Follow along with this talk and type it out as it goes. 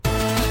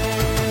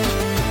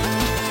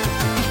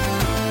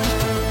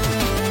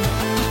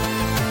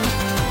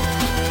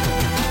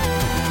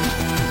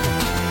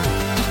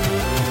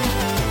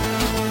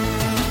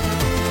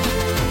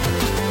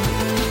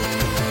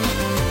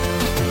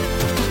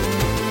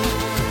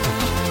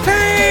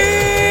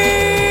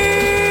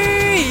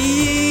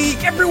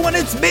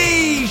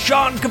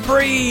Sean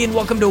Capri, and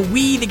welcome to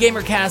We the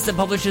Gamercast that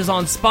publishes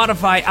on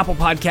Spotify, Apple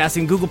Podcasts,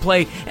 and Google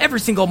Play every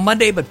single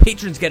Monday, but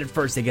patrons get it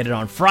first. They get it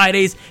on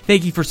Fridays.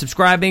 Thank you for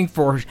subscribing,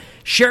 for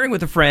sharing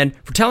with a friend,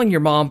 for telling your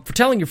mom, for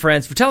telling your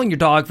friends, for telling your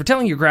dog, for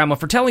telling your grandma,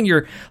 for telling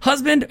your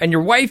husband and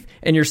your wife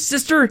and your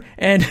sister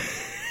and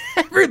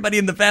everybody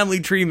in the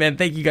family tree, man.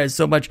 Thank you guys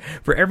so much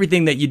for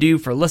everything that you do,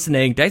 for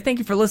listening. Did I thank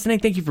you for listening?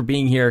 Thank you for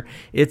being here.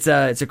 It's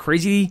a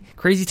crazy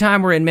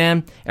time we're in,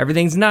 man.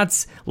 Everything's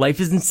nuts. Life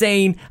is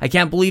insane. I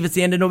can't believe it's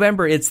the end of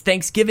November. It's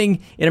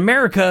Thanksgiving in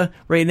America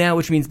right now,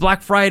 which means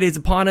Black Friday is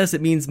upon us. It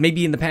means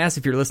maybe in the past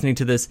if you're listening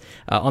to this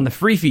on the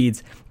free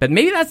feeds, but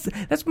maybe that's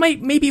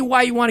maybe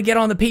why you want to get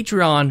on the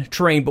Patreon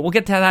train. But we'll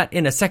get to that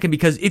in a second,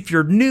 because if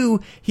you're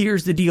new,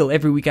 here's the deal.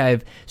 Every week I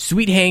have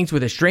sweet hangs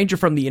with a stranger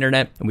from the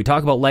internet, and we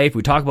talk about life.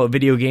 We talk about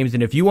video games,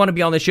 and if you want to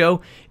be on the show,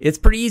 it's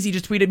pretty easy.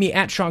 Just tweet at me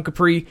at Sean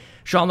Capri,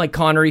 Sean like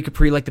Connery,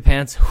 Capri like the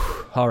pants.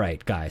 All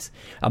right, guys.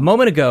 A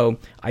moment ago,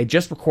 I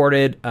just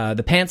recorded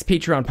the Pants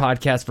Patreon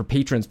podcast for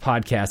Patrons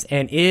podcast,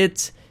 and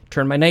it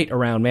turned my night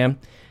around, man.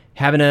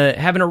 Having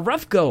a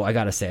rough go, I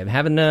gotta say. I'm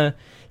having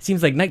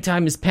seems like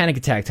nighttime is panic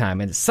attack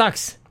time, and it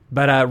sucks.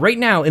 But right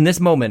now, in this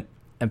moment,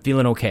 I'm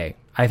feeling okay.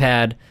 I've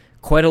had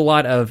quite a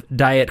lot of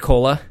Diet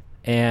Cola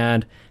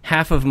and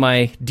half of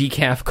my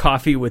decaf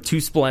coffee with 2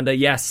 Splenda.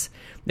 Yes,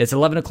 it's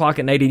 11 o'clock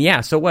at night, and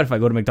yeah, so what if I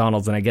go to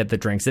McDonald's and I get the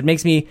drinks? It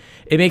makes me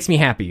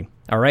happy,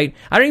 all right?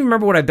 I don't even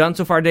remember what I've done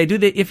so far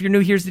today. If you're new,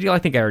 here's the deal. I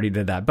think I already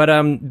did that. But,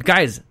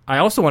 guys, I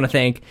also want to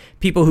thank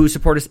people who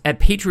support us at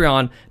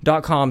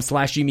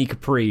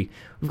patreon.com/JimmyCapri.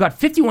 We've got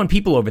 51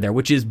 people over there,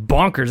 which is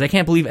bonkers. I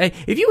can't believe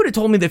if you would have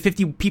told me that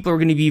 50 people are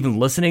going to be even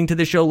listening to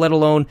the show, let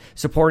alone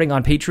supporting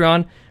on Patreon.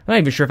 I'm not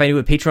even sure if I knew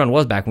what Patreon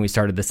was back when we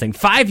started this thing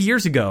 5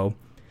 years ago.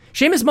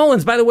 Seamus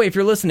Mullins, by the way, if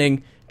you're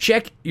listening,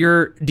 check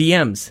your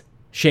DMs.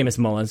 Seamus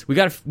Mullins. We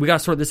got to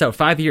sort this out.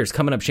 5 years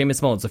coming up. Seamus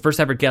Mullins, the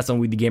first ever guest on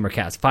We the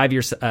Gamercast. 5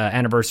 years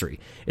anniversary.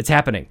 It's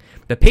happening.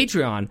 The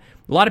Patreon,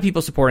 a lot of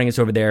people supporting us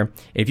over there.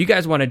 If you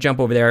guys want to jump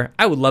over there,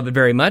 I would love it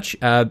very much.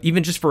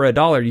 Even just for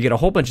 $1, you get a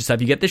whole bunch of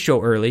stuff. You get this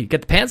show early. You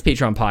get the Pants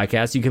Patreon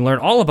podcast. You can learn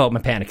all about my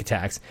panic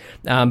attacks.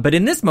 But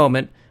in this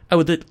moment, I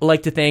would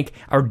like to thank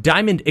our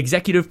Diamond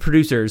executive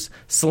producers,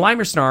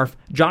 Slimer Snarf,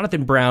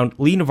 Jonathan Brown,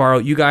 Lee Navarro.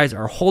 You guys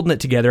are holding it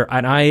together,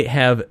 and I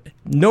have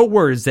no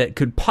words that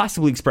could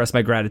possibly express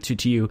my gratitude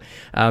to you.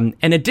 In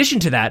addition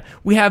to that,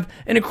 we have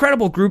an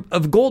incredible group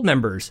of gold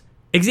members.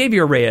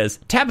 Xavier Reyes,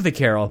 Tabitha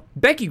Carroll,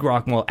 Becky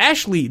Grockmull,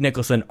 Ashley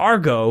Nicholson,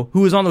 Argo,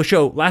 who was on the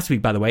show last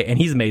week, by the way, and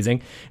he's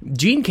amazing,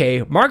 Gene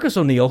K, Marcus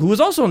O'Neill, who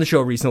was also on the show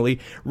recently,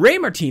 Ray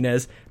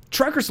Martinez,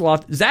 Trucker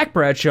Sloth, Zach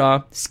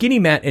Bradshaw, Skinny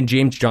Matt, and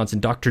James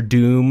Johnson. Dr.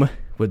 Doom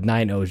with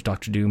 9 O's.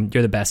 Dr. Doom,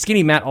 you're the best.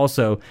 Skinny Matt,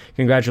 also,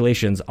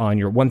 congratulations on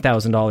your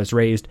 $1,000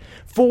 raised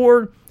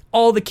for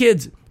all the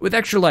kids with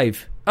Extra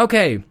Life.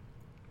 Okay,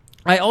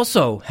 I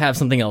also have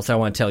something else I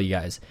want to tell you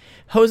guys.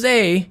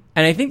 Jose,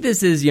 and I think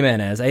this is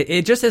Jimenez.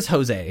 It just says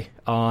Jose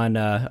on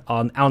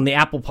the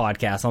Apple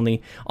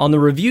Podcast. On the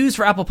reviews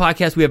for Apple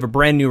Podcast, we have a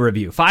brand new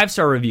review,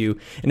 5-star review,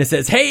 and it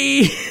says,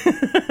 "Hey."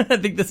 I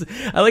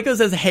like how it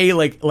says "hey"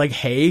 like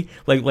hay,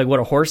 like what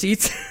a horse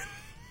eats.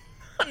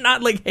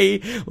 Not like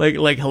hey,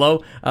 like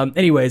hello.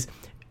 Anyways,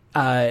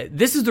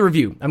 this is the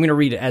review. I'm going to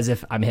read it as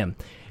if I'm him.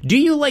 Do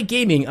you like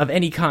gaming of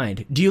any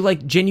kind? Do you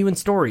like genuine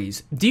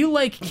stories? Do you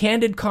like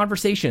candid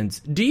conversations?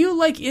 Do you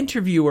like an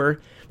interviewer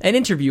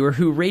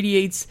who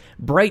radiates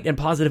bright and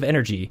positive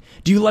energy?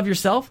 Do you love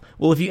yourself?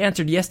 Well, if you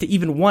answered yes to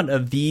even one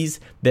of these,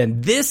 then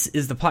this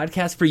is the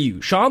podcast for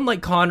you. Sean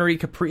like Connery,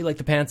 Capri like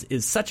the pants,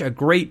 is such a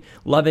great,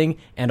 loving,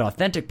 and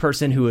authentic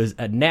person who is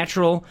a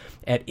natural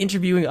at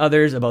interviewing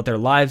others about their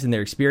lives and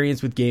their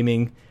experience with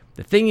gaming.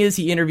 The thing is,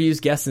 he interviews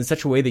guests in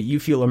such a way that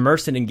you feel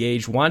immersed and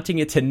engaged, wanting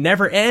it to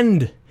never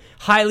end.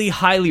 Highly,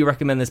 highly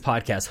recommend this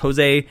podcast.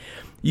 Jose,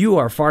 you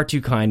are far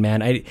too kind,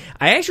 man. I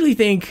actually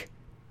think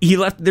he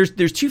left.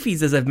 There's 2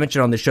 feeds, as I've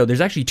mentioned on the show.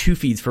 There's actually 2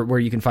 feeds for where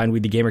you can find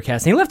We the Gamercast,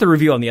 and he left a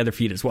review on the other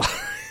feed as well.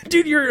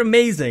 Dude, you're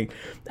amazing.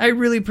 I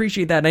really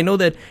appreciate that, and I know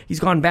that he's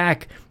gone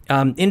back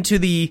into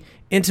the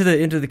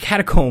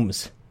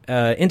catacombs,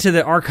 into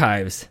the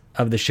archives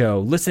of the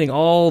show, listening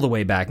all the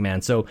way back,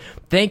 man. So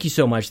thank you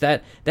so much.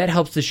 That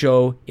helps the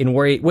show in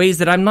ways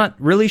that I'm not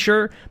really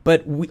sure,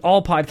 but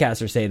all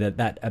podcasters say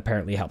that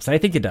apparently helps. And I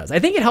think it does. I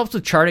think it helps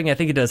with charting. I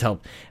think it does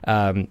help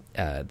the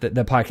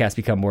podcast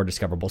become more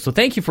discoverable. So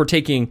thank you for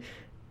taking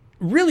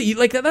really,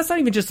 like, that's not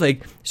even just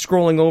like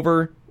scrolling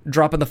over,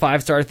 dropping the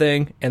 5-star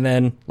thing, and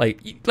then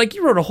like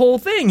you wrote a whole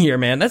thing here,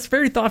 man. That's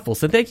very thoughtful.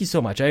 So thank you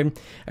so much. I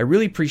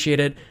really appreciate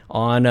it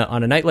on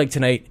a night like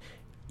tonight.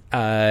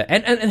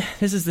 And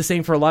this is the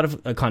same for a lot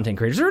of content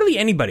creators, or really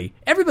anybody.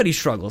 Everybody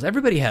struggles.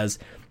 Everybody has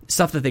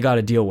stuff that they got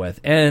to deal with.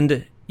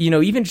 And,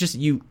 even just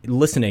you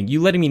listening,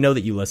 you letting me know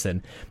that you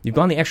listen, you've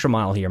gone the extra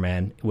mile here,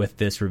 man, with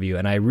this review.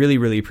 And I really,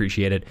 really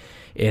appreciate it.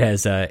 It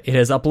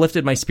has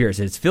uplifted my spirits.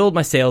 It's filled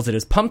my sails. It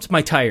has pumped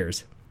my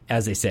tires,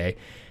 as they say.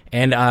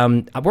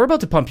 And we're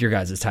about to pump your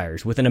guys'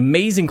 tires with an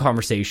amazing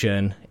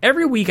conversation.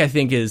 Every week, I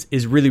think, is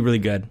really, really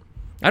good.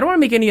 I don't want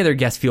to make any other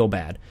guest feel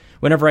bad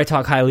whenever I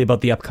talk highly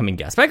about the upcoming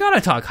guest. But I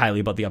gotta talk highly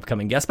about the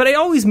upcoming guest, but I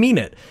always mean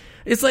it.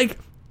 It's like,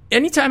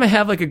 anytime I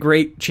have like a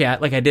great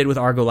chat like I did with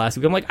Argo last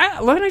week, I'm like, why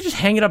don't I just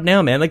hang it up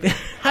now, man? Like,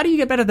 how do you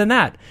get better than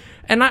that?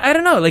 And I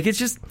don't know, like, it's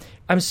just,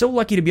 I'm so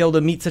lucky to be able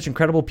to meet such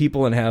incredible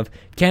people and have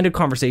candid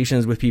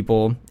conversations with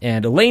people.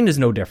 And Elaine is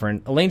no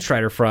different. Elaine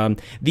Strider from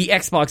the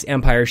Xbox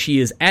Empire. She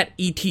is at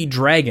ET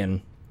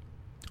Dragon.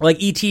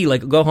 Like ET,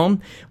 like go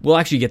home. We'll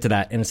actually get to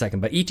that in a second.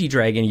 But ET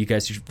Dragon, you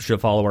guys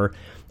should follow her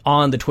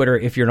on the Twitter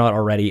if you're not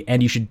already.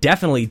 And you should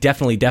definitely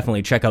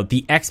check out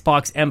the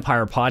Xbox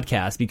Empire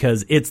podcast,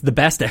 because it's the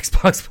best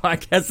Xbox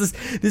podcast.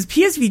 This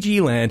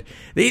PSVG land,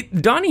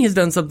 Donnie has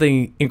done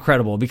something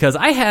incredible, because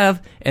I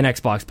have an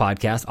Xbox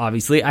podcast,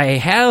 obviously. I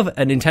have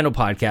a Nintendo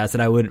podcast,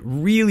 and I would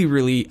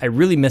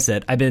really miss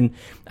it. I've been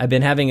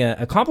having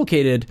a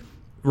complicated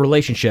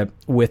relationship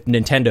with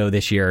Nintendo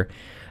this year.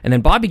 And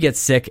then Bobby gets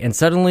sick, and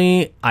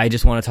suddenly I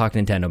just want to talk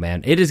Nintendo,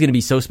 man. It is going to be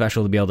so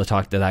special to be able to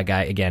talk to that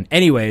guy again.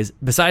 Anyways,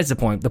 besides the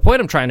point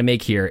I'm trying to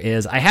make here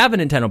is I have a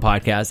Nintendo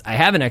podcast, I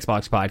have an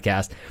Xbox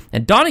podcast,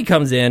 and Donnie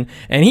comes in,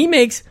 and he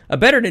makes a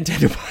better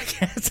Nintendo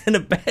podcast and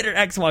a better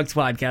Xbox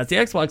podcast. The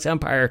Xbox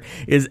Empire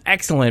is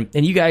excellent,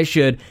 and you guys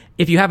should,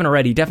 if you haven't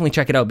already, definitely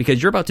check it out,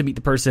 because you're about to meet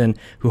the person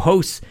who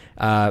hosts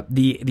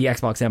the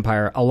Xbox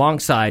Empire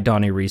alongside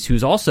Donnie Reese,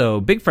 who's also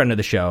a big friend of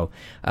the show.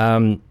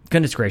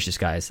 Goodness gracious,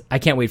 guys. I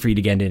can't wait for you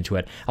to get into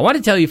it. I want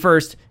to tell you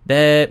first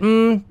that,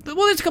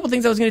 there's a couple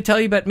things I was going to tell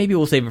you, but maybe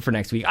we'll save it for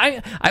next week.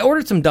 I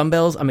ordered some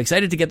dumbbells. I'm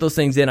excited to get those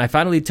things in. I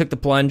finally took the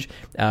plunge.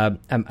 I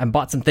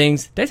bought some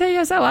things. Did I tell you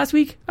guys that last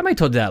week? I might have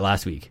told you that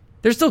last week.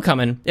 They're still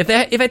coming. If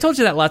I told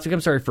you that last week,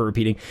 I'm sorry for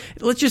repeating.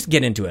 Let's just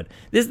get into it.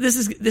 This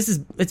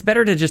is it's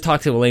better to just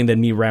talk to Elaine than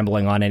me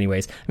rambling on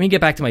anyways. I'm going to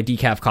get back to my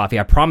decaf coffee.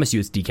 I promise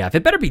you it's decaf.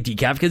 It better be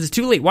decaf, because it's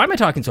too late. Why am I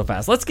talking so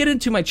fast? Let's get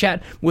into my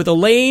chat with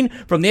Elaine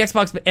from the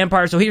Xbox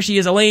Empire. So here she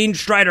is, Elaine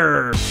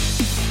Strider.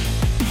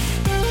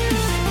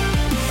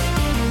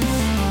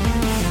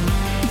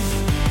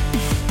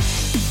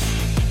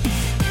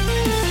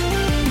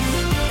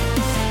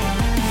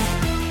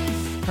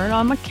 Turn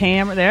on my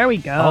camera. There we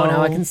go. Oh,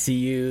 now I can see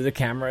you. The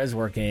camera is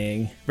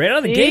working. Right out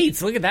of the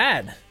gates. Look at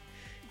that.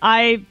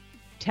 I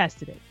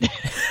tested it.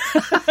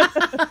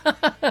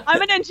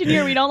 I'm an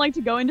engineer. We don't like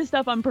to go into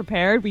stuff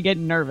unprepared. We get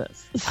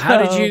nervous.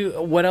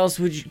 So, what else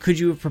could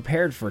you have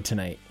prepared for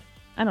tonight?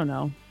 I don't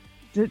know.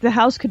 The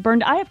house could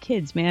burn. I have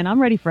kids, man.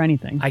 I'm ready for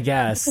anything. I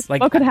guess.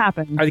 Like, what could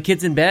happen? Are the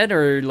kids in bed,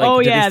 or like?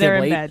 Oh do yeah, they stay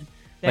they're late? in bed.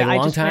 Like a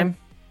long time?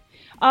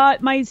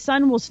 My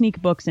son will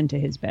sneak books into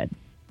his bed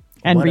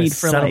and what read a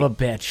for son like. of a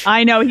bitch.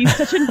 I know, he's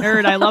such a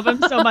nerd. I love him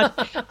so much.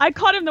 I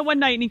caught him the one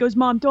night and he goes,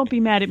 "Mom, don't be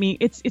mad at me.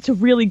 It's a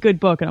really good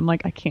book." And I'm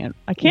like, I can't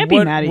be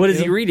mad at you. What is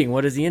he reading?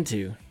 What is he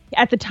into?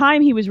 At the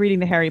time, he was reading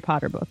the Harry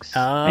Potter books.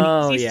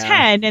 Oh, and he's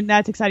 10, and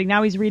that's exciting.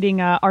 Now he's reading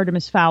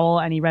Artemis Fowl,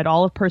 and he read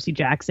all of Percy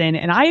Jackson,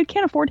 and I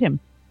can't afford him.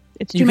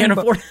 It's too many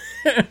books.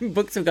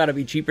 Books have got to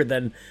be cheaper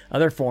than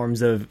other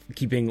forms of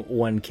keeping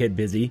one kid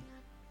busy.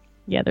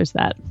 Yeah, there's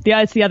that.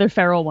 Yeah, it's the other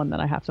feral one that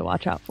I have to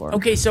watch out for.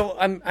 Okay, so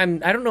I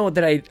don't know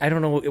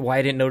why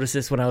I didn't notice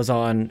this when I was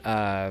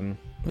on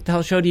what the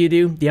hell show do you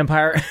do? The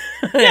Empire?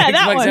 Yeah,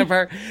 that one.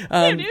 Empire.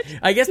 Yeah,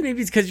 I guess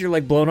maybe it's because you're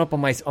like blown up on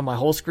my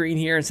whole screen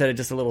here instead of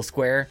just a little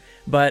square.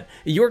 But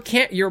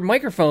your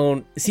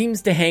microphone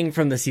seems to hang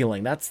from the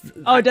ceiling. Does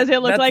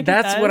it look like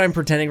that's it does? what I'm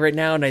pretending right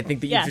now, and I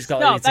think that you just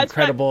got it's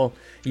incredible.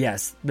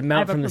 Yes, the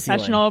mount from the ceiling.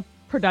 I have a professional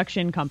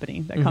production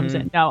company that comes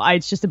in. No,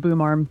 it's just a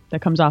boom arm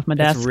that comes off my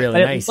desk. It's really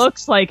nice. It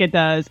looks like it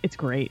does. It's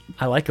great.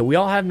 I like it. We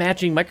all have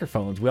matching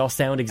microphones. We all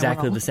sound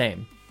exactly the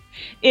same.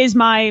 Is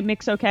my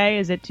mix okay?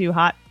 Is it too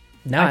hot?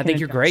 No, I think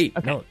you're great.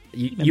 Okay. No,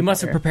 you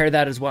must have prepared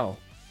that as well.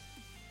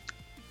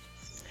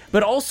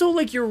 But also,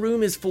 like, your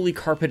room is fully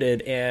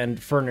carpeted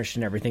and furnished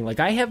and everything. Like,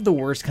 I have the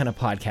worst kind of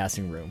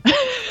podcasting room.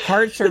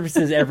 Hard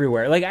surfaces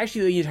everywhere. Like,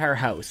 actually, the entire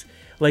house.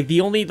 Like,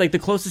 the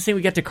closest thing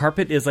we get to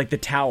carpet is, like, the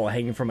towel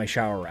hanging from my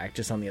shower rack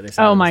just on the other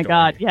side. Oh, my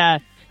God. Yeah.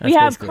 We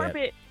have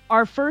carpet.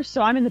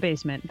 So I'm in the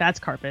basement. That's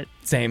carpet.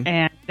 Same.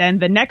 And then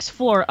the next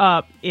floor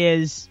up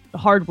is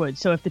hardwood.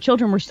 So if the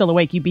children were still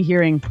awake, you'd be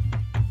hearing...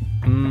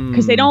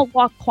 Because they don't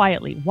walk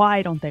quietly.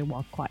 Why don't they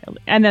walk quietly?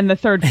 And then the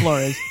third floor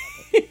is...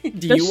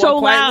 They're so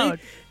loud.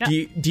 No.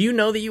 Do you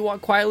know that you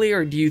walk quietly,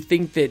 or do you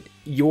think that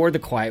you're the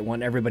quiet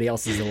one, everybody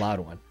else is the loud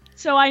one?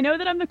 So I know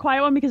that I'm the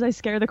quiet one because I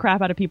scare the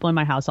crap out of people in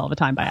my house all the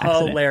time by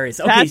accident. Hilarious.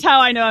 Okay. That's how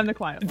I know I'm the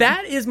quiet one.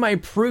 That is my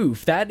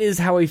proof. That is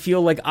how I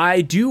feel like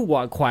I do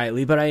walk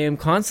quietly, but I am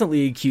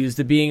constantly accused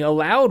of being a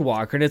loud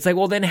walker. And it's like,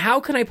 well, then how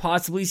can I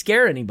possibly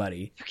scare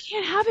anybody? You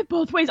can't have it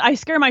both ways. I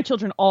scare my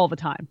children all the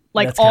time.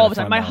 Like, all the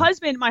time. My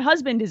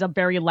husband is a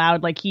very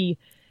loud, like, he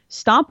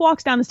stomp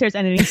walks down the stairs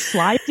and then he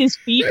slides his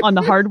feet on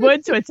the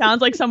hardwood, so it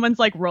sounds like someone's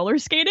like roller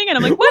skating. And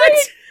I'm like, what are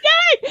you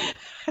doing?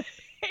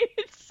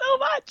 It's so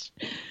much.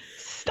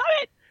 Stop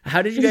it.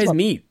 How did you guys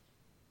meet?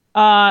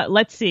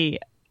 Let's see.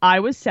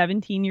 I was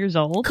 17 years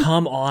old.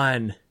 Come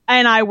on.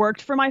 And I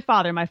worked for my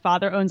father. My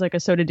father owns like a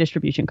soda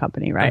distribution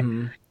company, right?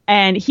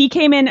 And he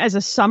came in as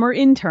a summer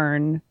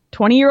intern.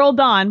 20-year-old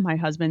Don, my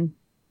husband,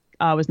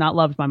 was not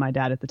loved by my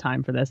dad at the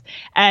time for this.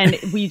 And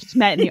we just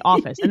met in the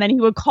office. And then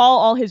he would call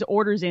all his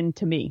orders in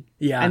to me.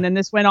 Yeah. And then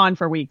this went on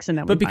for weeks. And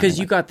then But because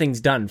you got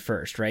things done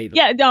first, right?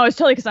 Yeah, no, it's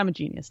totally because I'm a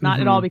genius. Not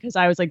at all because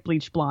I was like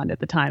bleached blonde at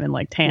the time and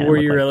like tan. Were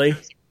you really?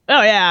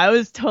 Oh, yeah. I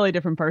was a totally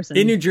different person.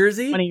 In New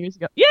Jersey? 20 years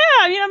ago. Yeah,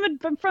 I mean,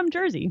 I'm from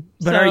Jersey.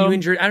 But are you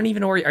in Jersey? I don't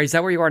even know where is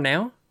that where you are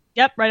now?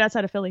 Yep, right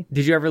outside of Philly.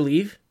 Did you ever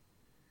leave?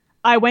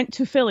 I went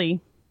to Philly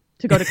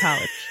to go to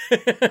college.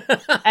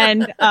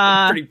 And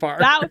pretty far.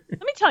 Let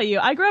me tell you,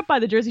 I grew up by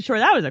the Jersey Shore.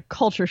 That was a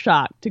culture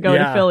shock to go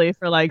to Philly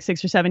for like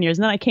 6 or 7 years.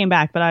 And then I came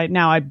back, but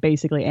now I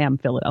basically am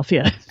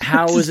Philadelphia.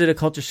 How was it a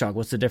culture shock?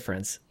 What's the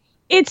difference?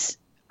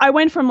 I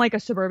went from like a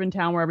suburban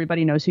town where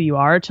everybody knows who you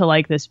are to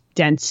like this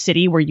dense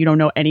city where you don't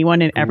know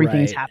anyone and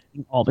everything's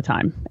happening all the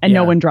time. And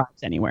no one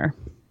drives anywhere.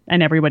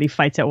 And everybody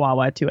fights at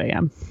Wawa at 2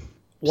 a.m.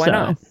 Why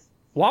not?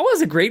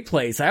 Wawa's a great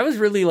place. I was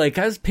really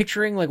I was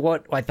picturing like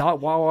what I thought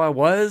Wawa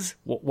was.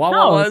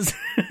 Was.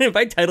 If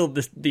I titled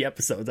the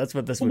episode, that's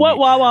what this would be. What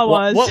Wawa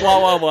was. What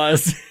Wawa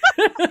was.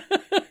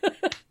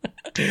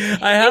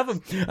 I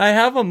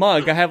have a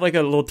mug. I have like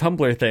a little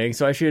tumbler thing,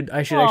 so I should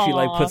actually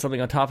like put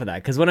something on top of that.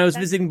 Because when I was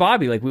visiting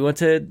Bobby, like we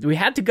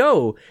had to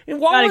go,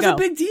 and Wawa was a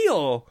big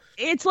deal.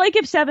 It's like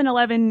if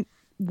 7-Eleven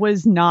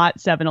was not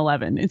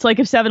 7-Eleven. It's like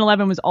if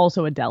 7-Eleven was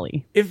also a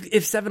deli. If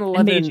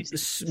 7-Eleven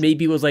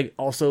maybe was like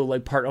also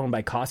like part owned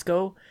by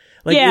Costco.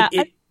 Like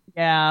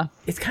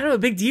it's kind of a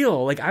big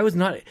deal. Like I was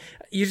not.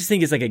 You just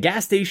think it's like a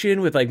gas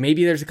station with like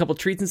maybe there's a couple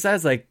treats inside.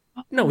 It's like,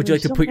 no, would you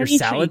like to put your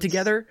salad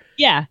together?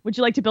 Yeah. Would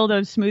you like to build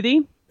a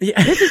smoothie?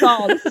 Yeah. This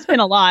has been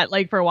a lot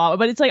like for a while,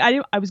 but it's like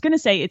I was going to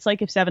say it's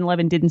like if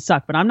 7-Eleven didn't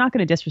suck, but I'm not going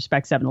to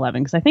disrespect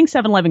 7-Eleven because I think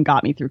 7-Eleven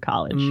got me through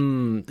college.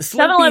 The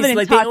Slurpees,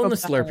 like they own the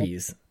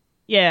Slurpees.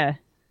 Yeah.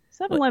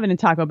 7-Eleven and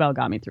Taco Bell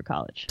got me through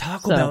college.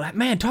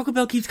 Taco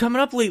Bell keeps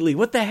coming up lately.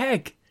 What the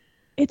heck?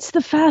 It's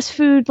the fast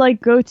food like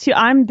go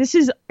to.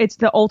 It's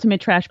the ultimate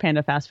trash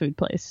panda fast food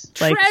place.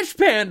 Trash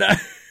panda.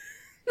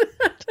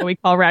 That's what we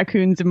call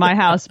raccoons in my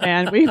house,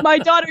 man. My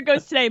daughter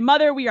goes today,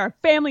 Mother, we are a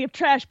family of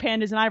trash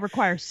pandas, and I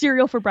require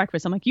cereal for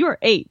breakfast. I'm like, you are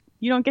 8.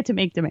 You don't get to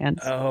make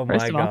demands. Oh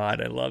my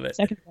God, I love it.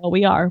 Second of all,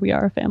 we are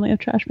a family of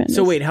trash pandas.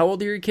 So wait, how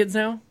old are your kids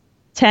now?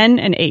 10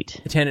 and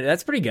 8. 10.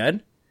 That's pretty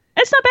good.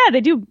 It's not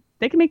bad.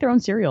 They can make their own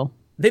cereal.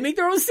 They make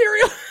their own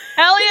cereal?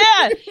 Hell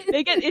yeah!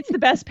 It's the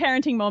best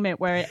parenting moment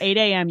where at 8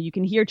 a.m. you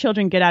can hear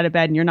children get out of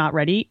bed and you're not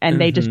ready,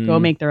 and they just go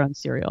make their own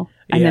cereal.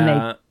 And then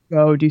they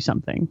go do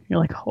something. You're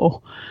like,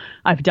 oh,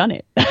 I've done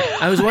it.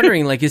 I was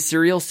wondering, like, is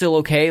cereal still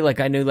okay?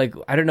 Like, I knew, like,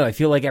 I don't know. I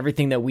feel like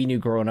everything that we knew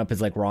growing up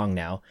is, like, wrong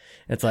now.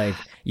 It's like,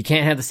 you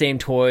can't have the same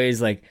toys.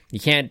 Like,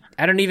 you can't,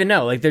 I don't even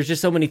know. Like, there's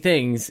just so many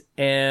things.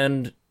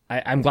 And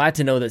I'm glad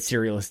to know that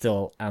cereal is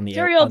still on the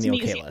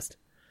okay list.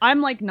 I'm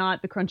like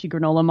not the crunchy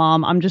granola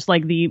mom. I'm just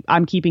like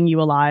I'm keeping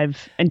you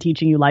alive and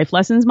teaching you life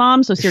lessons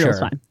mom. So cereal's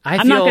fine.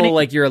 I feel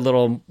like you're a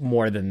little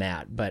more than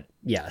that, but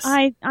yes.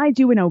 I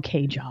do an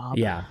okay job.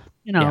 Yeah.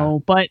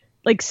 But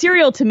like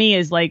cereal to me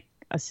is like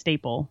a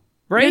staple.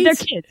 Right?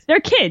 They're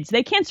kids.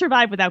 They can't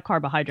survive without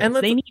carbohydrates.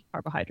 They need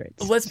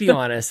carbohydrates. Let's be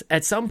honest.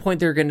 At some point,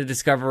 they're going to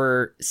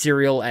discover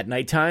cereal at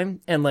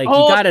nighttime. And like, you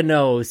got to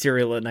know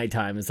cereal at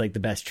nighttime is like the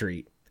best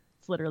treat.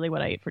 It's literally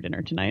what I ate for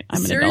dinner tonight.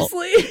 I'm an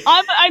Seriously?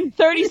 adult. I'm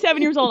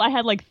 37 years old. I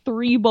had like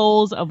 3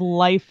 bowls of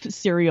Life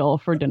cereal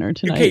for dinner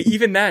tonight. Okay,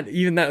 even that.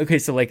 Okay,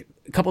 so like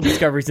a couple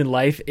discoveries in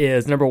life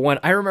is number one.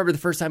 I remember the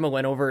first time I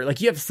went over, like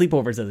you have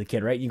sleepovers as a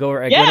kid, right? You go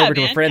went over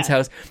to a friend's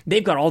house.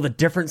 They've got all the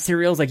different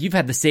cereals. Like you've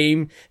had the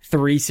same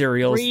 3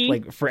 cereals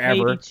like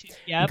forever.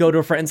 You go to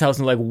a friend's house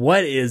and like,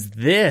 what is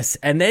this?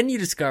 And then you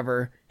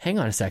discover, hang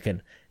on a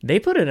second. They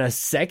put in a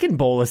second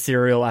bowl of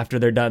cereal after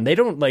they're done. They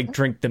don't like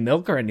drink the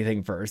milk or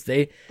anything first.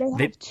 They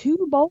have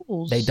 2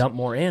 bowls. They dump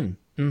more in.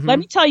 Mm-hmm. Let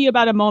me tell you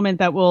about a moment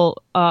that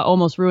will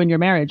almost ruin your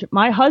marriage.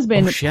 My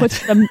husband puts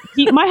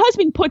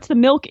the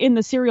milk in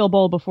the cereal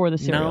bowl before the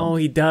cereal. No,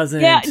 he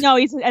doesn't. Yeah, no,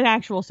 he's an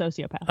actual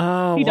sociopath.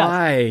 Oh, he does.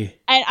 Why?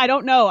 And I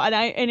don't know.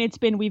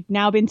 And we've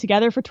now been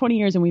together for 20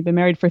 years and we've been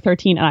married for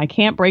 13, and I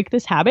can't break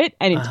this habit,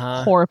 and it's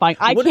horrifying.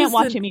 I can't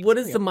watch him eat What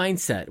is the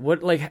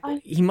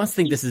mindset? He must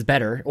think this is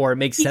better, or it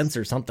makes sense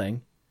or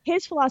something.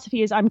 His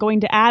philosophy is I'm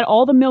going to add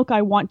all the milk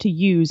I want to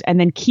use and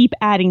then keep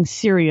adding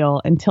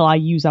cereal until I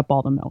use up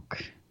all the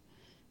milk.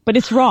 But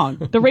it's wrong.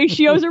 The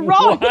ratios are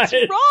wrong.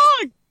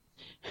 It's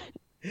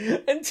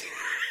wrong.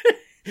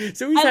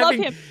 So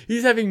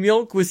he's having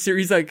milk with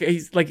cereal.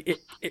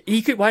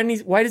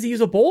 Why does he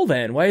use a bowl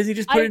then? Why does he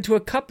just put it into a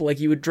cup like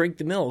you would drink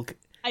the milk?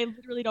 I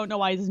literally don't know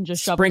why he doesn't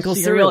just sprinkle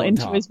shove cereal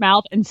into his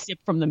mouth and sip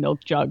from the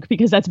milk jug,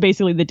 because that's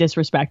basically the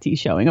disrespect he's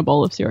showing a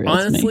bowl of cereal.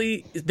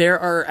 Honestly, there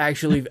are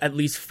actually at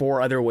least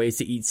 4 other ways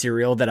to eat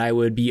cereal that I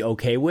would be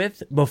okay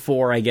with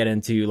before I get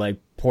into like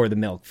pour the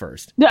milk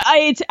first.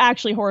 It's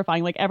actually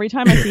horrifying. Like every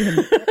time I see him,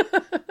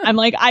 I'm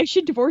like, I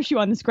should divorce you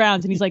on this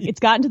grounds. And he's like,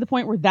 it's gotten to the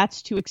point where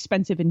that's too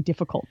expensive and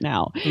difficult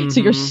now. Mm-hmm.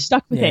 So you're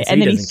stuck with it. So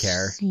and then he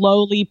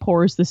slowly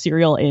pours the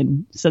cereal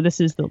in. So this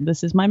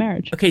is my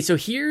marriage. Okay. So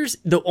here's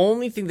the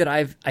only thing that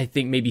I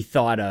think maybe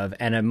thought of,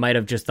 and I might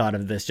have just thought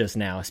of this just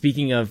now.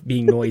 Speaking of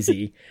being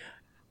noisy,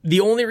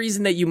 The only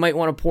reason that you might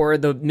want to pour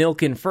the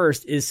milk in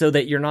first is so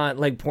that you're not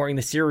like pouring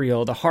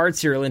the hard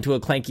cereal into a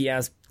clanky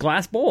ass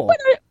glass bowl.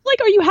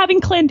 Are you having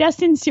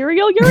clandestine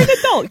cereal? You're an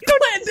adult. You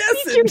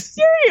don't eat your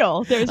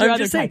cereal. I'm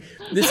just saying,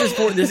 this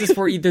is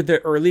for either the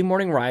early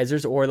morning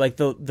risers or like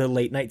the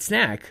late night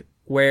snack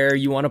where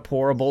you want to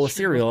pour a bowl of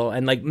cereal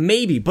and like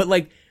maybe, but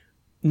like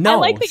no, I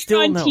like that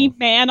still you're on Team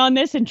Man on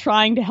this and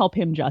trying to help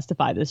him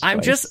justify this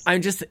choice.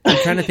 I'm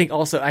trying to think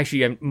also,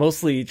 actually, I'm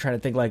mostly trying to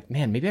think like,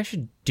 man, maybe I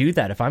should do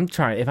that if I'm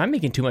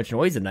making too much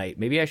noise at night,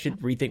 maybe I should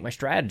rethink my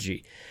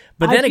strategy.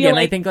 But then again,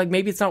 I think like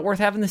maybe it's not worth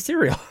having the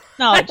cereal.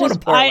 No, I want to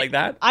pour it like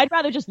that. I'd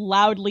rather just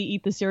loudly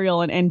eat the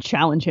cereal and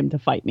challenge him to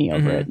fight me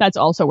over it. That's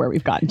also where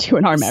we've gotten to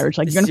in our marriage.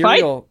 Like, you're going to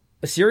fight?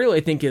 Cereal, I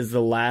think, is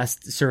the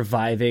last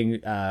surviving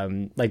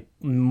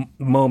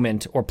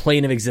moment or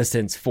plane of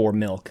existence for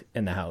milk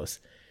in the house.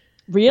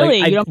 Really?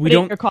 You don't put it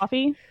in your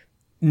coffee?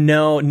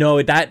 No,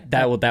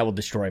 that will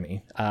destroy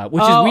me.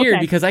 Which is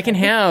weird because I can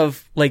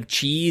have like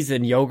cheese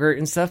and yogurt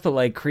and stuff, but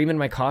like cream in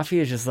my coffee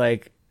is just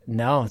like,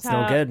 no, it's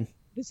no good.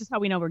 This is how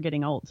we know we're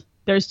getting old.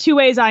 There's two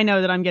ways I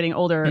know that I'm getting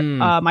older.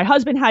 My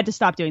husband had to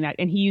stop doing that,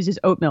 and he uses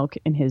oat milk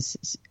in his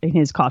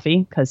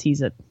coffee because he's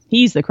the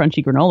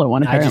crunchy granola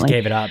one. Apparently, I just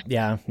gave it up.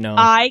 Yeah, no,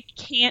 I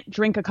can't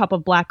drink a cup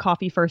of black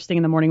coffee first thing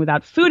in the morning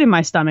without food in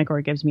my stomach, or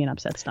it gives me an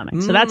upset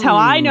stomach. So that's how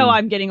I know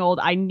I'm getting old.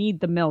 I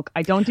need the milk.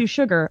 I don't do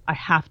sugar. I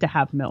have to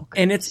have milk.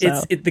 And it's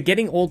the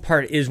getting old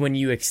part is when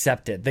you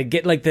accept it.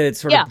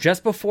 Of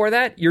just before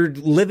that, you're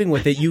living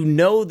with it. You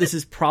know this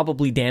is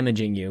probably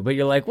damaging you, but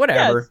you're like,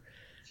 whatever. Yes.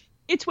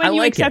 It's when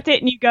you accept it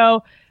and you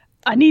go,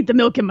 I need the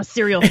milk in my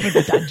cereal for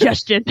the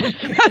digestion.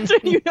 That's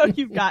when you know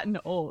you've gotten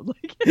old.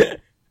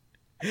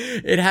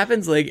 It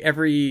happens like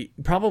every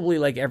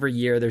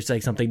year. There's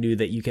like something new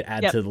that you could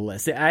add to the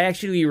list. I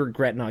actually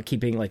regret not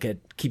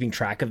keeping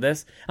track of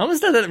this. I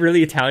almost thought that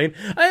really Italian.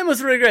 I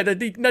almost regret not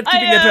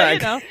keeping a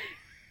track.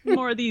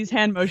 More of these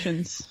hand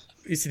motions.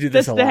 We used to do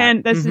this a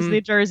lot. This is the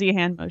Jersey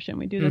hand motion.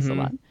 We do this a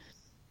lot.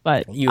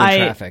 But you in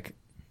traffic.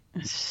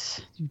 You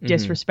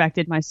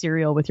disrespected my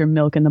cereal with your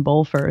milk in the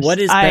bowl first. What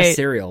is best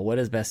cereal? What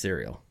is best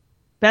cereal?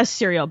 Best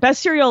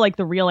cereal like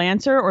the real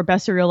answer, or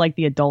best cereal like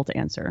the adult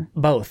answer?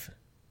 Both.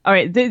 All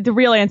right, the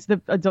real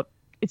answer,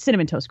 it's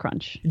Cinnamon Toast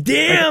Crunch.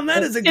 Damn,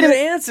 that is a good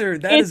answer.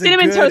 It's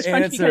Cinnamon Toast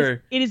Crunch because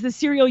it is the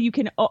cereal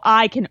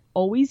I can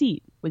always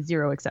eat with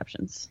zero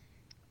exceptions.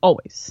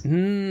 Always.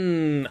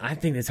 I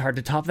think it's hard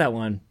to top that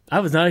one. I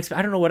was not.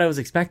 I don't know what I was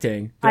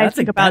expecting. That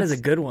is a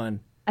good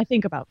one. I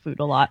think about food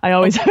a lot. I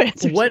always have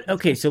answers.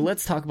 Okay, so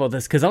let's talk about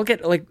this because I'll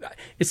get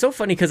it's so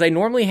funny because I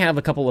normally have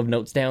a couple of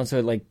notes down.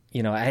 So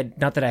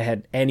not that I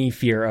had any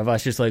fear of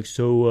us just what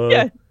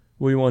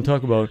do you want to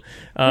talk about?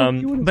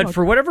 But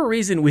for whatever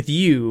reason with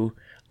you,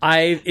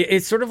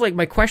 it's sort of like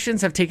my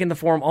questions have taken the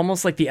form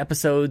almost like the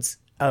episodes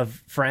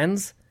of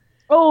Friends.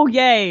 Oh,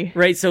 yay.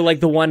 Right, so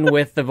like the one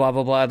with the blah,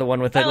 blah, blah, the one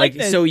with it. Like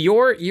so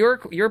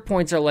your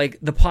points are like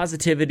the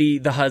positivity,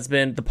 the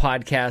husband, the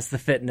podcast, the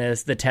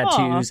fitness, the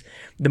tattoos,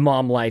 the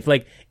mom life.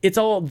 Like it's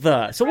all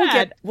so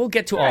we'll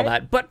get to all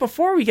that. But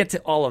before we get to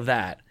all of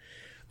that,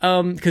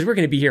 because we're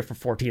going to be here for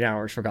 14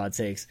 hours, for God's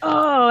sakes.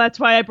 Oh, that's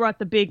why I brought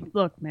the big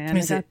look, man.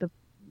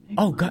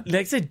 Oh, God,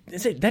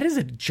 that is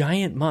a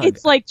giant mug.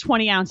 It's like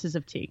 20 ounces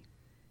of tea.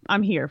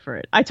 I'm here for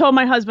it. I told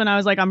my husband, I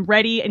was like, I'm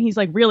ready. And he's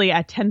like, really?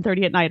 At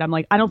 10:30 at night? I'm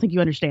like, I don't think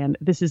you understand.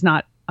 This is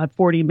not a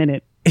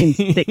 40-minute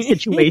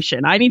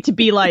situation. I need to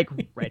be like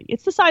ready.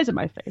 It's the size of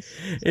my face.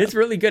 So. It's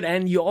really good.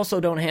 And you also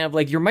don't have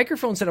like your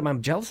microphone setup.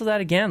 I'm jealous of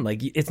that again.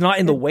 Like it's not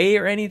in the way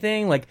or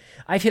anything. Like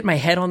I've hit my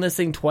head on this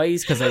thing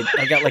twice because I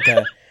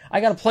got I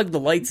got to plug the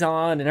lights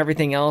on and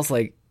everything else.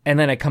 Like, and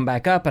then I come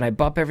back up and I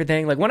bump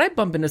everything. Like when I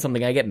bump into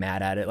something, I get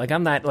mad at it. Like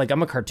I'm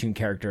a cartoon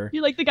character.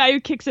 You're like the guy who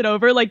kicks it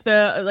over, like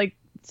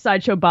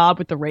Sideshow Bob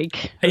with the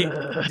rake.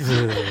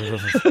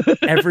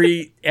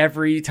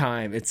 Every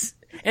time it's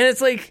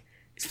like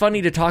it's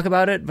funny to talk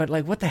about it, but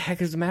like what the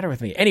heck is the matter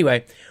with me?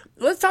 Anyway,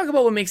 let's talk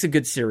about what makes a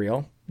good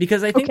cereal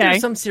because I think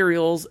there's some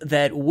cereals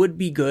that would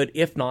be good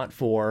if not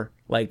for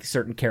like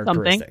certain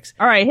characteristics.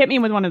 All right, hit me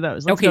with one of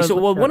those.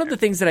 One of the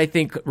things that I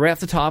think right off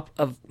the top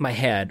of my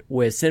head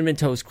with Cinnamon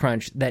Toast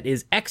Crunch that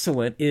is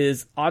excellent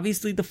is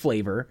obviously the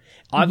flavor.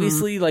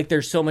 Obviously, like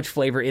there's so much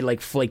flavor, it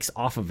like flakes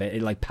off of it.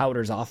 It like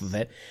powders off of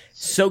it.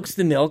 Soaks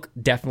the milk,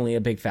 definitely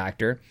a big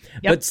factor.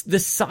 Yep. But the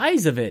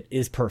size of it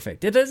is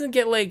perfect. It doesn't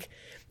get like,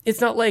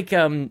 it's not like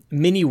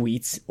mini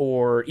wheats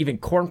or even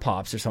corn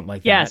pops or something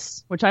like that.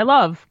 Yes, which I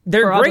love.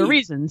 They're for great. Other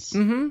reasons.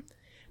 Mm-hmm.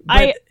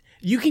 But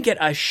you can get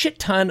a shit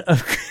ton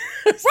of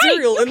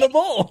cereal in the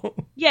bowl.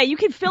 Yeah, you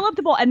can fill up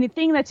the bowl. And the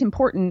thing that's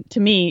important to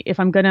me if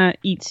I'm going to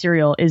eat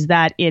cereal is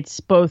that it's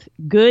both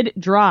good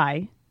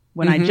dry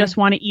when I just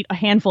want to eat a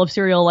handful of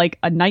cereal like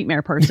a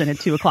nightmare person at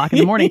 2 o'clock in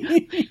the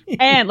morning.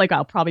 And like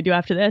I'll probably do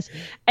after this.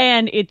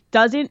 And it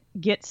doesn't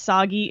get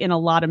soggy in a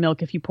lot of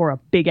milk if you pour a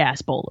big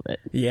ass bowl of it.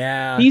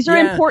 Yeah. These are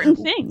important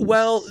things.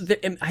 Well,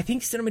 I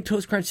think Cinnamon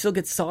Toast Crunch still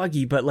gets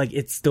soggy, but like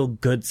it's still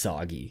good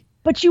soggy.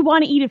 But you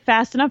want to eat it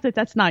fast enough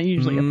that's not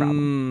usually a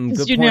problem.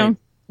 Good point.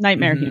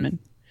 Nightmare human.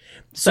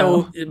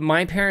 So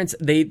my parents,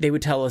 they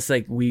would tell us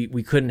like we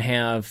couldn't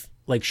have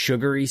like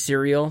sugary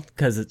cereal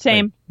because of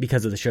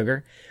the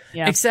sugar.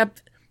 Yeah.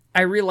 Except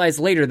I realized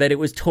later that it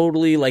was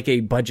totally like a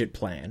budget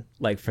plan,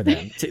 like for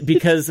them,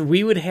 because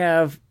we would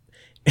have,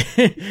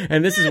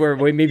 and this is where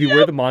maybe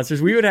we're the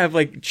monsters. We would have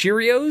like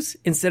Cheerios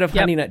instead of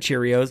Honey Nut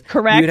Cheerios.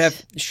 Correct. We would have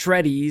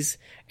Shreddies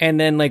and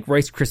then like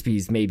Rice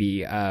Krispies,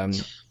 maybe.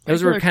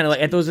 Those were kind of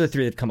like, those are the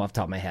three that come off the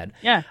top of my head.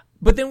 Yeah.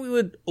 But then we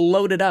would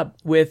load it up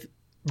with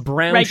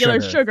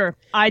regular sugar.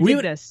 I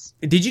did this.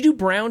 Did you do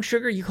brown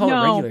sugar? You call it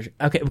regular sugar.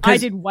 Okay. I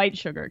did white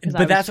sugar.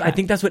 But I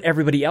think that's what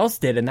everybody else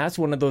did. And that's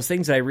one of those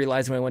things that I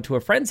realized when I went to a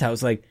friend's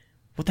house, like,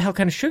 what the hell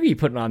kind of sugar are you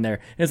putting on there?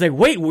 And it's like,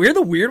 wait, we're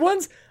the weird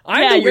ones?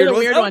 I'm the weird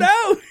ones.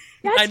 Oh,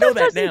 no. I know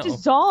that now. That doesn't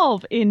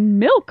dissolve in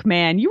milk,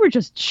 man. You were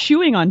just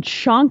chewing on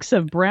chunks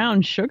of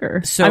brown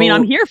sugar. So, I mean,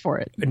 I'm here for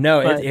it.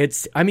 No,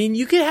 it's, I mean,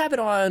 you could have it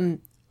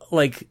on,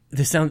 like,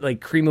 the sound like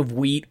cream of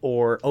wheat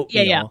or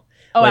oatmeal. Yeah.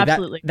 Oh, like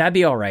absolutely. That'd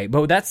be all right.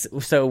 But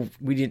so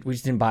we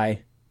just didn't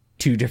buy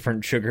two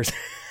different sugars,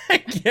 I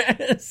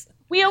guess.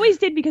 We always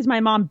did because my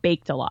mom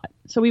baked a lot.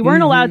 So we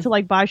weren't allowed to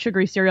like buy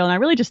sugary cereal. And I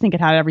really just think it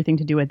had everything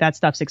to do with that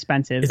stuff's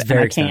expensive. It's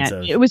very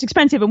expensive. It was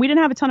expensive. And we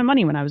didn't have a ton of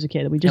money when I was a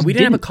kid. We didn't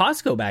have a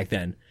Costco back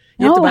then.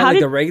 You have to buy like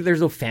the regular,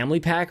 there's no family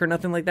pack or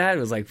nothing like that. It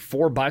was like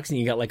 $4 and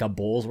you got like a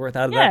bowl's worth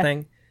out of that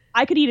thing.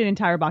 I could eat an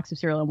entire box of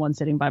cereal in one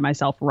sitting by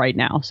myself right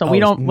now. So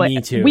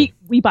me too.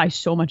 We buy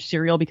so much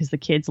cereal because the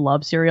kids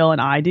love cereal and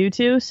I do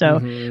too. So,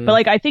 but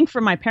like I think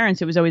for my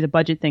parents, it was always a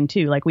budget thing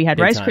too. Like we had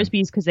Rice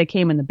Krispies because they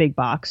came in the big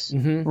box,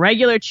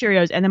 regular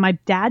Cheerios. And then my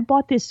dad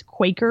bought this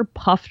Quaker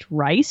puffed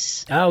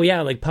rice. Oh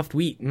yeah. Like puffed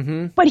wheat.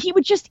 But he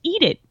would just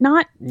eat it,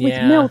 not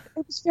with milk.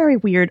 It was very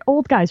weird.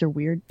 Old guys are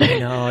weird.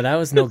 No, that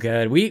was no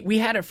good. We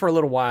had it for a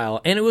little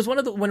while and it was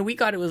when we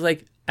got it was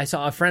like, I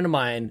saw a friend of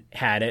mine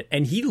had it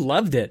and he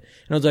loved it.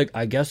 And I was like,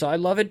 I guess I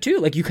love it too.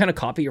 Like you kind of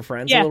copy your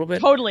friends a little bit.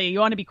 Totally. You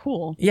want to be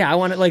cool. Yeah, I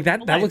want it like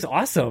that. That looks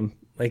awesome.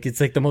 Like it's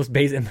like the most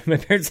basic. And my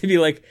parents would be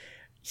like,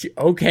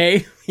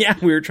 okay, yeah,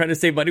 we were trying to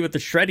save money with the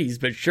Shreddies,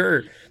 but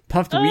sure,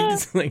 puffed wheat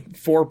is like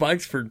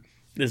 $4 for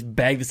this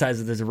bag the size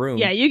of this room.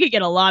 Yeah, you could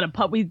get a lot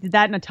of we did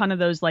that and a ton of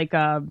those like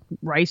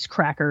rice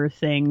cracker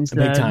things.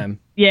 Big time.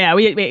 Yeah,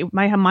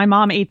 my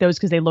mom ate those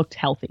because they looked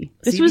healthy.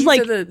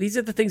 These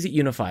are the things that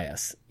unify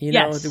us. You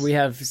know, we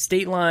have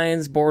state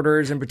lines,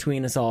 borders in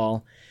between us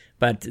all.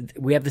 But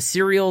we have the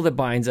cereal that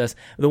binds us.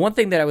 The one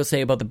thing that I would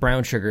say about the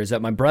brown sugar is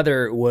that my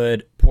brother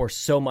would pour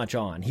so much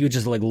on. He would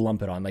just like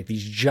lump it on, like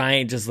these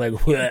giant, just like,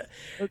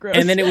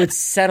 and then it would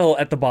settle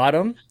at the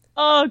bottom.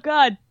 Oh,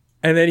 God.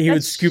 And then he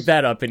would scoop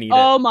that up and eat it.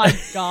 Oh, my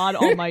God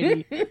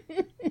almighty.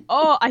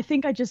 Oh, I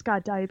think I just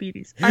got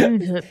diabetes. I'm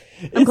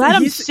glad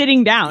I'm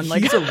sitting down.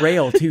 Like he's a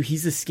rail, too.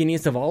 He's the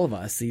skinniest of all of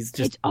us. He's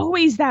just... It's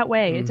always that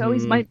way. It's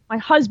always... My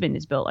husband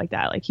is built like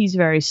that. Like, he's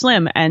very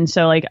slim. And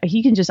so, like,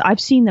 he can just... I've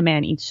seen the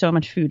man eat so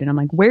much food. And I'm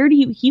like, where do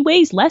you... He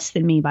weighs less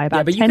than me by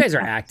about 10 Yeah, but you guys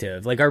are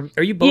active. Like,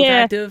 are you both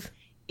active?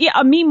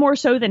 Yeah, me more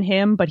so than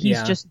him. But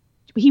he's just...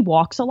 He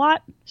walks a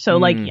lot. So,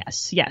 like,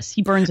 yes,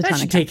 he burns a ton of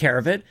calories. Take care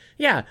of it.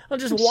 Yeah, I'll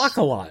just walk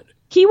a lot.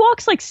 He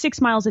walks like 6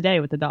 miles a day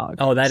with the dog.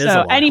 Oh, that is a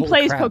lot. And he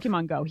plays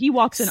Pokemon Go. He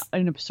walks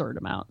an absurd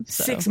amount.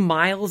 So. 6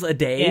 miles a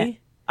day? Yeah.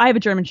 I have a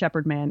German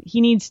Shepherd, man.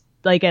 He needs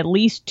like at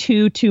least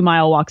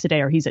 2-mile walks a day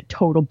or he's a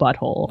total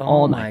butthole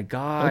all night. Oh my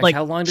gosh. Like,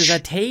 how long does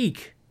that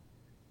take?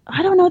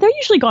 I don't know. They're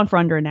usually gone for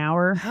under an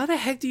hour. How the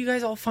heck do you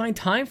guys all find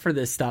time for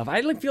this stuff?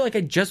 I feel like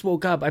I just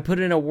woke up. I put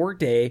in a work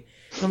day.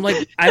 I'm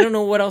like, I don't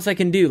know what else I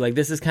can do. Like,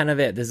 this is kind of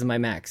it. This is my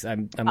max.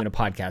 I'm going to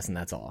podcast and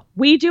that's all.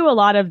 We do a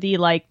lot of the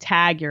like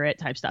tag you're it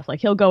type stuff. Like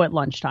he'll go at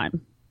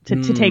lunchtime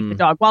to take the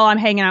dog while I'm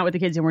hanging out with the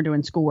kids and we're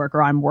doing schoolwork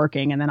or I'm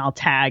working and then I'll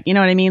tag. You know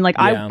what I mean? Like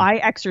I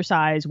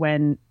exercise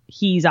when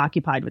he's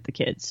occupied with the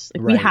kids.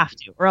 Like we have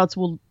to or else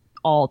we'll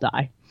all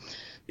die.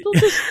 We'll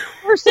just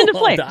burst into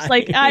flames.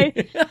 Like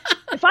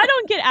if I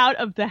don't get out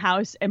of the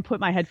house and put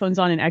my headphones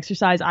on and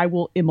exercise, I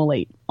will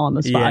immolate on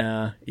the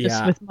spot.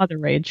 Just with mother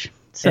rage.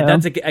 So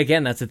and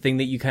that's a thing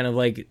that you kind of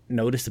like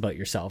notice about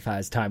yourself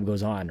as time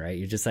goes on, right?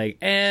 You're just like,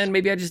 and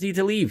maybe I just need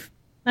to leave.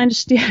 I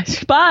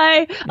just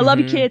bye. I love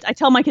you, kids. I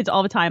tell my kids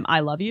all the time, I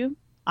love you.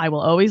 I will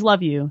always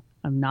love you.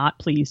 I'm not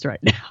pleased right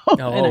now.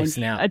 Oh, and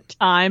snap! Need a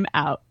time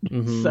out.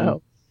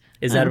 So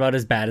is that about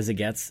as bad as it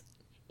gets?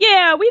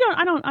 Yeah,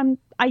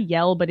 I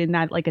yell, but in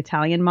that like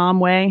Italian mom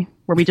way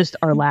where we just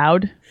are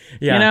loud.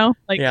 You know,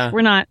 like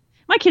we're not.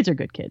 My kids are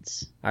good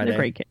kids. They're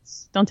great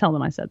kids. Don't tell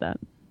them I said that.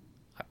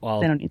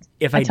 Well, they don't need to.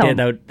 If I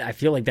did, I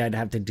feel like I'd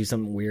have to do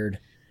something weird.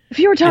 If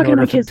you were talking to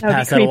my kids,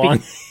 that would be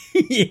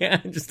creepy. Yeah,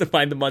 just to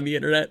find them on the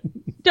internet.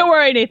 Don't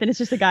worry, Nathan. It's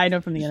just a guy I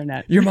know from the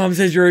internet. Your mom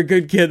says you're a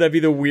good kid. That'd be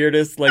the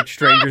weirdest, like,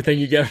 stranger thing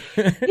you get.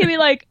 He'd be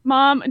like,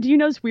 Mom, do you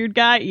know this weird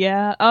guy?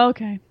 Yeah. Oh,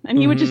 okay. And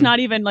he would just not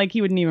even, like, he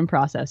wouldn't even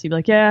process. He'd be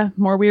like, yeah,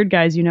 more weird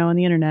guys you know on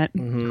the internet.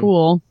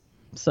 Cool.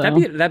 So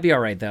that'd be all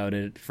right,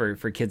 though,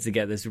 for kids to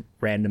get this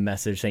random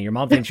message saying your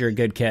mom thinks you're a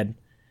good kid.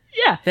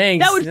 Yeah.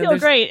 Thanks. That would feel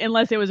great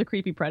unless it was a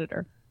creepy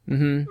predator.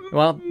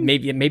 Well,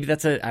 maybe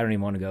that's I don't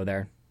even want to go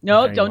there.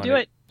 No, don't do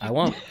it. I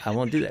won't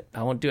do it.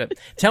 I won't do it.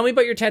 Tell me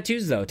about your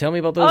tattoos, though. Tell me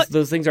about those.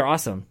 Those things are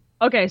awesome.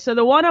 Okay, so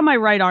the one on my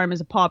right arm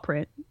is a paw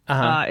print.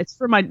 It's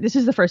for this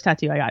is the first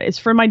tattoo I got. It's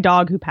for my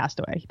dog who passed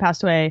away. He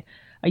passed away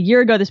a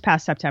year ago this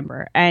past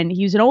September, and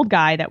he was an old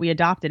guy that we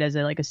adopted as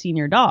a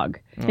senior dog.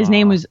 His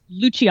name was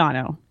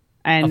Luciano,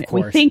 and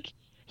we think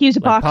he was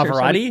a boxer.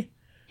 Pavarotti? So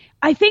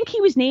I think he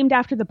was named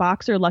after the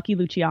boxer Lucky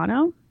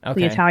Luciano,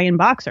 the Italian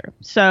boxer.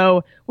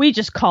 So we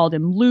just called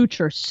him Luch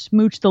or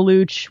Smooch the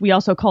Luch. We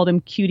also called him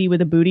Cutie with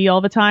a Booty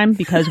all the time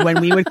because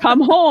when we would come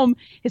home,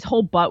 his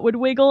whole butt would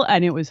wiggle,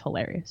 and it was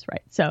hilarious,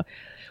 right? So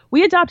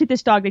we adopted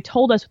this dog. They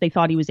told us they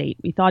thought he was 8.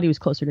 We thought he was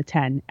closer to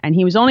 10. And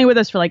he was only with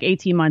us for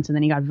 18 months, and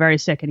then he got very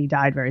sick and he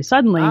died very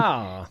suddenly.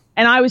 Oh.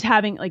 And I was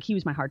having, he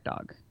was my heart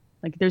dog.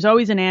 There's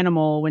always an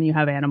animal when you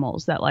have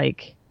animals that,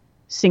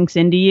 sinks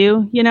into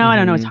you, I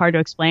don't know, it's hard to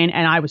explain.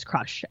 And I was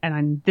crushed.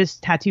 And this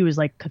tattoo was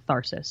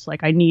catharsis.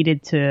 I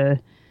needed to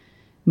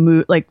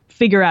move,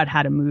 figure out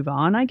how to move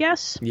on, I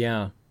guess.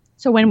 Yeah.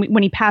 So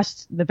when he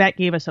passed, the vet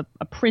gave us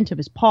a print of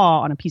his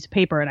paw on a piece of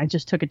paper, and I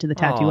just took it to the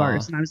tattoo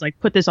artist, and I was like,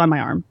 put this on my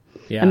arm.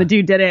 Yeah. And the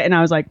dude did it, and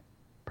I was like,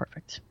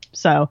 perfect.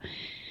 So,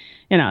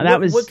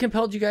 What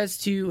compelled you guys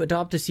to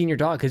adopt a senior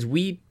dog? Because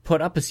we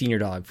put up a senior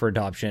dog for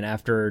adoption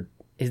after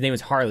his name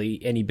was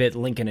Harley, and he bit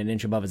Lincoln an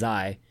inch above his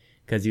eye.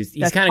 Because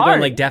he's kind of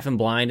going deaf and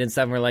blind and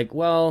stuff. And we're like,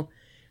 well,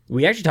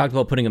 we actually talked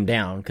about putting him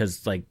down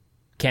because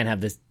can't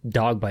have this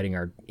dog biting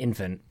our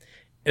infant.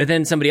 But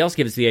then somebody else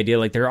gave us the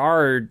idea there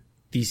are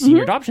these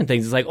senior adoption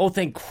things. It's oh,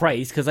 thank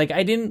Christ, because I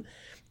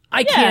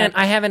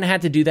haven't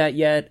had to do that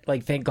yet.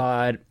 Thank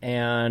God.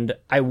 And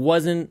I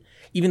wasn't,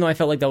 even though I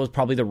felt like that was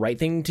probably the right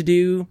thing to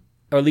do,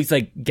 or at least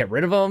get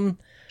rid of them.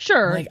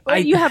 Sure.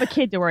 You have a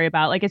kid to worry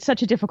about. It's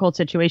such a difficult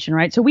situation,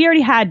 right? So we already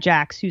had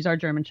Jax, who's our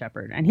German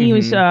Shepherd, and he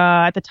was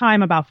at the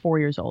time about 4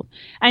 years old.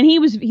 And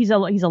he's a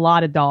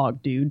lot of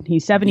dog, dude.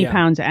 He's 70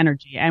 pounds of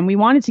energy, and we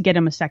wanted to get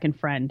him a second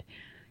friend.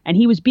 And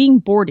he was being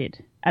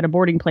boarded at a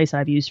boarding place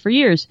I've used for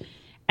years.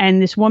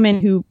 And this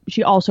woman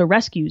she also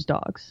rescues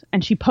dogs,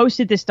 and she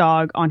posted this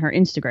dog on her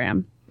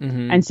Instagram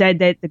and said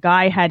that the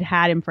guy had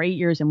him for 8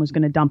 years and was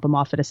going to dump him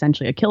off at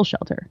essentially a kill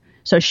shelter.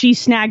 So she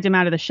snagged him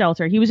out of the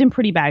shelter. He was in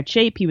pretty bad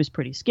shape. He was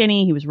pretty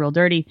skinny. He was real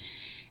dirty.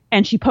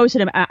 And she posted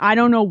him. I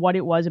don't know what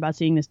it was about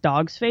seeing this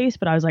dog's face,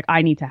 but I was like,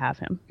 I need to have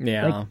him.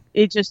 Yeah.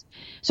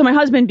 So my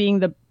husband, being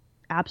the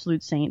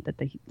absolute saint that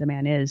the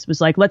man is,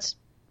 was like,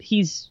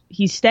 he's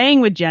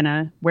staying with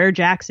Jenna where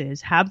Jax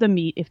is. Have them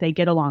meet. If they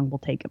get along, we'll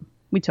take him.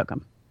 We took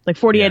him.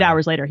 48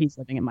 hours later, he's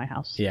living in my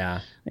house. Yeah.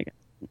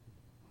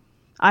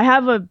 I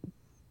have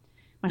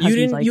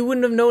you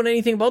wouldn't have known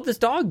anything about this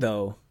dog,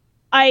 though.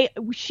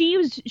 She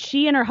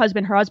and her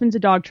husband's a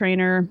dog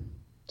trainer.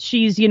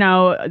 She's,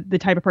 the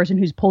type of person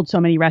who's pulled so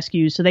many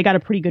rescues. So they got a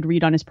pretty good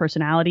read on his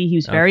personality. He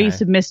was very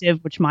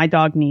submissive, which my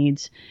dog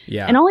needs.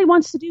 Yeah. And all he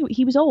wants to do,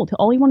 he was old.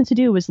 All he wanted to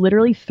do was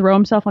literally throw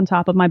himself on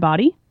top of my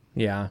body.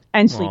 Yeah.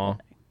 And sleep.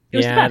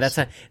 Yeah,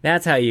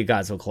 that's how you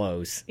got so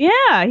close.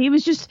 Yeah. He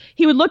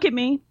would look at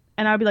me.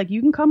 And I'd be like,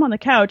 you can come on the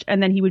couch.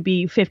 And then he would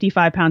be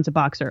 55 pounds of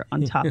boxer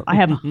on top. I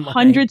have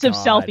hundreds of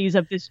selfies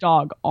of this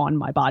dog on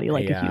my body a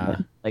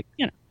human.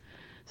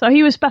 So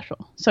he was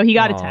special. So he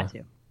got a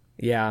tattoo.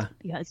 Yeah.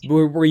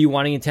 Were you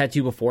wanting a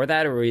tattoo before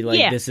that? Or were you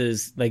this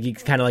is you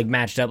kind of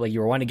matched up, you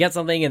were wanting to get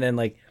something and then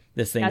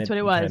this thing. That's what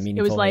it was.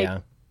 It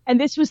was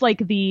and this was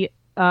the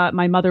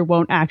my mother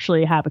won't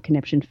actually have a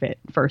conniption fit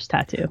first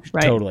tattoo,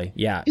 right? Totally.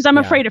 Yeah. Because I'm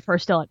afraid of her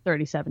still at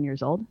 37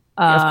 years old.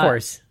 Of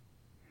course.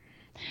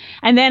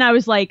 And then I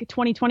was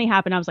 2020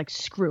 happened. I was like,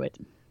 screw it.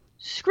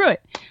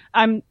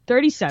 I'm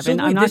 37.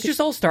 So wait, this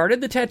just all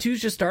started? The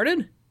tattoos just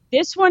started?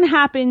 This one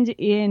happened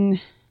in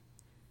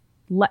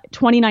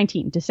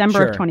 2019,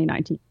 December of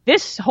 2019.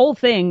 This whole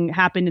thing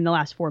happened in the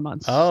last 4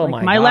 months. Oh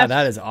my God,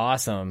 that is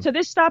awesome. So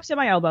this stops at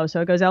my elbow.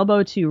 So it goes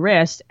elbow to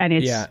wrist, and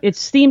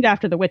it's themed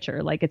after The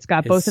Witcher. It's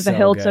got both of the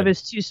hilts of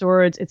his 2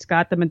 swords. It's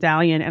got the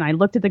medallion. And I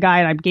looked at the guy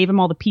and I gave him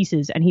all the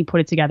pieces, and he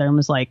put it together and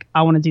was like,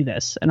 I want to do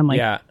this. And I'm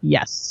like,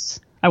 yes.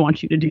 I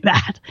want you to do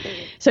that.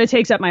 So it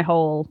takes up my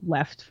whole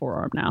left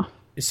forearm now.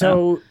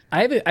 So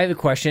I have a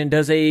question.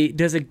 Does a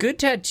good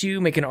tattoo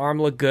make an arm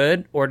look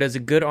good, or does a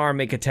good arm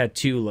make a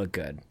tattoo look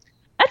good?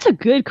 That's a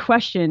good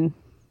question.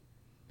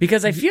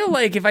 Because I feel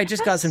like if I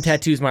just got some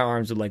tattoos, my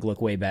arms would look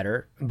way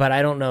better. But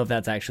I don't know if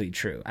that's actually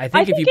true. I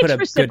think if you put a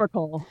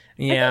reciprocal.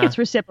 Yeah, I think it's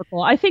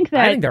reciprocal. I think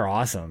they're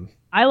awesome.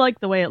 I like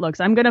the way it looks.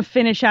 I'm gonna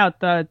finish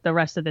out the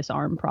rest of this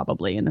arm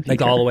probably in the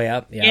future. All the way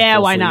up. Yeah.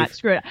 Why not?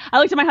 Screw it. I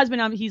looked at my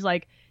husband. He's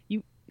like,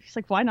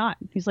 why not?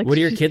 He's like, what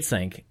do your kids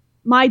think?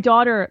 My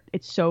daughter,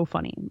 it's so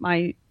funny.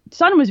 My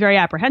son was very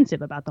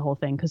apprehensive about the whole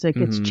thing because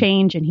it's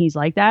change and he's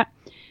like that.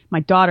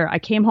 My daughter, I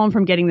came home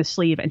from getting the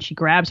sleeve and she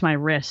grabs my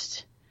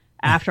wrist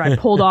after I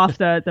pulled off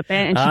the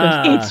band and she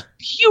goes,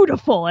 it's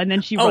beautiful. And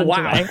then she runs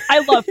away. I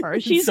love her.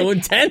 She's so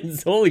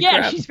intense. Holy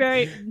crap. She's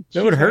very.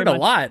 That would hurt a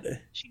lot.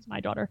 She's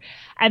my daughter.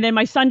 And then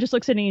my son just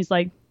looks at me and he's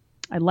like,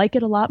 I like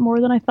it a lot more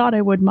than I thought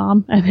I would,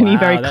 Mom. And then he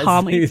very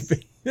calmly.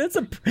 That's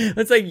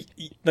like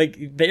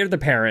they're the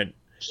parent.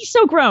 He's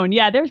so grown.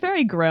 Yeah, they're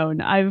very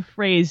grown. I've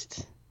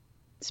raised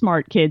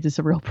smart kids. It's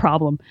a real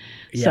problem.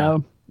 Yeah.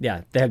 So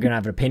yeah, they're gonna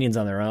have opinions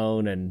on their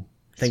own and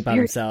think by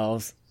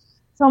themselves.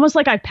 it's almost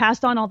like I've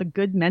passed on all the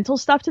good mental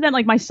stuff to them.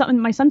 Like my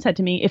son said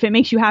to me, if it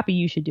makes you happy,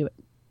 you should do it.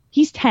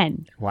 He's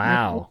 10.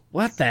 Wow. Like,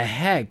 what the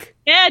heck?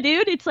 Yeah,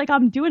 dude. It's like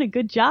I'm doing a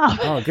good job.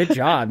 Oh, good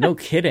job. No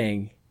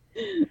kidding.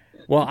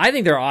 Well, I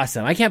think they're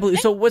awesome. I can't believe.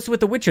 So what's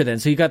with the Witcher then?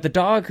 So you got the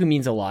dog who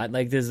means a lot.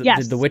 Like, did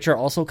the Witcher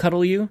also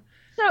cuddle you?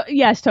 So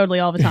yes, totally,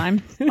 all the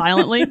time,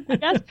 violently. I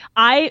guess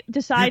I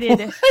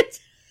decided.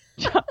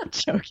 I'm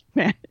joking,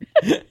 man.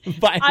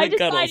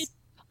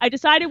 I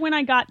decided when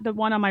I got the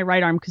one on my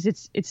right arm, because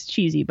it's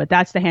cheesy, but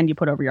that's the hand you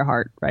put over your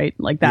heart, right?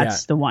 Like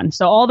that's the one.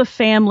 So all the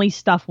family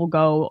stuff will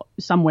go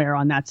somewhere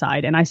on that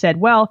side. And I said,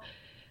 well,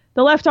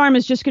 the left arm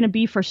is just going to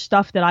be for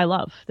stuff that I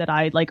love, that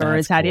I like, or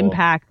has had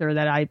impact, or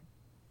that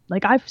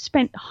I've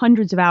spent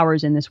hundreds of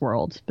hours in this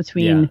world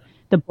between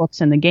the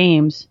books and the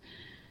games.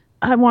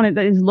 I wanted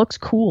that. It looks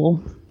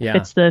cool. Yeah.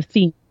 It's the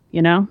theme,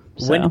 you know?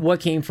 So. What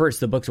came first,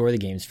 the books or the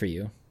games for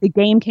you? The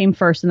game came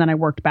first, and then I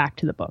worked back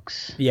to the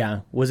books.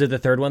 Yeah. Was it the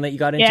third one that you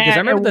got into? Because I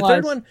remember the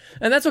third one,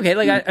 and that's okay.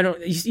 Like, I don't,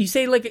 you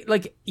say like,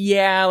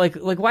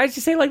 why did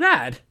you say it like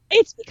that?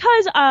 It's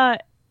because,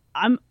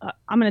 I'm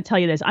going to tell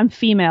you this. I'm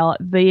female.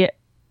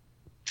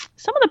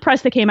 Some of the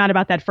press that came out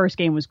about that first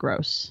game was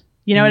gross.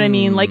 You know what I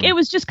mean? Like, it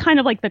was just kind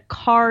of like the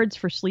cards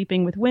for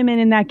sleeping with women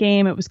in that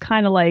game. It was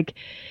kind of like,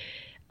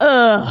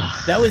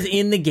 ugh. That was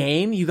in the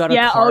game? You got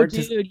a card?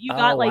 Yeah, dude. You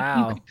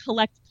could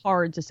collect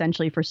cards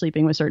essentially for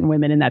sleeping with certain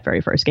women in that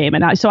very first game.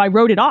 And so I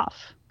wrote it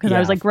off because I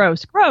was like,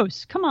 gross.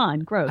 Come on,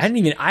 gross.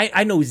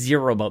 I know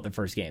zero about the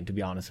first game, to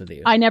be honest with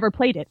you. I never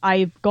played it.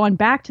 I've gone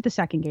back to the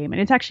second game,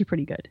 and it's actually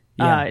pretty good.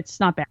 Yeah. It's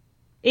not bad.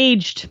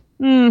 Aged,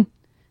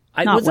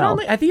 I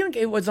think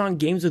it was on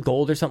Games with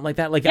Gold or something like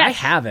that. Like, yes. I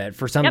have it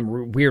for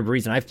some weird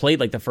reason. I've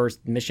played like the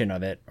first mission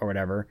of it or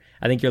whatever.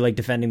 I think you're like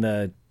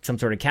defending some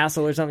sort of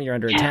castle or something. You're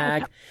under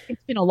attack.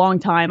 It's been a long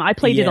time. I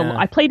played it.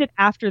 I played it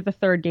after the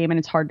third game, and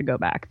it's hard to go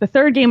back. The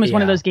third game was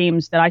one of those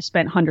games that I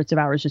spent hundreds of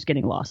hours just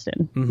getting lost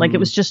in. Mm-hmm. Like, it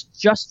was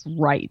just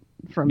right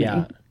for me.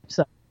 Yeah.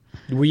 So,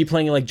 were you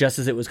playing it like just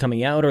as it was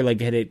coming out, or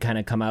like had it kind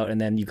of come out and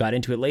then you got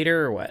into it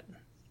later, or what?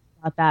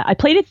 About that, I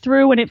played it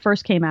through when it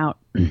first came out,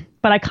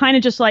 but I kind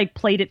of just like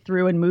played it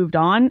through and moved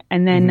on.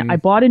 And then I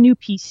bought a new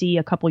PC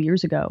a couple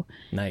years ago.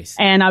 Nice.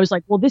 And I was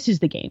like, well, this is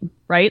the game,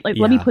 right? Like,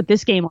 let me put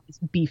this game on this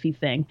beefy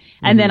thing.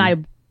 And then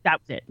that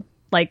was it.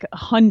 Like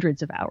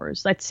hundreds of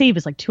hours. That save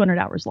is like 200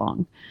 hours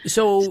long.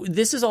 So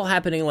this is all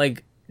happening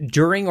like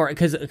during, or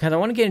because I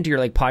want to get into your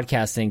like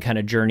podcasting kind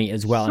of journey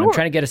as well. Sure. And I'm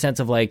trying to get a sense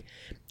of like,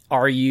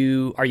 are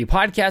you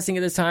podcasting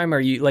at this time? Are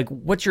you like,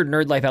 what's your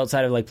nerd life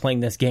outside of like playing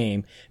this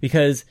game?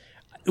 Because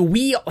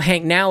we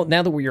hang now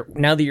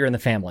that you're in the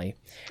family.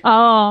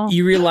 Oh,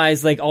 you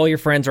realize like all your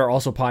friends are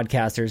also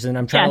podcasters, and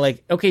I'm trying to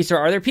like, okay, so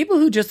are there people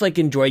who just like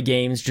enjoy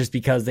games just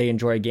because they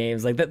enjoy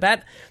games? Like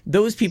that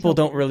those people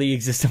don't really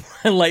exist in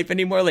my life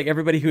anymore. Like,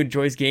 everybody who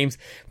enjoys games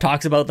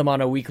talks about them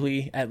on a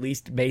weekly at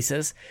least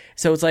basis.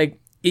 So it's like,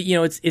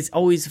 it's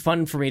always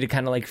fun for me to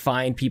kind of like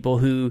find people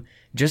who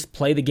just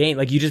play the game.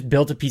 Like, you just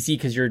built a PC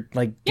because you're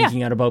like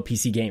geeking out about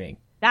PC gaming.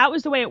 That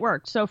was the way it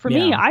worked. So for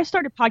me, I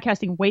started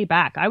podcasting way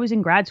back. I was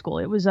in grad school.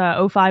 It was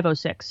 05,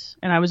 06.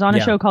 And I was on a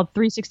show called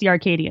 360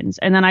 Arcadians.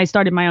 And then I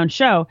started my own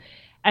show.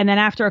 And then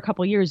after a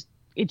couple of years,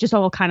 it just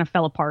all kind of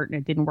fell apart and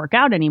it didn't work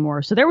out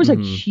anymore. So there was a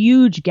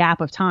huge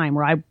gap of time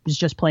where I was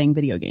just playing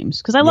video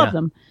games because I love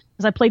them.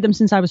 Because I played them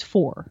since I was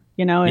 4,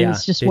 and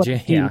it's just what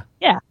I do.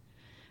 Yeah.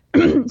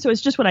 So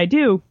it's just what I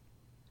do.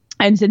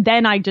 And so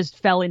then I just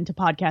fell into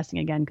podcasting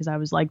again because I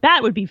was like,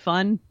 that would be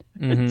fun.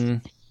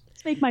 Mm-hmm.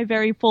 Make my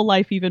very full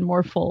life even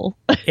more full.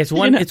 It's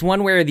one it's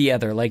one way or the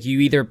other. Like, you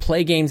either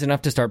play games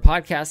enough to start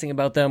podcasting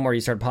about them, or you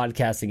start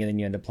podcasting and then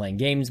you end up playing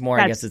games more.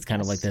 I guess it's kind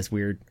of like this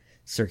weird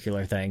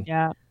circular thing.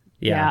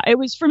 Yeah. It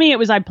was, for me,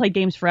 I played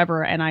games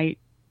forever, and I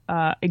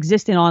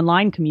exist in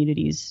online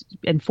communities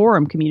and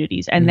forum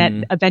communities, and that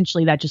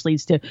eventually that just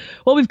leads to,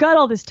 well, we've got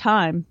all this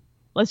time,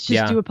 let's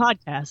just do a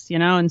podcast,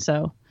 and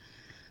so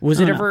was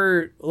it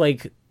ever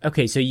like,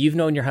 okay, so you've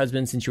known your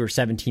husband since you were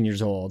 17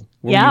 years old.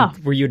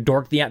 Were you a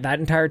dork that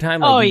entire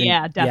time? Like,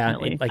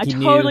 definitely. I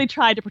totally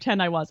tried to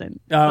pretend I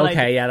wasn't. Oh,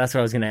 okay. That's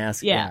what I was going to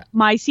ask. Yeah.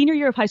 My senior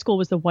year of high school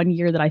was the one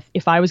year that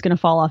if I was going to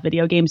fall off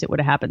video games, it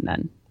would have happened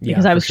then.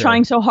 Because I was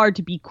trying so hard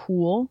to be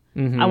cool.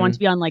 Mm-hmm. I wanted to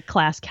be on like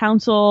class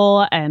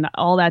council and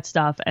all that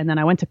stuff. And then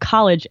I went to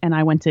college and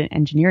I went to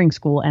engineering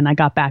school, and I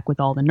got back with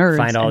all the nerds.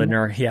 Find all the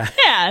nerds, yeah.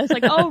 Yeah. It's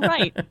like, oh,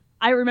 right.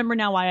 I remember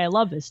now why I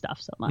love this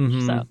stuff so much.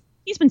 Mm-hmm. So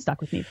he's been stuck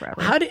with me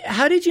forever.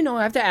 How did you know?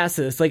 I have to ask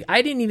this. Like,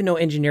 I didn't even know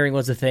engineering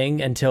was a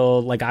thing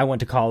until like I went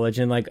to college,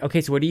 and like,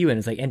 okay, so what are you in?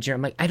 It's like engineering.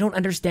 I'm like, I don't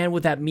understand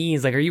what that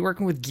means. Like, are you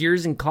working with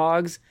gears and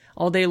cogs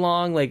all day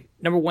long? Like,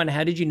 number one,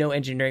 how did you know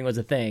engineering was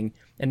a thing?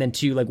 And then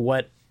two, like,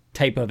 what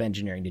type of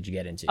engineering did you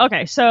get into?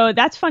 Okay, so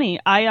that's funny.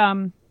 I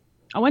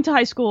went to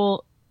high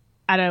school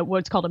at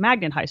what's called a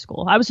magnet high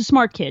school. I was a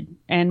smart kid,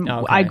 and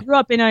I grew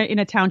up in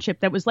a township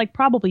that was like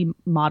probably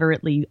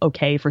moderately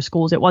okay for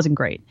schools. It wasn't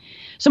great.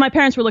 So my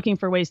parents were looking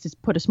for ways to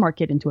put a smart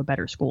kid into a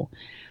better school.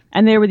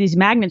 And there were these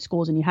magnet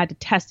schools, and you had to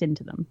test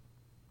into them.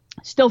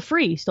 still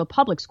free, still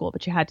public school,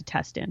 but you had to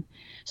test in.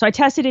 So I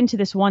tested into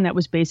this one that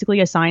was basically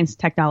a science,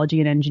 technology,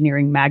 and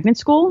engineering magnet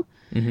school.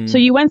 Mm-hmm. So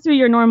you went through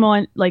your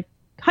normal like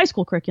high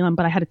school curriculum,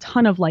 but I had a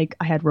ton of like,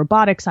 I had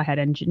robotics, I had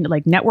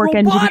network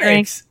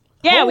engineering.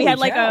 Yeah, we had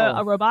like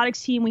a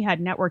robotics team. We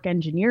had network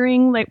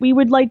engineering. Like we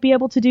would like be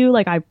able to do,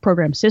 like I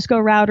programmed Cisco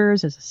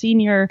routers as a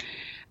senior,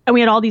 and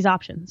we had all these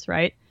options,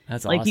 right?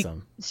 That's like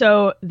awesome.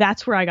 So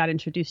that's where I got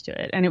introduced to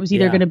it. And it was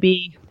either going to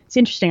be, it's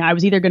interesting. I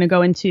was either going to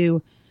go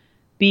into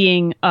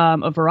being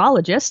a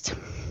virologist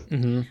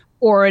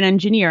or an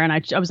engineer. And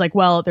I was like,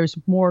 well, there's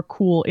more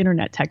cool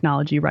internet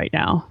technology right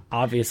now.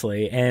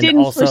 Obviously. And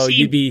also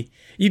you'd be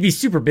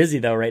super busy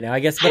though right now, I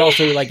guess, but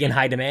also like in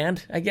high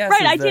demand, I guess.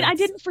 Right. I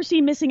didn't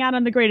foresee missing out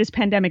on the greatest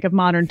pandemic of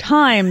modern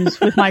times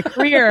with my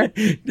career.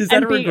 Is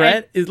that a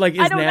regret?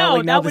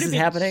 Now this is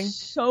happening?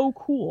 So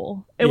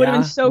cool. It would have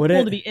been so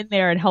cool to be in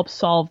there and help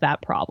solve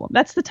that problem.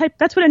 That's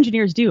what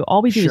engineers do.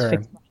 All we do is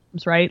fix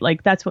problems, right?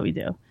 Like that's what we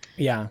do.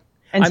 Yeah.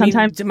 And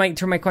sometimes to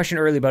my question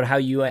earlier about how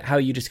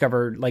you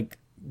discover like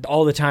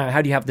all the time,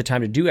 how do you have the time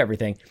to do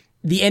everything?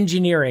 The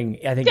engineering,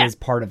 I think, is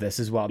part of this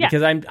as well,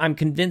 because I'm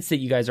convinced that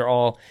you guys are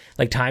all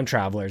like time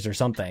travelers or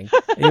something.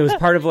 It was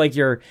part of like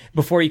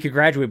before you could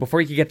graduate, before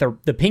you could get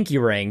the pinky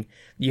ring,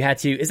 you had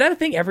to. Is that a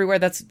thing everywhere?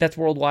 That's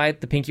worldwide.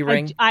 The pinky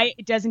ring.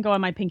 It doesn't go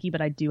on my pinky,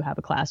 but I do have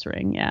a class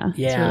ring. Yeah.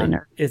 Yeah.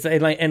 It's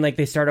really and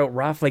they start out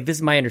rough. Like this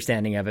is my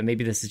understanding of it.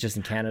 Maybe this is just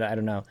in Canada. I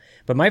don't know.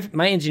 But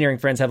my engineering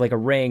friends have like a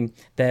ring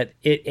that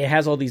it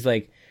has all these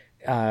like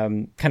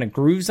kind of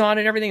grooves on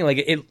it and everything. Like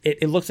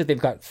it looks like they've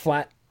got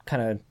flat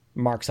kind of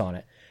marks on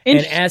it,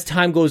 and as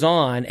time goes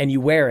on and you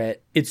wear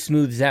it, it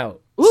smooths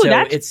out. Ooh, so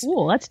that's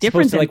cool. That's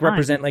different. Supposed to like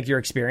represent like your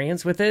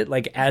experience with it.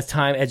 Like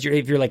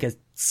if you're like a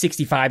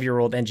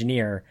 65-year-old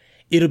engineer,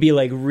 it'll be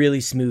like really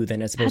smooth,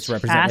 and it's supposed to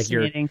represent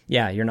like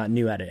you're not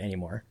new at it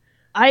anymore.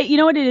 You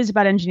know what it is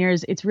about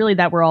engineers? It's really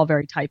that we're all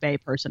very type A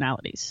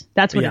personalities.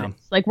 That's what it is.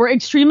 Like we're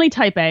extremely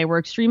type A. We're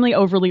extremely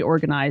overly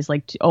organized,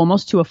 like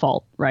almost to a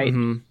fault, right?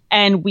 Mm-hmm.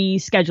 And we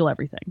schedule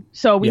everything.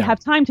 So we have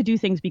time to do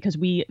things because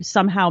we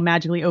somehow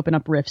magically open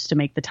up rifts to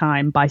make the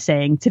time by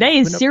saying, today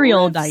is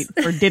cereal night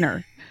for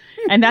dinner.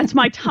 And that's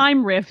my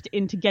time rift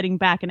into getting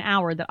back an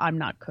hour that I'm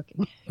not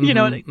cooking. You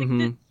know what I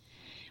mean?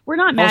 We're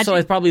not magic. Also,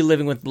 it's probably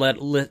living with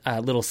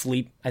little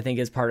sleep, I think,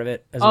 is part of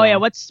it as well. Oh, yeah.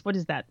 What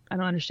is that? I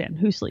don't understand.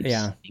 Who sleeps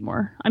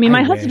anymore? I mean,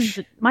 my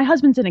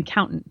husband's an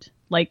accountant.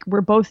 Like,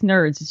 we're both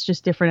nerds. It's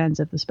just different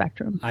ends of the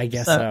spectrum. I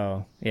guess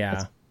so.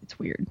 Yeah. It's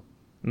weird.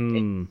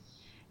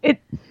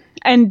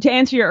 And to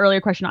answer your earlier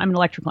question, I'm an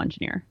electrical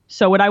engineer.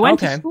 So what I went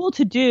to school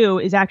to do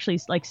is actually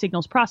like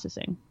signals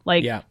processing.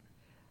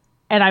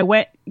 And I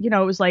went,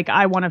 it was like,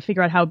 I want to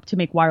figure out how to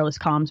make wireless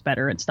comms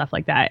better and stuff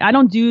like that. I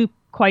don't do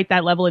quite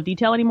that level of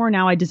detail anymore.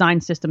 Now I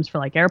design systems for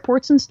like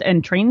airports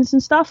and trains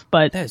and stuff.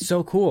 But that's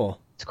so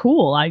cool. It's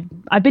cool.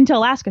 I've been to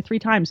Alaska 3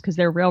 times because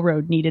their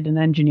railroad needed an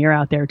engineer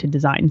out there to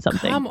design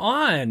something. Come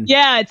on.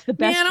 Yeah, it's the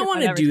best. Man, I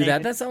want to do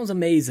that. That sounds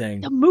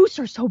amazing. The moose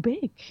are so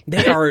big.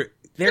 They are.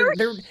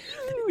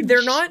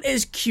 They're not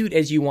as cute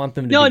as you want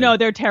them to be. No,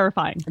 they're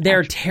terrifying.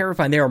 They're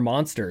terrifying. They are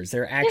monsters.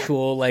 They're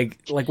actual like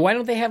why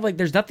don't they have like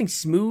there's nothing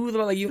smooth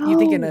about like you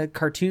think in a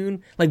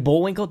cartoon like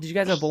Bullwinkle? Did you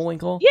guys have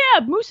Bullwinkle?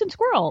 Yeah, moose and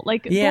squirrel.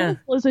 Like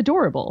Bullwinkle is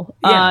adorable.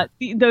 Yeah.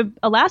 The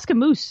Alaska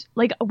moose,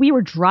 like we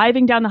were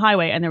driving down the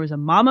highway and there was a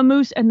mama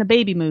moose and the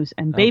baby moose,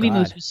 and baby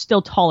moose was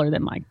still taller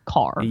than my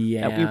car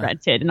that we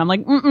rented. And I'm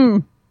like,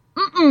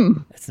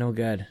 That's no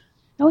good.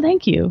 No,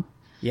 thank you.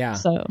 Yeah.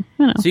 So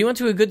you went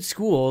to a good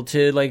school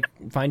to like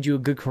find you a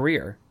good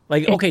career.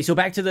 Like, okay, so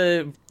back to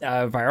the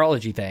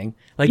virology thing.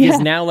 Like, is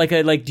now like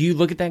do you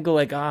look at that and go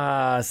like,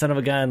 son of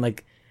a gun?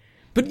 Like,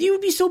 but you would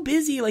be so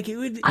busy. Like, it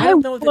would. I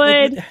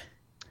would.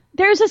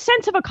 There's a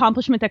sense of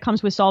accomplishment that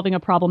comes with solving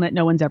a problem that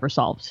no one's ever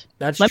solved.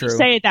 That's true. Let me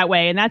say it that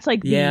way. And that's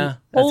like the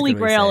holy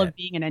grail of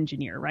being an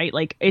engineer, right?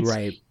 Like, it's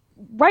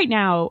right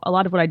now, a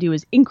lot of what I do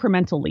is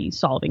incrementally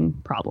solving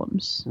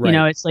problems. Right.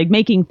 It's like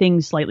making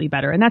things slightly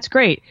better, and that's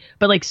great.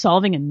 But like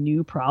solving a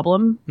new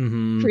problem,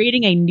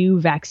 creating a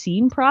new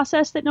vaccine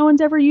process that no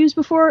one's ever used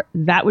before,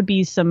 that would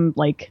be some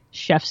like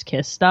chef's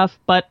kiss stuff.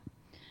 But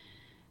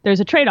there's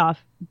a trade-off.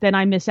 Then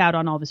I miss out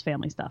on all this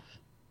family stuff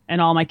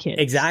and all my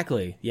kids.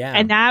 Exactly. Yeah.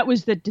 And that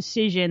was the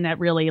decision that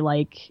really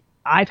like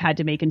I've had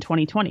to make in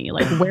 2020.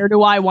 Like, where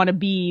do I want to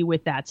be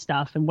with that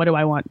stuff, and what do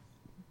I want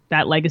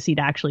that legacy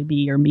to actually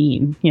be or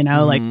mean?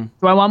 Like,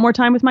 do I want more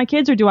time with my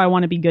kids, or do I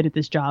want to be good at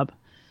this job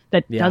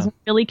that doesn't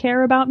really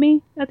care about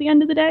me at the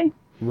end of the day?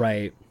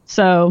 Right.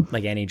 So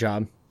like any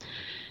job.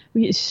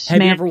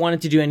 Have you ever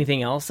wanted to do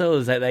anything else though?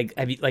 Is that like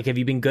have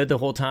you been good the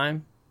whole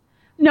time?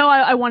 No,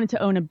 I wanted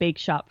to own a bake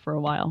shop for a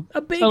while. A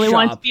bake shop? I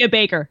wanted to be a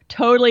baker.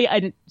 Totally.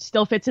 It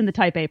still fits in the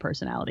type A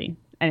personality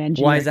and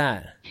engineering. Why is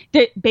that?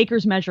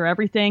 Bakers measure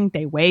everything.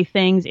 They weigh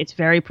things. It's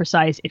very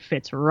precise. It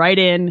fits right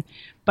in.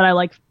 But I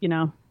like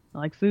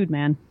food,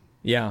 man.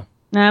 Yeah.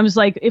 And I was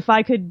like, if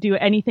I could do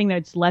anything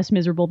that's less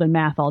miserable than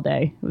math all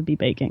day, it would be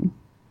baking.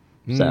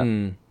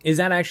 So is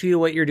that actually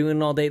what you're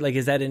doing all day? Like,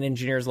 is that an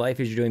engineer's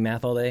life? Is you doing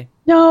math all day?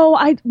 No,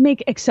 I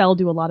make Excel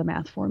do a lot of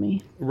math for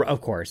me.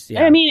 Of course,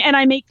 yeah. I mean, and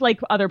I make like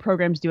other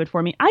programs do it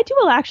for me. I do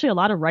actually a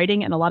lot of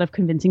writing and a lot of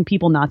convincing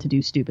people not to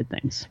do stupid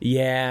things.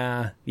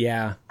 Yeah.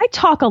 I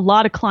talk a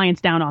lot of clients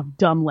down off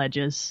dumb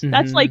ledges.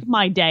 That's like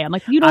my day. I'm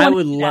like, you don't. I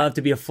would love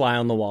to be a fly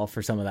on the wall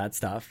for some of that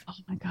stuff. Oh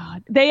my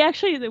god, they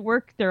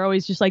work. They're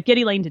always just like, get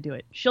Elaine to do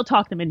it. She'll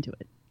talk them into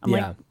it. I'm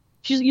like.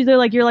 They're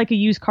like, you're like a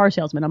used car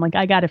salesman. I'm like,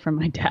 I got it from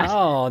my dad.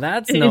 Oh,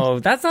 that's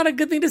not a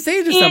good thing to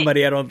say to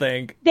somebody, I don't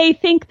think. They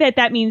think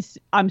that means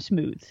I'm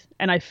smooth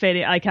and I fit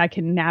it. Like I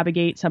can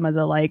navigate some of the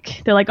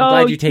they're like, I'm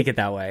glad you take it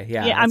that way.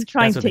 Yeah, I'm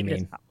trying to take it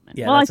as a compliment.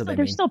 Yeah, well,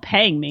 they're still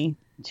paying me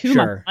too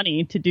much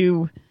money to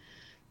do,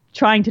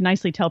 trying to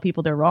nicely tell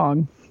people they're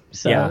wrong.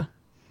 So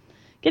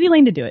get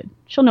Elaine to do it.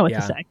 She'll know what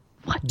to say.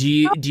 What? Do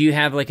you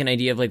have like an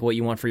idea of like what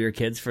you want for your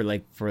kids for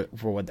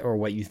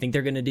what you think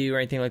they're going to do or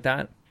anything like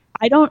that?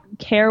 I don't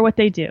care what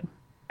they do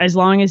as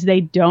long as they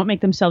don't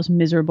make themselves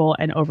miserable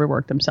and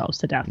overwork themselves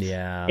to death.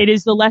 Yeah. It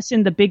is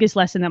the biggest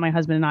lesson that my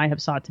husband and I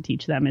have sought to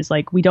teach them is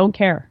like, we don't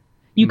care.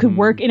 You could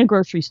work in a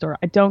grocery store.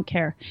 I don't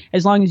care.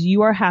 As long as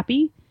you are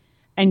happy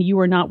and you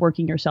are not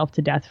working yourself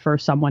to death for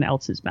someone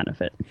else's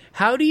benefit.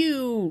 How do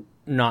you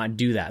not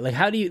do that? Like,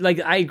 how do you, like,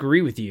 I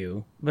agree with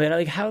you, but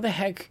like, how the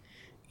heck...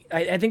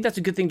 I think that's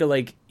a good thing to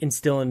like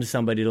instill into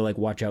somebody to like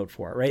watch out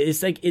for, right?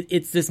 It's like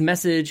it's this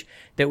message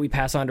that we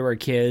pass on to our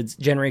kids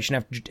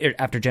generation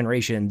after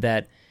generation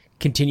that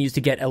continues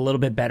to get a little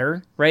bit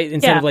better, right?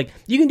 Instead of like,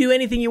 you can do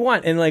anything you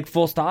want and like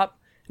full stop.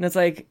 And it's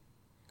like,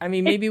 I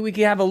mean, maybe we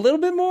could have a little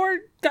bit more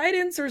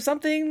guidance or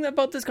something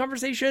about this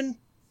conversation.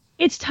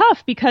 It's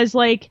tough because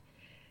like,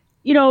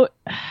 you know,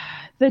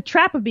 the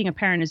trap of being a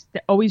parent is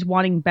always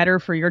wanting better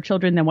for your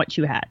children than what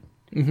you had.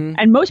 Mm-hmm.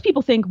 And most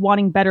people think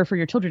wanting better for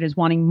your children is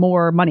wanting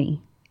more money,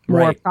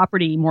 more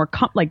property, more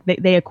like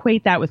they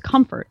equate that with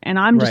comfort. And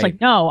I'm just like,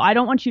 no, I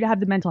don't want you to have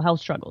the mental health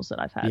struggles that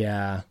I've had.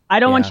 Yeah. I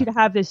don't want you to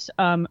have this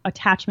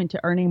attachment to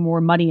earning more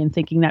money and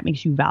thinking that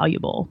makes you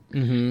valuable.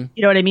 Mm-hmm.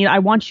 You know what I mean? I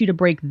want you to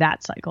break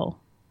that cycle.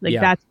 Like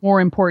that's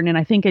more important. And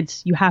I think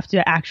you have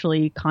to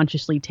actually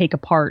consciously take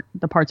apart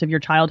the parts of your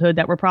childhood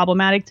that were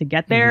problematic to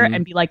get there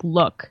and be like,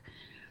 look,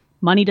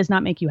 money does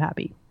not make you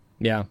happy.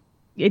 Yeah.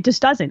 It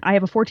just doesn't. I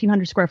have a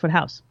 1,400 square foot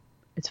house.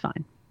 It's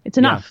fine. It's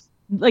enough.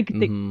 Yeah. Like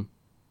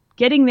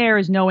getting there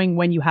is knowing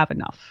when you have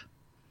enough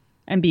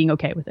and being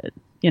okay with it,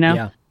 you know?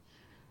 Yeah.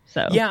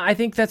 So yeah, I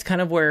think that's kind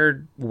of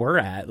where we're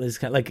at. Is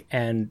kind of like,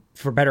 and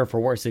for better or for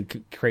worse,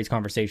 it creates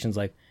conversations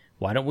like,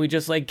 why don't we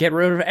just like get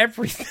rid of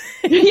everything?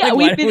 Yeah,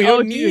 like, we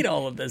don't need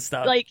all of this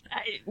stuff. Like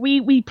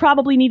we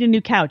probably need a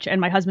new couch. And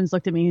my husband's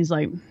looked at me. He's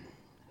like,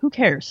 who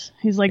cares?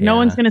 He's like, no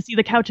one's going to see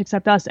the couch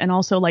except us. And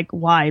also like,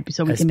 why?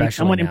 So we can make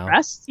someone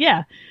impressed.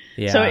 Yeah.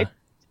 So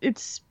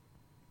it's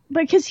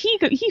because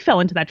he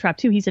fell into that trap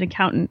too. He's an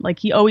accountant. Like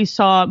he always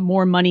saw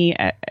more money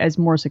as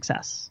more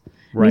success.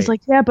 And he's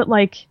like, yeah, but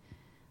like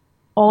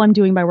all I'm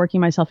doing by working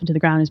myself into the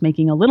ground is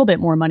making a little bit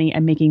more money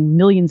and making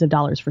millions of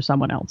dollars for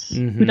someone else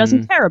who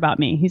doesn't care about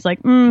me. He's like,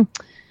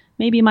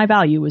 maybe my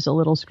value was a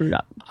little screwed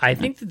up. I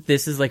think that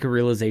this is like a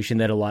realization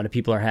that a lot of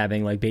people are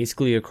having like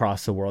basically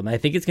across the world. And I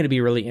think it's going to be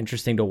really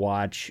interesting to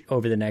watch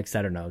over the next,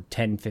 I don't know,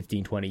 10,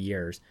 15, 20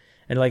 years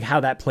and like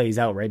how that plays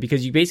out, right?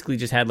 Because you basically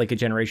just had like a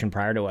generation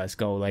prior to us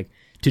go like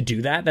to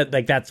do that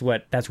like that's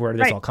where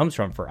this all comes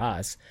from for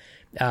us.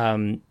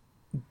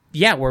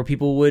 Where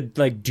people would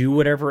like do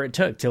whatever it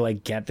took to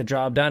like get the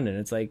job done. And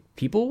it's like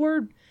people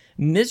were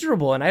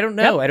miserable. And I don't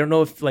know. I don't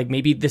know if like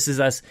maybe this is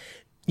us,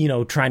 you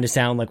know, trying to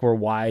sound like we're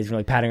wise and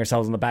like patting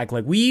ourselves on the back,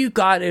 like we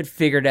got it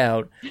figured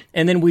out.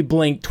 And then we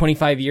blink,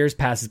 25 years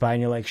passes by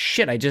and you're like,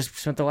 shit, I just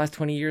spent the last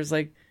 20 years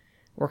like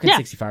working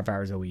 65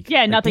 hours a week.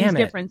 Yeah. Like, nothing's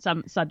different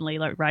suddenly,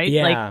 like, right?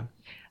 Yeah.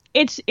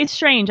 Like, it's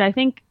strange. I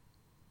think,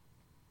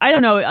 I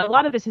don't know. A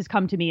lot of this has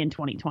come to me in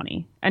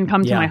 2020 and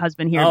come to my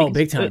husband here. Oh,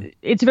 big time.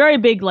 It's very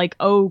big. Like,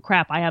 oh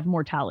crap, I have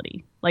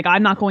mortality. Like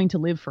I'm not going to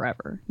live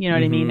forever. You know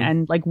what I mean?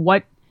 And like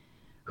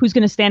who's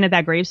going to stand at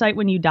that gravesite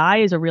when you die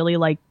is a really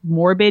like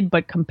morbid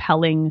but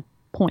compelling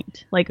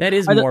point. Like that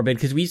is morbid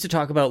because we used to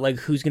talk about like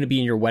who's going to be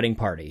in your wedding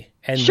party,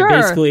 and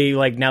basically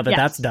like now that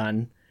that's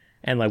done,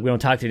 and like we don't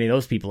talk to any of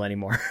those people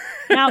anymore.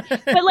 Now,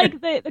 but like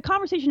the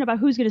conversation about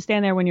who's going to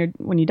stand there when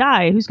you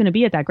die, who's going to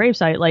be at that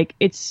gravesite, like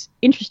it's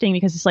interesting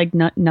because it's like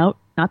not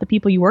the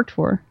people you worked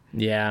for.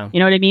 Yeah. You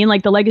know what I mean?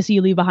 Like the legacy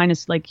you leave behind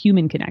is like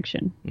human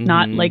connection,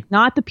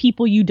 not the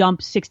people you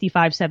dump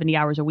 65, 70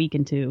 hours a week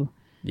into.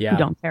 Who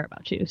don't care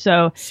about you.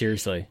 So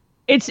seriously,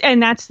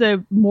 and that's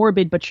the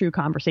morbid but true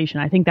conversation.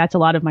 I think that's a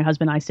lot of my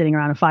husband and I sitting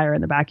around a fire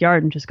in the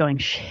backyard and just going,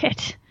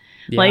 shit.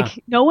 Yeah.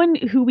 Like no one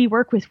who we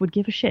work with would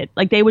give a shit.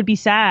 Like they would be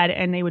sad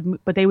and they would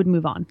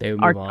move on.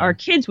 Our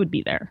kids would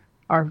be there.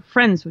 Our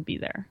friends would be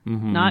there.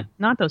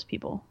 Not those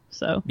people.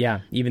 So yeah,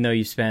 even though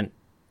you spent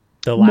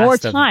the last more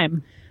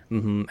time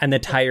and the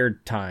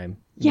tired time.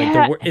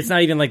 Yeah, like it's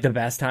not even like the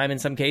best time in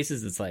some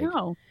cases. It's like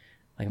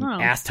I'm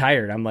ass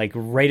tired. I'm like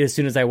right as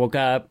soon as I woke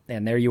up,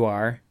 and there you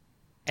are.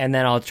 And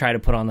then I'll try to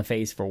put on the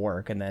face for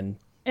work, and then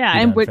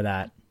and for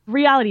that.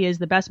 reality is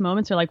the best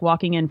moments are like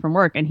walking in from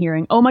work and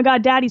hearing, oh my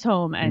God, daddy's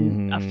home,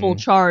 and a full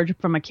charge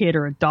from a kid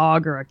or a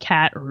dog or a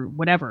cat or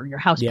whatever, your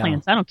house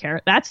plants. I don't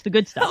care. That's the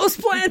good stuff. House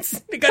plants.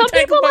 Some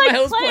people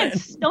like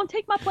plants. Don't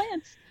take my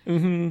plants.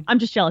 I'm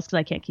just jealous because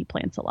I can't keep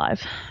plants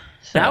alive.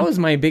 So. That was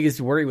my biggest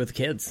worry with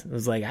kids. It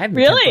was like, I haven't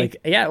really?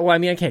 Kept, like, yeah, well, I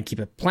mean, I can't keep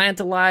a plant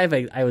alive.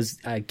 I was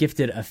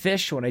gifted a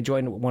fish when I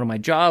joined one of my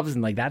jobs,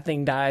 and like that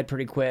thing died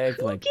pretty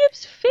quick. Who like,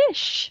 gives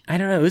fish? I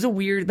don't know. It was a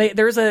weird.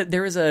 There was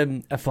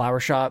a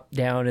flower shop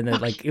down in the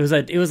like it was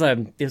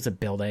a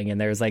building, and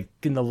there was like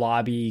in the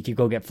lobby you could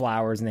go get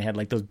flowers, and they had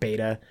like those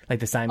beta, like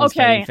the Simon's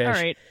fish. All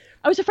right.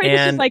 I was afraid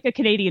this was like a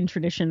Canadian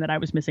tradition that I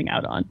was missing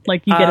out on.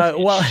 Like you get a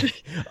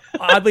fish. Well,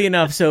 oddly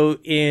enough, so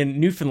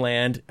in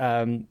Newfoundland,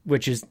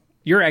 which is.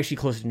 You're actually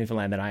closer to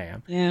Newfoundland than I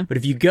am. Yeah. But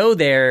if you go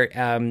there,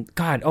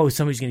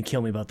 somebody's going to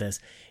kill me about this.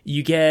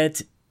 You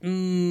get,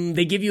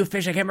 they give you a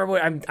fish. I can't remember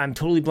I'm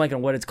totally blanking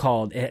on what it's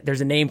called.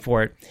 There's a name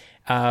for it.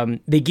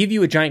 They give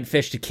you a giant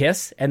fish to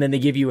kiss, and then they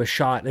give you a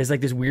shot. There's like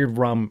this weird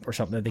rum or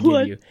something that they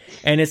give you.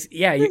 And it's,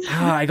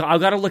 I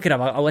got to look it up.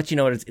 I'll let you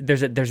know what it's,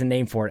 there's a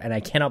name for it, and I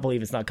cannot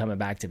believe it's not coming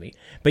back to me.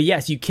 But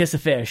yes, you kiss a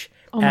fish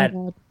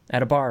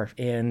at a bar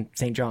in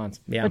St. John's.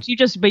 Yeah. But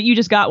you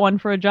just got one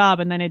for a job,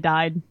 and then it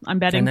died. I'm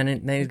betting. And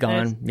then it's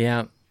gone.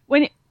 Yeah.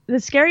 The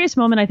scariest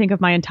moment I think of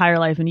my entire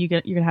life, and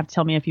you're gonna have to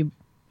tell me if you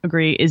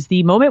agree, is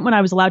the moment when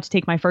I was allowed to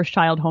take my first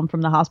child home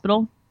from the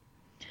hospital.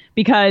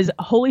 Because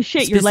holy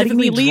shit, you're letting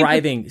me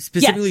leave.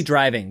 Specifically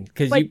driving,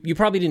 because you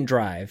probably didn't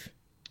drive.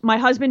 My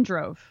husband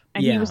drove,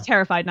 and he was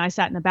terrified, and I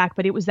sat in the back.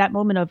 But it was that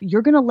moment of,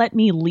 you're gonna let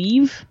me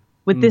leave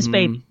with this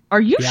baby? Are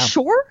you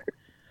sure?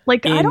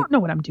 Like, I don't know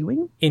what I'm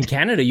doing. In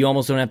Canada, you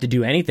almost don't have to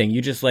do anything.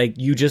 You just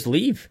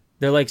leave.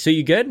 They're like, so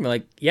you good? And we're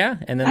like, yeah.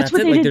 And then that's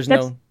it. Like, there's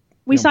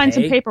we signed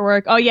some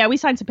paperwork. Oh yeah, we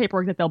signed some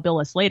paperwork that they'll bill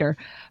us later.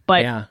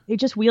 But they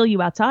just wheel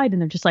you outside,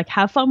 and they're just like,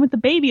 have fun with the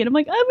baby. And I'm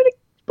like,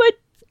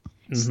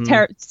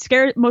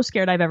 most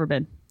scared I've ever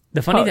been.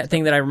 The funny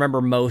thing that I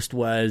remember most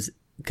was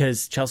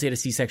because Chelsea had a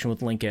C-section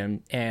with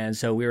Lincoln, and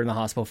so we were in the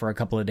hospital for a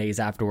couple of days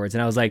afterwards,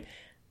 and I was like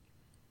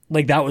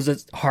that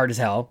was hard as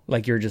hell.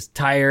 Like, you're just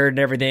tired and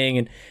everything,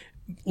 and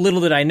little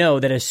did I know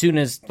that as soon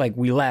as like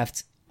we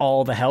left,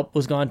 all the help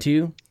was gone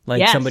too.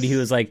 Like somebody who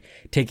was like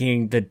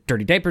taking the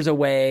dirty diapers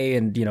away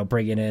and,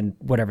 bringing in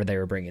whatever they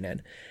were bringing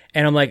in.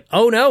 And I'm like,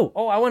 oh no,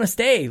 I want to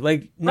stay.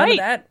 Like, none of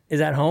that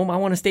is at home. I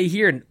want to stay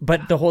here.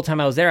 But the whole time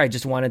I was there, I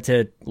just wanted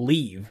to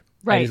leave.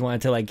 Right. I just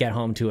wanted to like get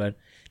home to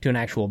an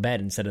actual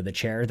bed instead of the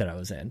chair that I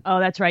was in. Oh,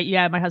 that's right.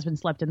 Yeah, my husband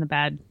slept on the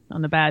bad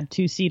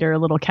 2-seater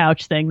little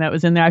couch thing that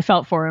was in there. I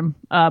felt for him,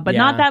 but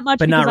not that much,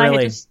 because I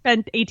had just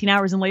spent 18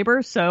 hours in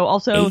labor. So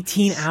also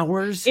 18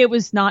 hours. It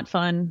was not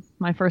fun.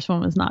 My first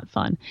one was not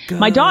fun.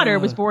 My daughter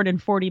was born in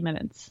 40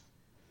 minutes.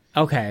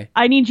 Okay.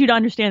 I need you to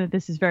understand that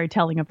this is very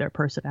telling of their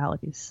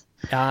personalities.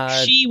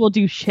 She will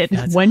do shit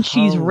when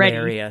she's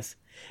ready.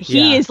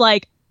 He is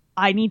like,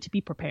 I need to be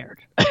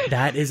prepared.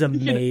 That is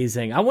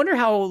amazing. I wonder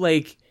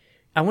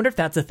if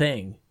that's a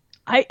thing.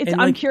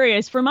 I'm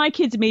curious. For my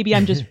kids, maybe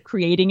I'm just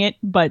creating it,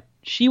 but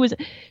she was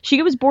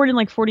born in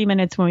like 40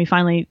 minutes when we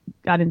finally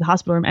got into the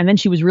hospital room, and then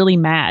she was really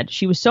mad.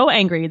 She was so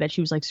angry that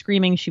she was like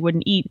screaming. She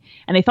wouldn't eat,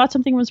 and they thought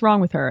something was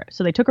wrong with her.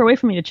 So they took her away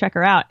from me to check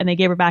her out, and they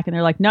gave her back, and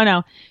they're like,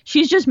 no,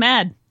 she's just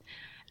mad.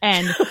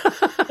 And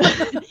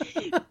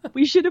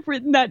we should have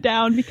written that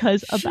down,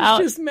 because she's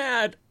just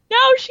mad. No,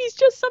 she's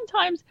just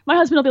sometimes. My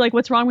husband will be like,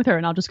 what's wrong with her?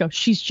 And I'll just go,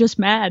 she's just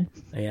mad.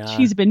 Yeah.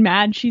 She's been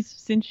mad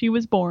since she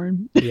was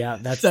born. Yeah,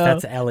 that's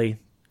Ellie.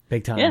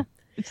 Big time. Yeah,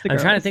 it's the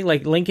girls. I'm trying to think,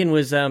 like, Lincoln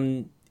was,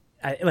 I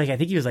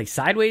think he was like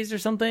sideways or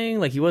something.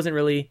 Like, he wasn't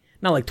really,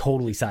 not like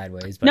totally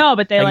sideways. But no,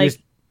 but they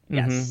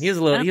he was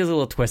a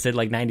little twisted,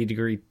 like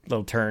 90-degree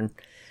little turn.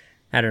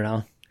 I don't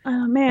know.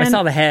 Oh, man. I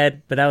saw the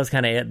head, but that was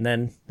kind of it. And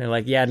then they're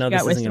like, yeah, no,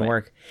 this isn't going to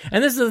work.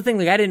 And this is the thing.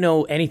 Like, I didn't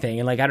know anything.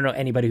 And like, I don't know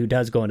anybody who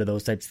does go into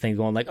those types of things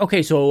going like,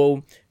 okay,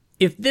 so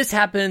if this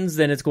happens,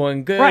 then it's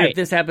going good. Right. If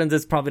this happens,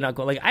 it's probably not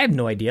going. Like, I have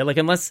no idea. Like,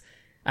 unless,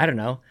 I don't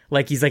know,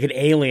 like he's like an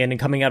alien and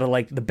coming out of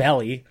like the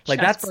belly. Like,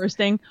 chest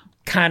bursting.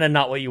 Kind of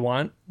not what you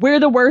want.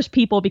 We're the worst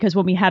people, because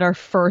when we had our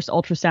first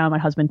ultrasound, my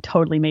husband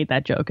totally made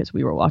that joke as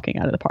we were walking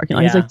out of the parking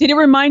lot. He's like, did it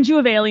remind you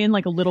of Alien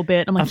like a little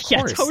bit? I'm like,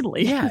 yeah,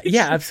 totally.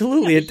 Yeah,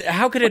 absolutely.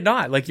 How could it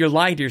not? Like, you're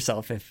lying to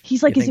yourself if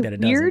he's like, is it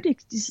weird?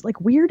 It's like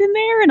weird in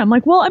there. And I'm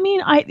like, well, I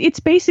mean, it's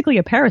basically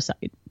a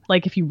parasite.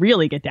 Like, if you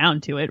really get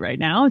down to it right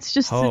now, it's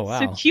just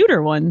a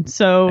cuter one.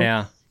 So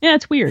yeah,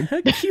 it's weird.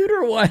 A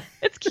cuter one.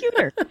 It's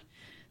cuter.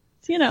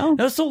 That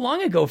was so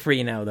long ago for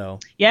you now,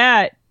 though.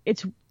 Yeah,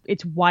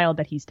 it's wild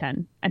that he's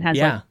 10 and has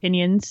like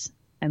opinions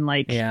and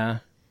like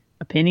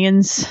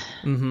opinions.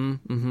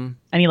 And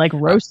he like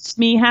roasts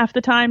me half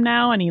the time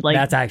now, and he like,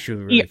 that's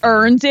actually really he funny.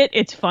 Earns it.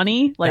 It's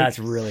funny. Like, that's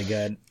really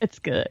good. It's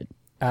good.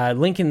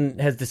 Lincoln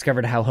has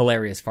discovered how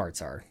hilarious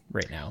farts are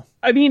right now.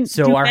 I mean,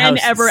 so do our men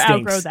ever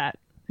outgrow that?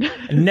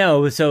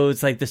 No, so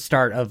it's like the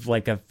start of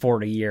like a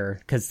 40-year,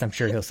 because I'm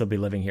sure he'll still be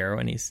living here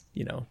when he's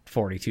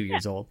 42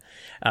 years old.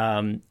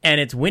 And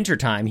it's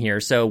wintertime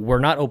here, so we're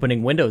not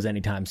opening windows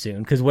anytime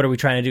soon, because what are we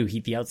trying to do?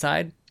 Heat the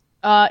outside?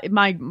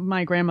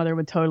 My grandmother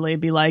would totally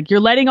be like, "You're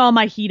letting all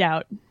my heat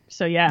out."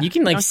 So yeah, you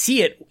can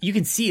see it. You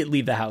can see it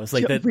leave the house,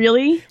 like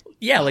really.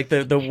 Yeah, like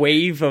the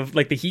wave of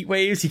like the heat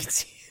waves. You can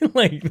see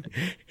like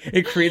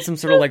it creates some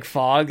sort of like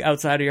fog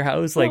outside of your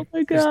house, like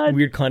there's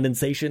weird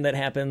condensation that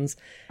happens.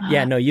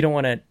 Yeah, no, you don't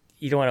want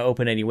to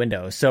open any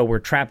windows. So we're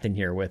trapped in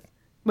here with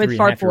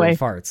fart boy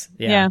farts.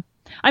 Yeah.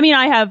 I mean,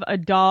 I have a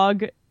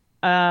dog,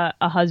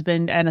 a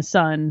husband, and a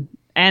son.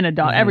 And a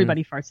dog. Mm-hmm.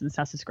 Everybody farts in this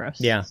house. It's gross.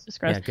 Yeah. It's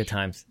gross. Yeah, good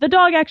times. The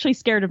dog actually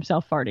scared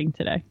himself farting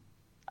today.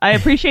 I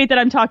appreciate that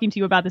I'm talking to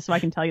you about this so I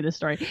can tell you this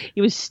story.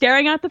 He was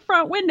staring out the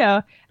front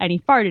window and he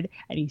farted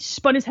and he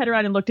spun his head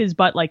around and looked at his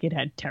butt like it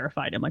had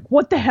terrified him. Like,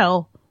 what the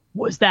hell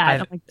was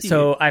that?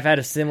 So I've had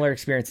a similar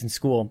experience in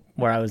school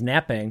where I was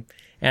napping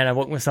and I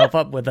woke myself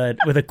up with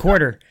a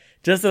quarter.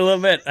 Just a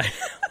little bit.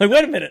 Like,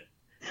 wait a minute.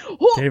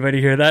 Did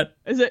anybody hear that?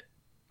 Is it?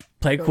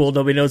 Play cool.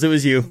 Nobody knows it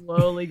was you.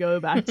 Slowly go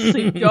back to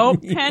sleep.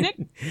 Don't panic.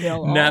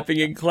 Napping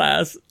in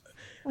class.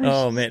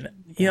 Oh man,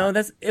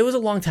 it was a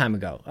long time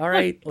ago. All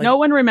right, like, no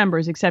one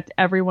remembers except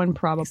everyone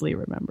probably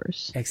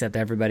remembers. Except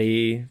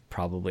everybody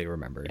probably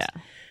remembers.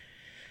 Yeah.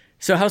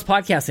 So how's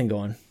podcasting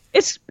going?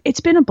 It's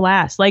been a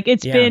blast. Like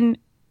it's been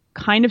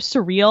kind of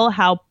surreal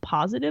how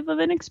positive of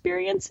an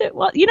experience it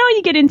was.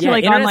 You get into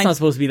like internet's online. Not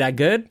supposed to be that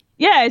good.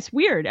 Yeah, it's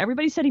weird.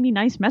 Everybody's sending me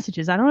nice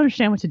messages. I don't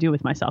understand what to do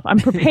with myself. I'm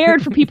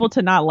prepared for people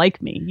to not like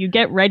me. You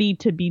get ready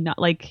to be not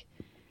like,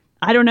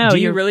 I don't know. Do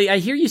you really? I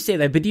hear you say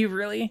that, but do you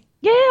really?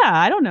 Yeah,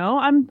 I don't know.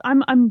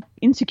 I'm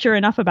insecure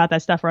enough about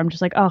that stuff where I'm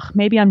just like, oh,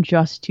 maybe I'm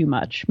just too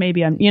much.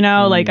 Maybe I'm,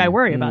 like I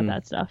worry about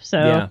that stuff.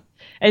 So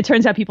it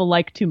turns out people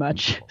like too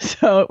much.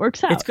 So it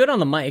works out. It's good on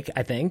the mic,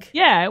 I think.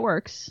 Yeah, it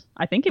works.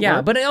 I think it works.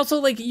 Yeah, but it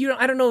also like,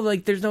 I don't know,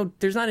 like there's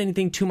not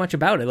anything too much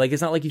about it. Like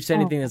it's not like you've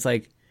said anything that's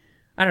like,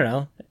 I don't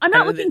know. I'm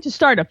not looking to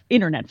start an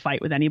internet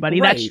fight with anybody.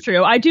 Right. That's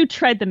true. I do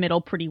tread the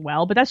middle pretty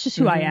well, but that's just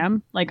who I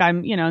am. Like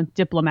I'm,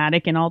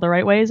 diplomatic in all the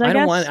right ways. I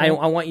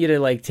want you to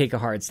like take a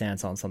hard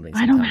stance on something.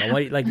 I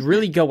want you like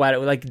really go at it.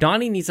 Like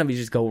Donnie needs somebody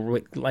to just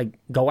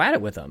go at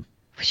it with him.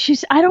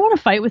 I don't want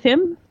to fight with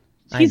him.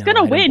 He's going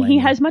to win. He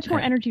has much more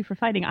energy for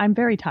fighting. I'm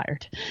very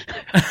tired.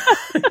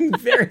 I'm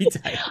very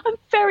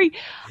tired.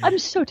 I'm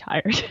so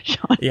tired,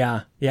 Sean.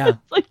 Yeah.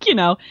 Like,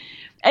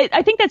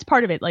 I think that's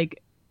part of it.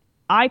 Like,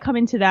 I come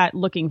into that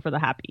looking for the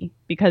happy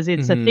because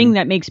it's a thing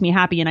that makes me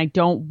happy and I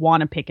don't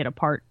want to pick it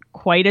apart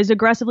quite as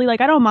aggressively.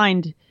 Like, I don't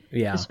mind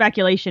the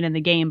speculation in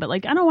the game, but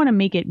like, I don't want to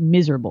make it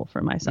miserable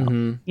for myself,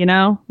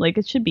 Like,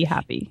 it should be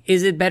happy.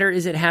 Is it better?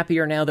 Is it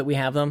happier now that we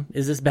have them?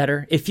 Is this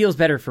better? It feels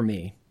better for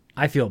me.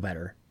 I feel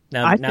better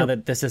now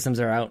that the systems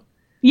are out.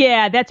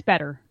 Yeah, that's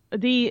better.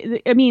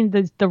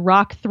 The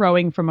rock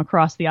throwing from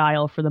across the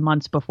aisle for the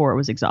months before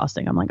was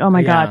exhausting. I'm like, oh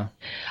my God,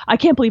 I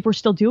can't believe we're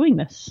still doing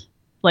this.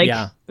 Like,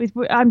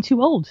 I'm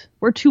too old.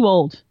 We're too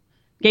old.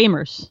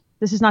 Gamers.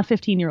 This is not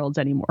 15-year-olds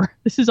anymore.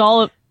 This is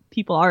all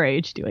people our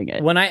age doing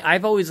it. When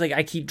I've always like,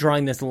 I keep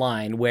drawing this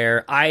line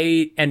where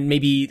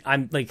maybe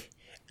I'm like,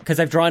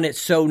 because I've drawn it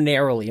so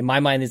narrowly in my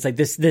mind, it's like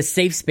this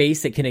safe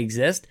space that can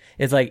exist.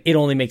 It's like, it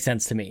only makes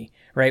sense to me,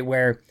 right?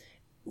 Where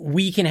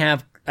we can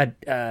have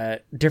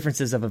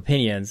differences of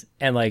opinions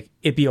and like,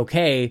 it'd be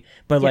okay.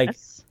 But like,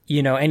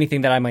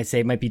 anything that I might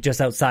say might be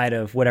just outside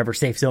of whatever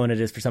safe zone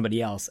it is for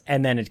somebody else.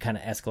 And then it kind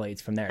of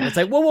escalates from there. And it's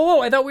like, whoa.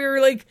 I thought we were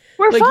like,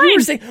 we're fine. You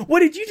were saying, what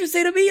did you just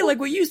say to me? Like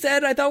what you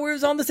said, I thought we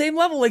was on the same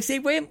level, like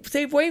same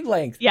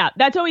wavelength. Yeah.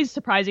 That's always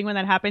surprising when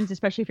that happens,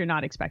 especially if you're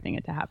not expecting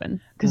it to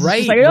happen.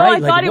 Right. Like, I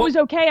thought it was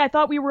okay. I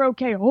thought we were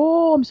okay.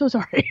 Oh, I'm so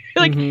sorry.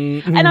 Like,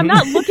 and I'm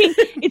not looking,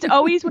 it's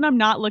always when I'm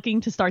not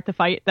looking to start the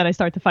fight that I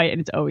start the fight and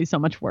it's always so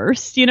much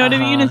worse. You know what I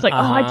mean? It's like,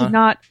 I did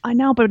not, I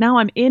know, but now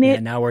I'm in it.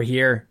 And now we're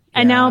here.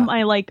 And now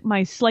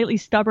my slightly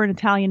stubborn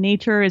Italian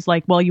nature is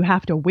like, well, you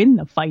have to win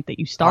the fight that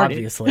you started.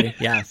 Obviously,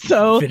 yeah.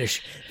 So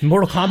finish.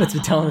 Mortal Kombat's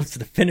been telling us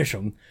to finish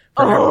them.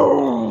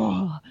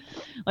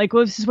 Like,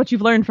 well, this is what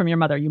you've learned from your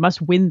mother. You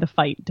must win the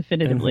fight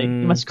definitively. You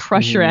must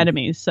crush your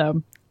enemies.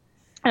 So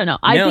I don't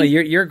know.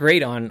 You're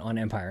great on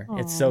Empire.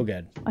 It's so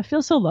good. I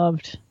feel so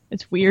loved.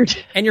 It's weird.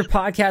 And you're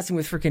podcasting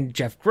with freaking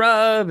Jeff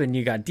Grubb, and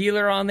you got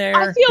Dealer on there.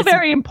 I feel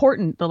very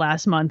important the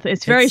last month.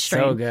 It's very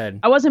strange. So good.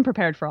 I wasn't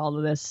prepared for all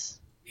of this.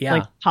 Yeah.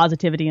 Like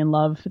positivity and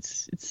love.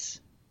 It's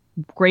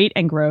great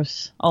and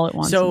gross all at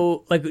once.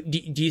 So, like,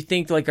 do you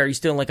think, like, are you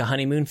still in like a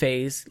honeymoon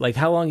phase? Like,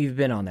 how long have you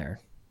been on there?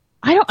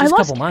 I lost a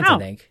couple months,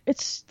 count. I think.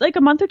 It's like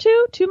a month or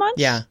 2 months.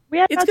 Yeah.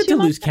 It's good to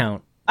lose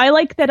count. I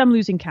like that I'm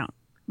losing count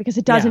because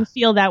it doesn't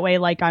feel that way.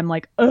 Like I'm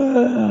like,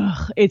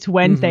 ugh, it's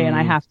Wednesday and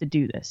I have to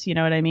do this. You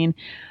know what I mean?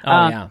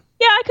 Yeah,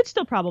 I could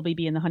still probably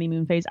be in the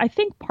honeymoon phase. I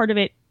think part of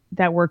it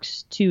that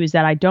works too is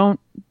that I don't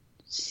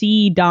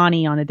see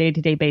Donnie on a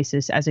day-to-day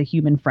basis as a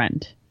human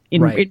friend.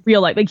 In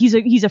real life, like he's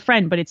a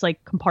friend, but it's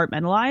like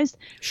compartmentalized.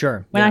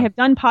 Sure. When I have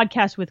done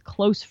podcasts with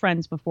close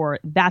friends before,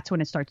 that's when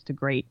it starts to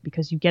grate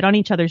because you get on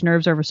each other's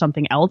nerves over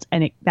something else,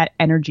 and that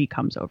energy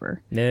comes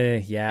over.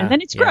 Yeah. And then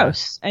it's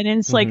gross, and then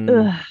it's like,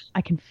 ugh, I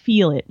can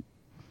feel it.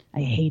 I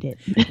hate it.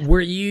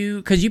 Were you?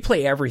 Because you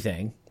play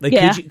everything.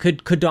 Like,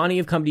 could Donnie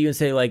have come to you and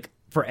say like,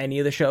 for any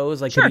of the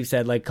shows? Like, sure. if you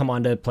said, like, come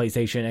on to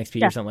PlayStation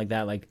XP or something like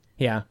that, like,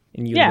 yeah.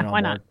 And you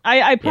why not?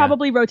 I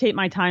probably rotate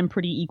my time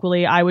pretty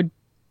equally. I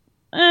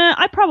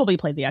probably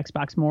play the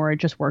Xbox more. It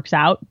just works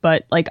out.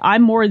 But, like,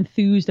 I'm more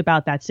enthused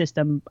about that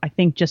system, I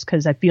think, just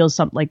because I feel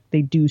like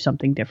they do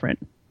something different.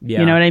 Yeah.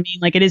 You know what I mean?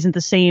 Like, it isn't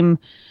the same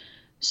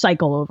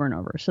cycle over and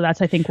over. So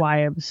that's, I think,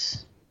 why I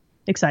was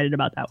excited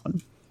about that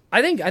one.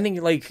 I think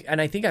like,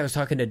 and I think I was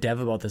talking to Dev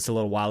about this a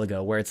little while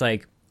ago, where it's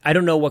like, I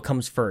don't know what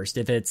comes first.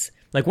 If it's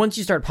like, once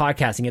you start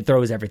podcasting, it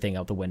throws everything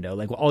out the window,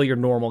 like all your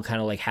normal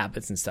kind of like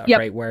habits and stuff,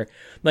 right? Where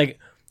like,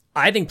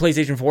 I think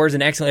PlayStation 4 is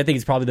an excellent, I think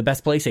it's probably the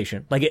best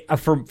PlayStation. Like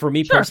for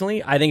me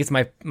personally, I think it's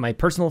my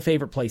personal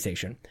favorite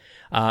PlayStation.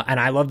 And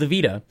I love the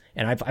Vita,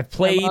 and I've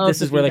played,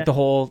 this is where like the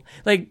whole,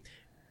 like,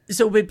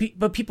 so,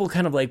 but people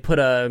kind of like put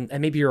and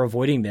maybe you're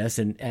avoiding this,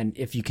 and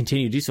if you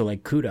continue to do so,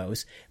 like,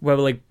 kudos, where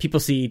like people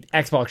see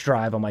Xbox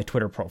Drive on my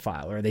Twitter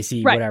profile, or they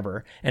see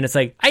whatever, and it's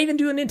like, I even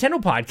do a Nintendo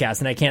podcast,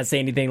 and I can't say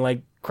anything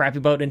like crappy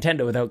about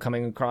Nintendo without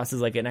coming across as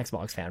like an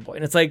Xbox fanboy,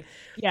 and it's like,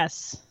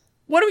 yes.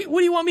 What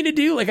do you want me to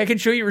do? Like, I can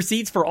show you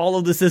receipts for all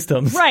of the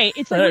systems. Right.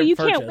 It's like, well, you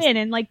can't win.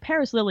 And like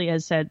Paris Lily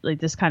has said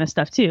like this kind of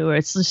stuff too.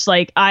 It's just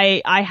like,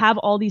 I have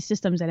all these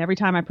systems, and every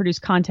time I produce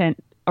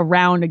content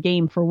around a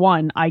game for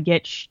one, I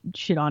get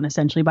shit on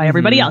essentially by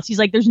everybody else. He's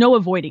like, there's no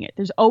avoiding it.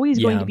 There's always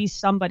going to be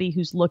somebody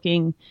who's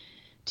looking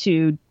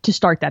to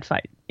start that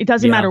fight. It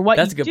doesn't matter what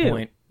you do. That's a good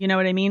point. You know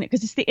what I mean?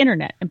 Because it's the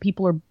internet, and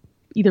people are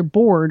either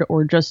bored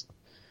or just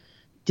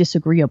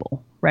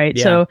disagreeable. Right.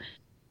 Yeah. So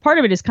part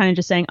of it is kind of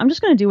just saying, I'm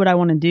just going to do what I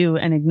want to do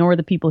and ignore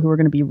the people who are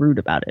going to be rude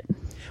about it.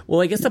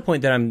 Well, I guess the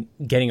point that I'm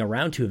getting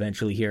around to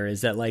eventually here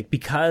is that, like,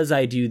 because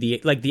I do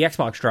the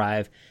Xbox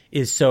Drive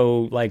is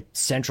so like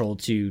central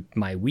to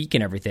my week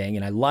and everything,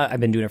 and I've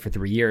been doing it for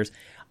 3 years.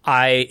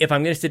 If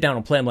I'm going to sit down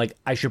and play, I'm like,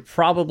 I should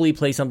probably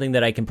play something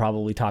that I can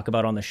probably talk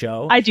about on the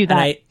show. I do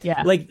that.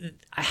 Yeah. Like,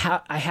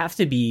 I have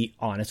to be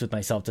honest with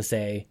myself to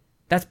say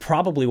that's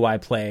probably why I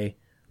play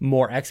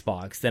more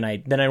Xbox than I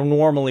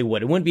normally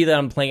would. It wouldn't be that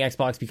I'm playing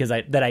Xbox because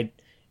I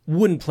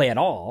wouldn't play at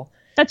all.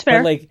 That's fair.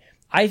 But like,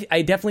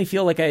 I definitely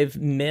feel like I've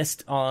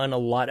missed on a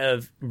lot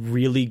of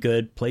really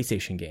good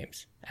PlayStation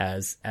games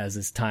as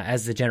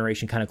the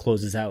generation kind of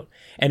closes out.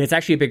 And it's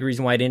actually a big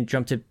reason why I didn't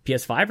jump to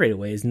PS5 right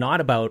away. It's not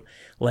about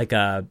like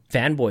a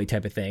fanboy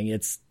type of thing.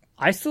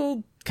 I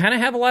still kind of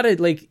have a lot of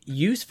like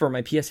use for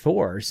my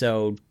PS4,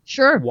 so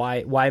sure.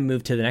 Why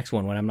move to the next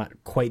one when I'm not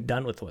quite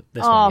done with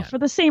this one yet? For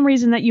the same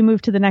reason that you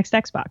moved to the next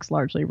Xbox,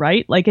 largely,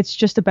 right? Like, it's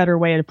just a better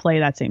way to play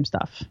that same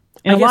stuff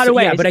in a lot of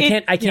ways. Yeah, but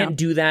I can't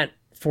do that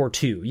for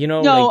two, you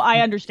know? No, like, I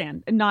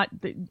understand.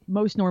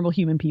 Most normal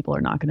human people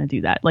are not going to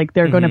do that. Like,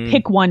 they're going to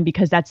pick one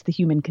because that's the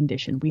human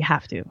condition. We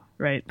have to,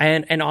 right?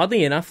 And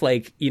oddly enough,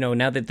 like, you know,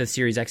 now that the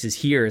Series X is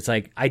here, it's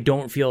like, I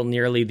don't feel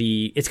nearly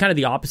it's kind of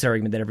the opposite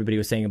argument that everybody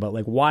was saying about,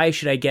 like, why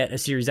should I get a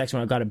Series X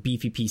when I've got a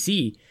beefy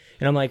PC?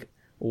 And I'm like,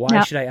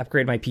 why should I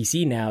upgrade my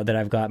PC now that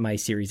I've got my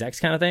Series X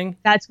kind of thing?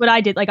 That's what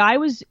I did. Like,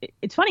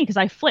 it's funny because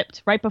I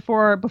flipped right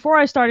before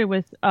I started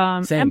with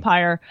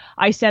Empire.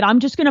 I said, I'm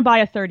just going to buy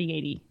a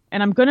 3080.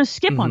 And I'm going to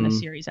skip on the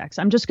Series X.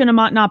 I'm just going to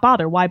not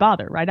bother. Why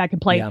bother, right? I can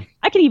play. Yeah.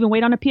 I can even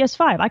wait on a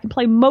PS5. I can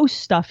play most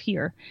stuff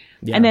here.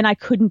 Yeah. And then I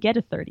couldn't get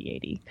a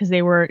 3080 because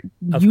they were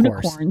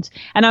unicorns.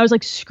 And I was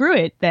like, screw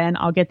it. Then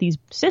I'll get these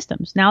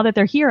systems. Now that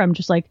they're here, I'm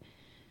just like,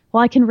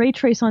 well, I can ray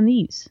trace on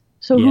these.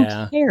 So who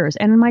cares?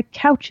 And my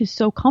couch is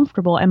so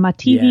comfortable, and my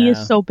TV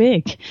is so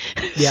big.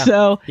 Yeah.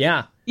 So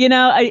yeah. You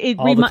know,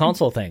 the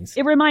console things.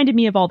 It reminded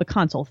me of all the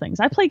console things.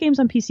 I play games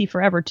on PC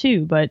forever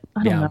too, but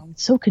I don't know.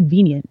 It's so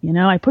convenient. You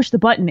know, I push the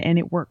button and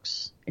it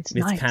works. It's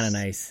nice. It's kind of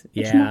nice.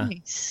 Yeah. It's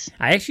nice.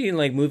 I actually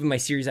like moving my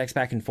Series X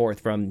back and forth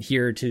from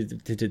here to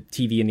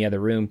TV in the other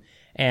room,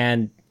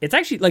 and it's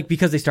actually like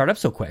because they start up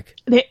so quick.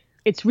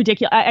 It's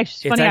ridiculous.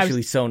 It's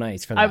actually so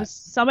nice for that.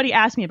 Somebody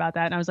asked me about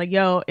that, and I was like,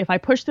 "Yo, if I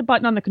push the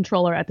button on the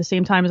controller at the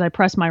same time as I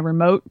press my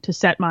remote to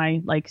set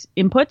my like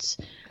inputs,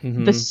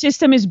 the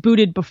system is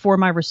booted before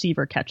my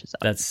receiver catches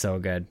up." That's so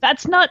good.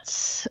 That's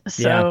nuts.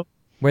 So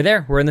we're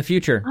there. We're in the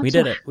future. We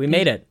did it. We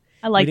made it.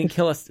 I like. We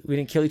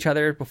didn't kill each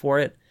other before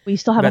it. We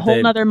still have a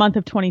whole nother month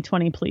of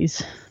 2020.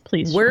 Please.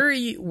 Where are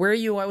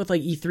you at with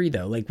like E3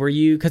 though? Like, were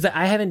you? Because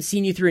I haven't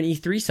seen you through an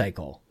E3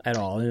 cycle at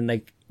all, and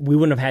like we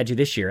wouldn't have had you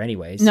this year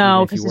anyways.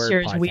 No, because this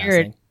year is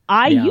weird.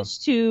 I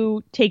used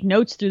to take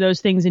notes through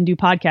those things and do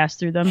podcasts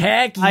through them.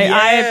 Heck yes, I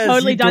have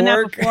totally done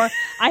that before.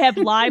 I have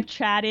live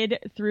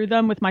chatted through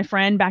them with my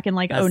friend back in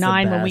like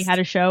 2009 when we had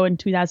a show in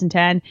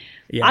 2010.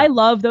 Yeah. I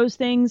love those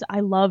things. I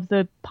love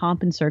the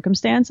pomp and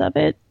circumstance of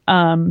it.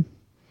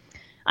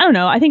 I don't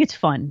know. I think it's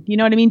fun. You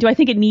know what I mean? Do I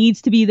think it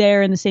needs to be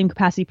there in the same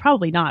capacity?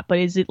 Probably not. But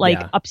is it like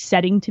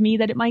upsetting to me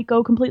that it might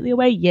go completely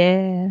away?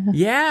 Yeah.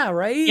 Yeah,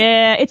 right?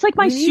 Yeah. It's like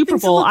my Super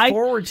Bowl. I look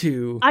forward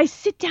to. I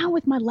sit down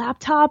with my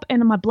laptop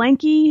and my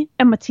blankie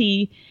and my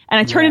tea, and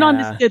I turn it on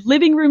the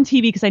living room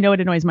TV because I know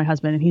it annoys my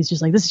husband, and he's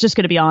just like, this is just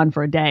going to be on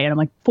for a day. And I'm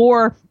like,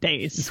 4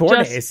 days. 4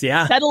 days,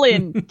 yeah. Settle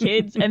in,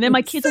 kids. And then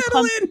my kids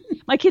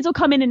will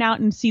come in and out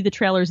and see the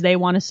trailers they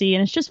want to see,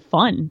 and it's just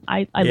fun.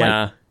 I like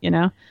it, you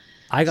know?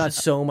 I got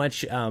so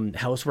much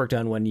housework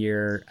done one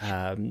year.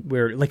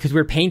 Because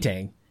we were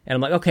painting, and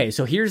I'm like, okay,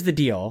 so here's the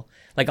deal.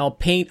 Like, I'll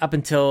paint up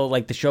until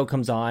like the show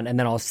comes on, and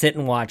then I'll sit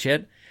and watch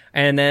it,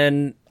 and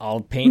then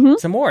I'll paint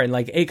some more. And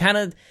like, it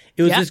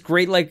was this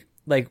great like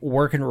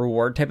work and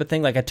reward type of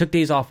thing. Like, I took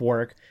days off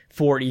work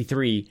for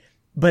E3,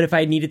 but if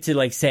I needed to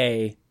like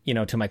say,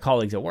 to my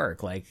colleagues at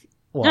work, like,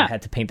 well, I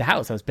had to paint the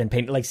house. I was been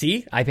painting. Like,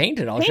 see, I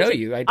painted. I'll show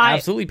you. I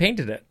absolutely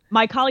painted it.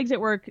 My colleagues at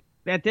work.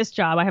 At this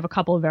job, I have a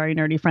couple of very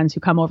nerdy friends who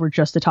come over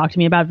just to talk to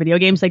me about video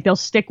games. Like, they'll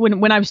stick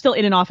when I was still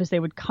in an office, they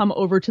would come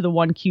over to the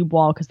one cube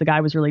wall because the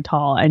guy was really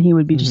tall, and he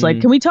would be just like,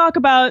 "Can we talk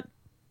about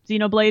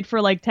Xenoblade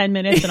for like 10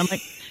 minutes?" And I'm like,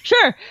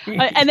 "Sure."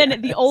 And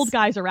then the old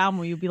guys around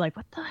me would be like,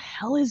 "What the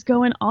hell is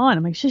going on?"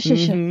 I'm like, "Shh, shh,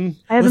 shh.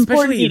 I have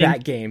important meetings."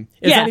 That game.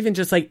 It's not even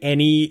just like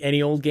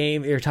any old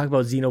game. You're talking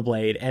about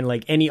Xenoblade and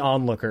like any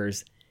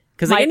onlookers.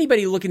 Because like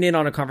anybody looking in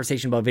on a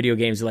conversation about video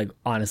games, are like,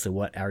 honestly,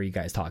 what are you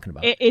guys talking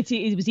about?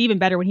 It was even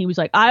better when he was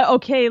like,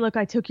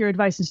 I took your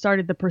advice and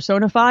started the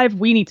Persona 5.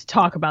 We need to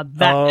talk about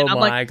that. Oh, and I'm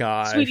my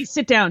gosh. Sweetie,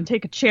 sit down,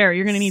 take a chair.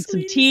 You're going to need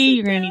some tea.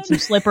 You're going to need some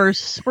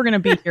slippers. We're going to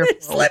be here.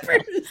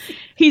 Slippers.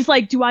 He's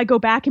like, do I go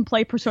back and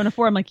play Persona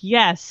 4? I'm like,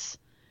 yes.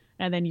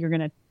 And then you're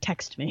going to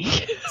text me.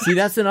 See,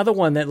 that's another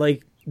one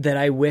that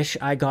I wish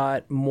I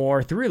got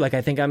more through. Like,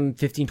 I think I'm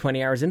 15,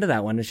 20 hours into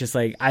that one. It's just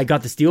like, I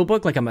got the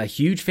Steelbook. Like, I'm a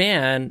huge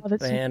fan.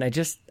 And I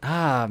just,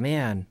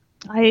 man.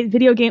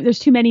 There's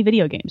too many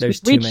video games. There's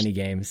too many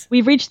games.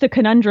 We've reached the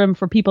conundrum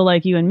for people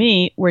like you and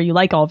me where you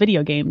like all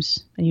video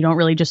games and you don't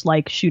really just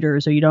like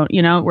shooters, or you don't,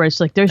 where it's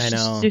like, there's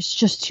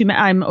just too many.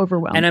 I'm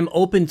overwhelmed. And I'm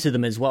open to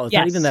them as well. It's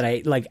not even that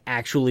I like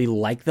actually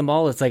like them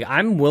all. It's like,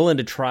 I'm willing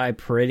to try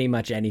pretty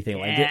much anything.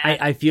 Like,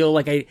 I feel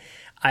like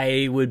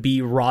I would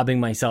be robbing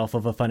myself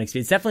of a fun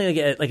experience. It's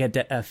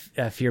definitely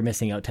a fear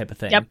missing out type of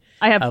thing. Yep,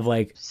 I have of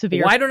like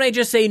severe. Why don't I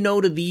just say no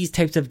to these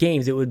types of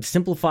games? It would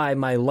simplify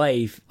my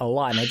life a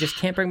lot, and I just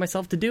can't bring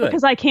myself to do it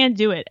because I can't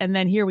do it. And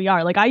then here we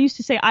are. Like, I used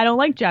to say I don't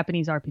like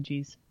Japanese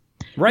RPGs.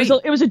 Right.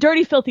 It was a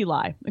dirty, filthy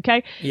lie.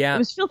 Okay. Yeah. It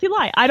was a filthy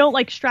lie. I don't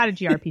like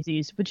strategy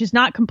RPGs, which is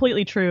not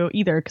completely true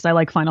either, because I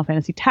like Final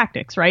Fantasy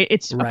Tactics. Right.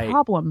 It's a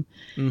problem.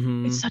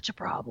 Mm-hmm. It's such a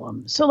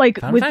problem. So like,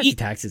 Final Fantasy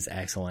Tactics is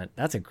excellent.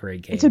 That's a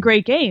great game. It's a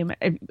great game,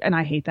 and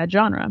I hate that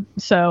genre.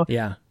 So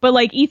yeah. But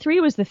like,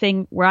 E3 was the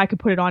thing where I could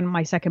put it on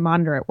my second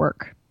monitor at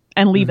work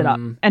and leave it up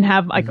and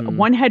have like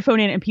one headphone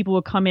in, and people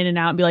would come in and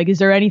out and be like, "Is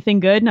there anything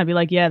good?" And I'd be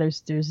like, "Yeah,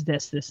 there's this,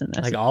 and this."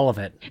 Like all of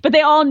it. But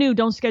they all knew,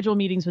 don't schedule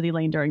meetings with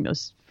Elaine during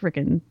those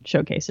freaking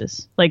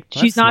showcases. Like,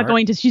 she's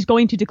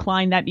going to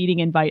decline that meeting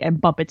invite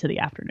and bump it to the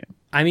afternoon.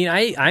 I mean,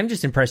 I'm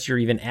just impressed you're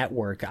even at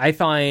work. I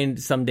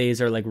find some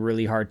days are like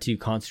really hard to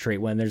concentrate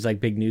when there's like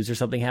big news or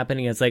something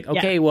happening. It's like,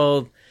 okay,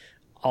 well,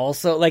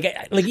 also like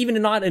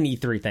even not an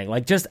E3 thing,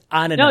 like just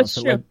unannounced.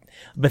 No, it's true. Like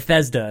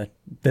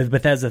the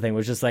Bethesda thing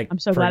was just like, I'm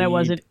so glad I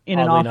wasn't in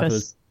an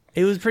office.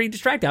 It was pretty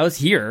distracting. I was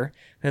here.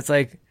 And it's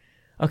like,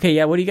 okay,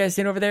 yeah, what are you guys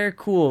saying over there?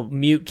 Cool.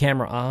 Mute,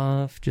 camera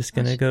off. Just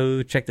gonna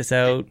go check this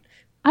out.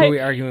 Who are we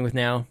arguing with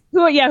now? Who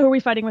are we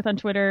fighting with on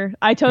Twitter?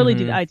 I totally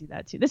do that. I do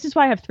that too. This is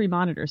why I have 3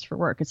 monitors for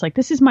work. It's like,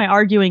 this is my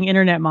arguing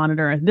internet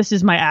monitor. This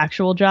is my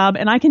actual job.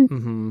 And I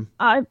can,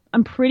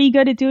 I'm pretty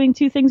good at doing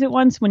 2 things at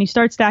once. When you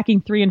start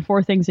stacking 3 and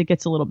 4 things, it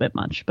gets a little bit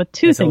much. But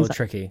 2 it's things. A little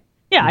tricky.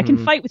 Yeah, I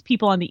can fight with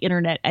people on the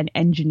internet and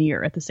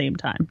engineer at the same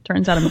time.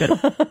 Turns out I'm good.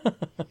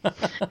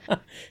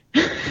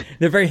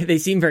 They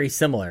seem very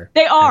similar.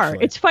 They are.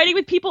 Actually. It's fighting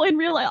with people in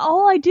real life.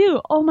 All I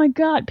do. Oh my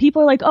God.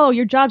 People are like, "Oh,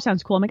 your job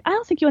sounds cool." I'm like, I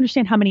don't think you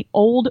understand how many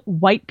old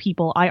white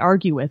people I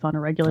argue with on a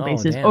regular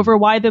basis over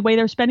why the way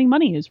they're spending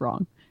money is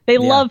wrong. They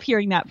love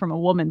hearing that from a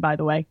woman, by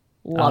the way.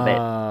 Love it.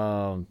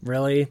 Oh,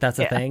 really? That's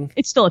a thing?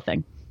 It's still a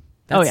thing.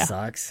 That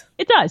sucks.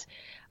 It does.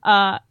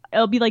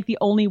 It'll be like the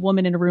only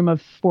woman in a room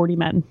of 40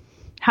 men.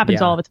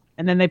 Happens all the time.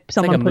 And then it's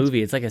like a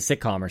movie. It's like a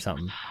sitcom or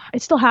something.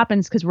 It still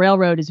happens because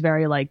Railroad is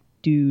very like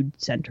dude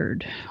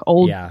centered,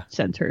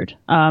 centered.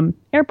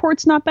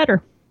 Airport's not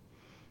better.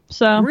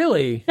 So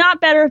really not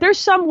better. There's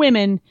some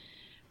women,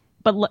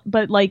 but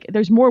like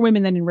there's more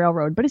women than in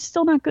Railroad, but it's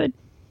still not good.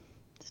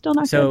 Still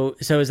not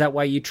good. So is that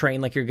why you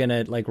train like you're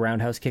gonna like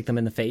roundhouse kick them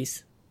in the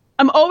face?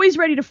 I'm always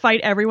ready to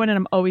fight everyone, and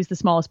I'm always the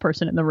smallest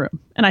person in the room.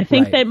 And I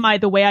think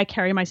that the way I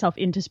carry myself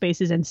into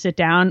spaces and sit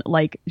down,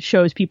 like,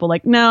 shows people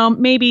like, no,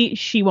 maybe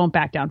she won't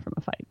back down from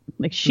a fight.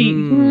 Like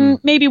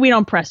maybe we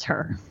don't press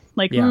her.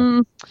 Like,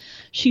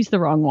 she's the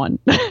wrong one.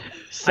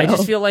 So. I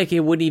just feel like it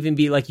wouldn't even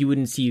be like you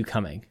wouldn't see you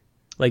coming.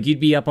 Like you'd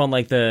be up on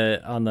like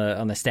on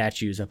the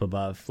statues up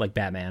above, like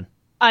Batman.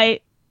 I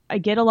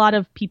get a lot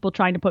of people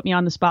trying to put me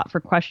on the spot for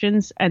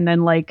questions, and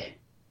then like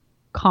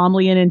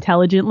calmly and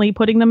intelligently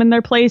putting them in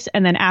their place.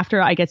 And then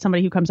after, I get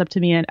somebody who comes up to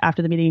me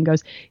after the meeting and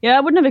goes, "Yeah,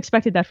 I wouldn't have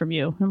expected that from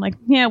you." And I'm like,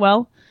 yeah,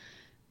 well,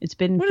 it's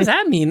been. What does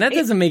that mean? That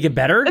doesn't make it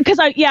better. Because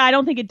I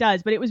don't think it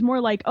does. But it was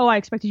more like, oh, I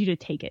expected you to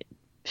take it.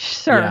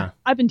 Sir,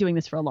 I've been doing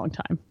this for a long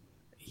time.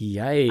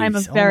 Yikes. I'm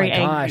a very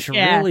angry. Gosh,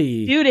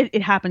 really? Dude,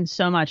 it happens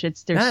so much.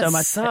 There's so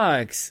much.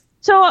 Sucks.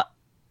 So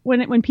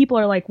when people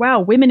are like,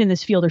 wow, women in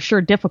this field are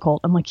sure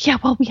difficult. I'm like, yeah,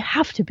 well, we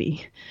have to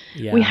be.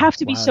 Yeah. We have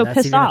to be so that's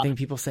pissed even off. A thing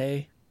people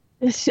say.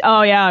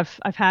 Oh yeah,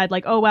 I've had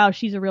like, oh wow,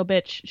 she's a real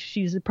bitch.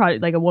 She's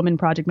like a woman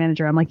project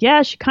manager. I'm like,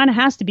 yeah, she kind of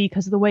has to be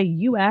because of the way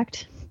you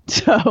act.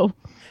 So,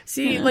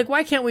 see, like,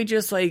 why can't we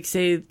just like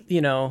say,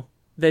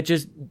 that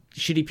just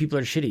shitty people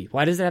are shitty?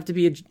 Why does it have to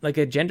be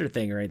a gender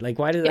thing, right? Like,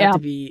 why does it have to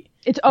be?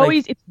 It's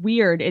always it's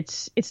weird.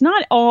 It's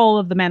not all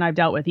of the men I've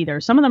dealt with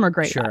either. Some of them are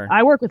great. Sure.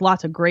 I work with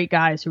lots of great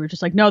guys who are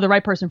just like, no, the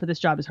right person for this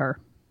job is her.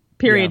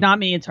 Period. Not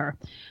me. It's her.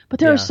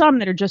 But there are some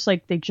that are just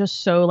like they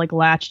just so like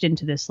latched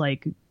into this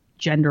like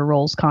gender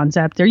roles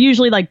concept. They're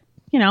usually like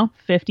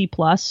 50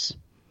 plus,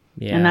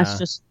 and that's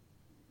just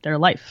their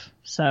life.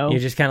 So you're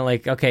just kind of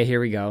like, okay, here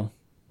we go.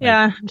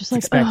 Yeah, I'm just like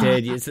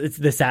expected. It's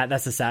the sad.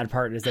 That's the sad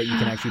part is that you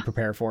can actually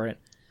prepare for it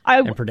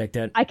and predict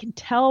it. I can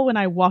tell when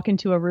I walk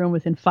into a room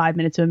within 5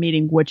 minutes of a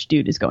meeting which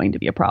dude is going to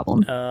be a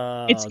problem.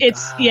 It's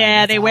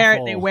God, they wear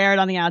awful. They wear it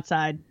on the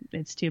outside.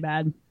 It's too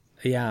bad.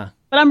 Yeah,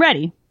 but I'm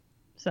ready.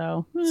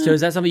 So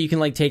is that something you can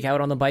like take out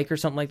on the bike or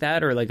something like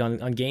that, or like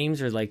on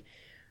games, or like?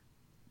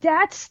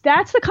 That's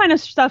the kind of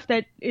stuff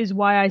that is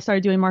why I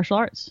started doing martial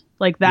arts.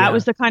 Like that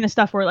was the kind of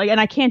stuff where like,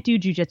 and I can't do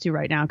jujitsu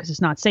right now because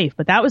it's not safe.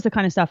 But that was the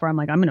kind of stuff where I'm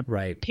like, I'm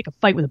gonna pick a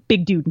fight with a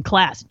big dude in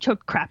class and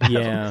choke crap out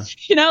of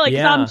him.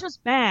 I'm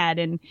just mad.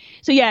 And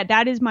so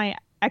that is my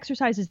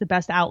exercise is the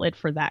best outlet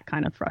for that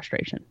kind of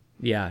frustration.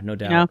 Yeah, no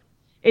doubt.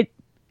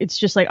 It's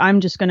just like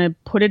I'm just gonna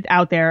put it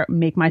out there,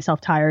 make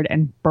myself tired,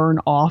 and burn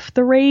off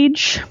the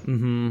rage,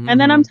 and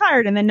then I'm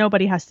tired, and then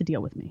nobody has to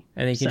deal with me.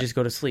 And then you can just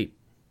go to sleep.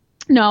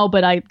 No,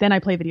 but I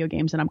play video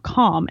games and I'm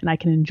calm and I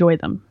can enjoy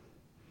them.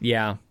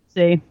 Yeah.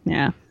 See?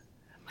 Yeah.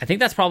 I think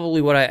that's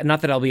probably what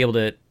not that I'll be able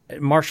to.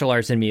 Martial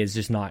arts in me is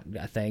just not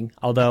a thing.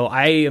 Although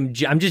I'm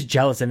just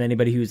jealous of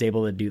anybody who's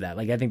able to do that.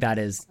 Like I think that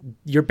is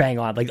you're bang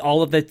on. Like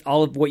all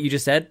of what you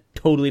just said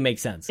totally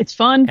makes sense. It's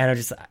fun.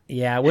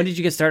 And when did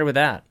you get started with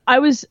that? I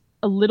was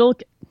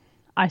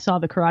I saw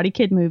the Karate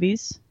Kid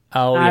movies.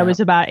 Oh, I was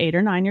about 8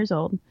 or 9 years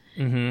old.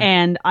 Mm-hmm.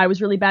 And I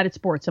was really bad at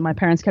sports, and my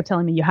parents kept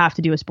telling me, you have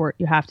to do a sport,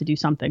 you have to do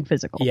something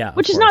physical,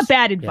 which is not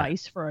bad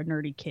advice for a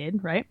nerdy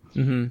kid, right?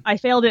 Mm-hmm. I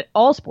failed at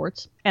all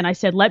sports, and I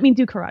said, let me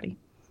do karate.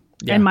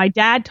 Yeah. And my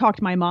dad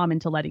talked my mom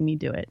into letting me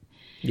do it.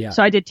 Yeah.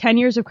 So I did 10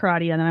 years of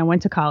karate, and then I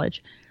went to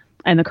college,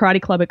 and the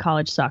karate club at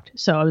college sucked.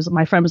 So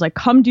my friend was like,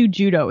 come do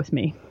judo with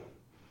me.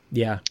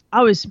 Yeah.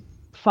 I was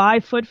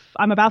 5 foot,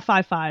 I'm about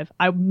 5'5".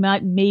 I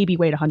maybe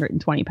weighed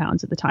 120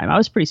 pounds at the time. I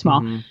was pretty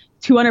small.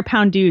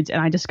 200-pound dudes, and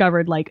I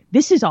discovered like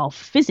this is all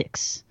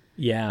physics.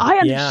 Yeah, I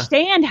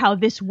understand how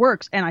this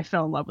works, and I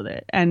fell in love with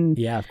it. And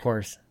yeah, of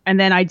course. And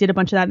then I did a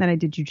bunch of that, and then I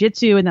did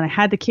jujitsu, and then I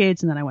had the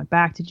kids, and then I went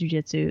back to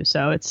jujitsu.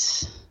 So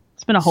it's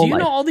been a whole. So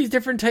life. Know all these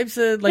different types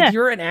of like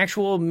you're an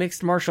actual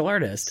mixed martial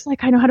artist. It's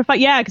like I know how to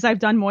fight. Yeah, because I've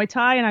done Muay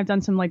Thai and I've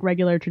done some like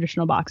regular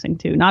traditional boxing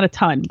too. Not a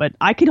ton, but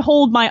I could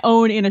hold my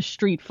own in a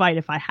street fight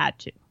if I had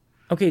to.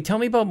 Okay, tell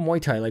me about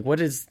Muay Thai. Like, what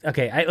is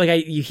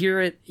you hear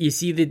it, you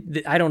see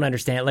the I don't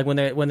understand. Like when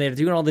they're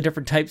doing all the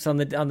different types on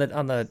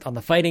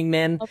the Fighting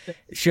Men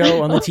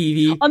show on the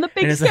TV on the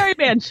Big Scary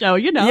Man show,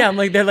 Yeah, I'm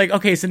like they're like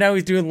okay, so now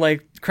he's doing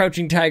like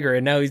Crouching Tiger,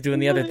 and now he's doing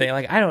the other thing.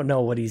 Like I don't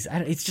know what it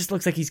just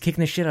looks like he's kicking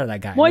the shit out of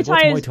that guy. Muay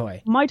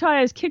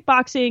Thai is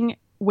kickboxing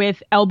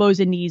with elbows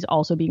and knees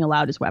also being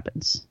allowed as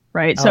weapons.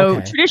 Right. So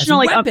traditional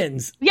like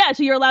weapons.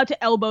 So you're allowed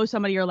to elbow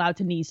somebody, you're allowed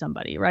to knee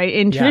somebody, right?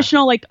 In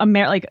traditional like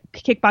like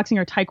kickboxing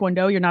or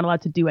taekwondo, you're not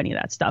allowed to do any of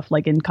that stuff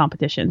like in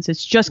competitions.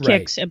 It's just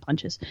kicks and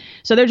punches.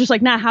 So they're just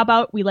like, nah, how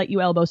about we let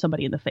you elbow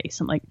somebody in the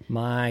face? I'm like,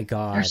 my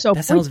God.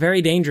 That sounds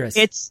very dangerous.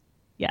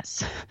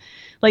 Yes.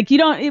 Like you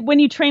don't when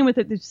you train with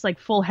it, it's like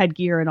full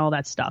headgear and all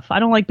that stuff. I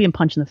don't like being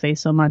punched in the face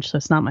so much, so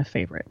it's not my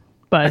favorite.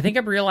 But I think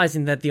I'm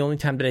realizing that the only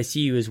time that I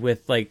see you is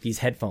with like these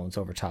headphones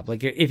over top.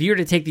 Like if you were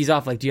to take these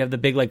off, like do you have the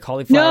big like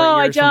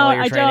cauliflower ears from while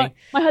you're training? Don't.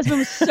 My husband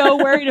was so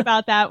worried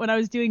about that when I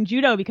was doing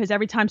judo because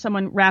every time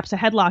someone wraps a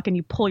headlock and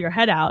you pull your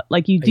head out,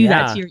 like you do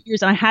that to your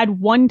ears. And I had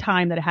one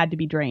time that it had to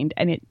be drained,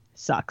 and it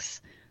sucks.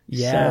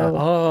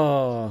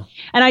 Yeah.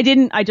 And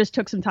I just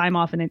took some time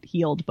off and it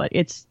healed, but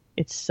it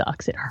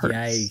sucks. It hurts.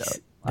 Yikes. So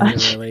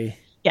much. Really?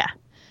 Yeah.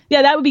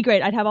 Yeah, that would be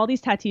great. I'd have all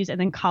these tattoos and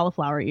then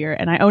cauliflower ear,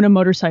 and I own a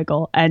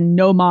motorcycle, and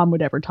no mom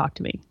would ever talk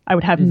to me. I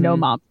would have no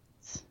mom.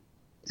 It's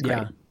great.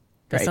 Yeah,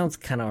 that sounds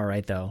kind of all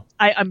right though.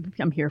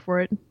 I'm here for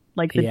it.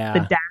 Like the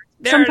dad.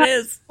 There it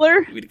is.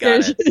 We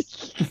got it.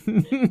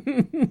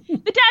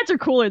 The dads are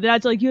cooler. The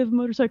dad's like, you have a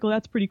motorcycle.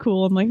 That's pretty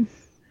cool. I'm like,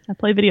 I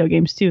play video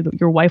games too.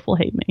 Your wife will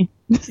hate me.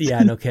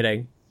 Yeah, no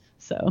kidding.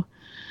 So.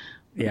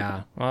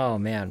 Yeah. Oh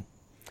man.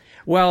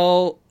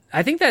 Well,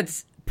 I think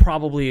that's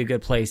probably a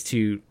good place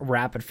to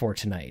wrap it for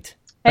tonight.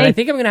 But I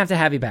think I'm going to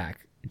have you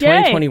back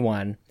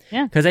 2021.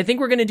 Yeah. Because I think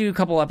we're going to do a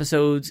couple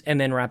episodes and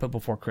then wrap it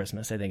before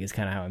Christmas, I think is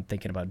kind of how I'm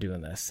thinking about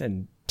doing this.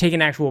 And take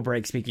an actual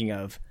break, speaking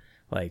of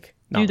like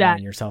not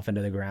running yourself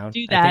into the ground.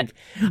 Do that.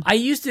 I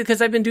used to, because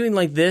I've been doing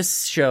like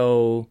this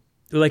show,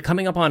 like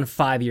coming up on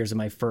 5 years of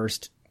my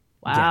first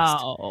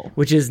guest,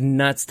 which is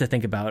nuts to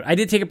think about. I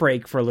did take a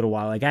break for a little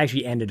while. Like I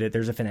actually ended it.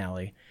 There's a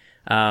finale.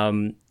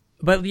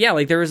 But yeah,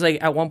 like there was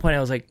like at one point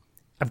I was like,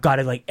 I've got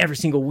it like every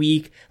single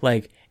week,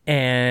 like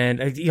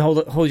and you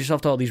hold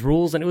yourself to all these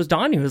rules. And it was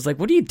Donnie who was like,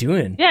 what are you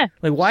doing? Yeah.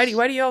 Like, why do you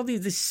have all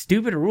these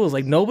stupid rules?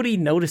 Like, nobody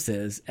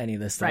notices any of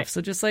this stuff. Right.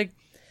 So just like,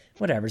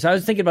 whatever. So I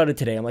was thinking about it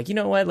today. I'm like, you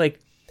know what? Like,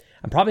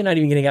 I'm probably not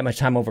even going to get much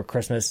time over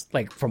Christmas,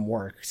 like, from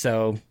work.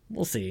 So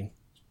we'll see.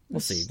 We'll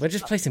see. But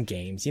just play some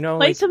games, you know?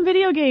 Play some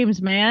video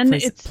games, man.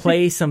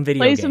 Play some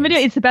video games.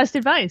 It's the best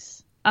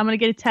advice. I'm going to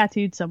get it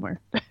tattooed somewhere.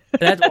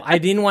 I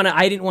didn't want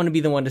to be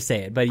the one to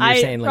say it, but you're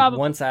saying like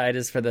one side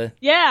is for the.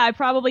 Yeah, I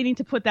probably need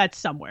to put that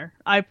somewhere.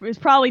 It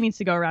probably needs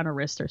to go around a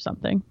wrist or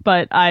something.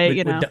 But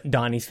with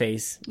Donnie's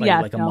face,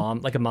 like a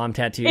mom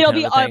tattoo. It'll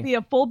be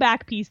a full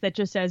back piece that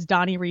just says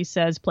Donnie Reese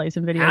says play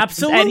some video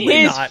Absolutely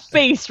games, and not. his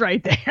face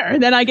right there.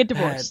 And then I get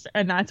divorced,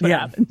 and that's what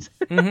happens.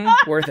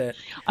 Worth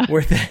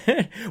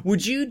it.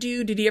 Would you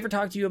do? Did he ever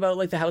talk to you about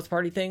like the house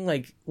party thing?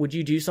 Like, would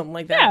you do something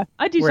like that? Yeah,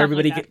 I do. Where something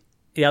everybody like that.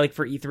 like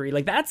for E3,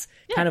 like that's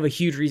kind of a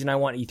huge reason I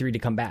want E3 to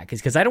come back, is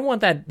because I don't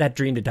want that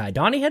dream to die.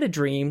 Donnie had a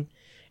dream,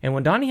 and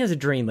when Donnie has a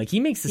dream, like he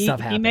makes the stuff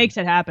happen. He makes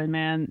it happen,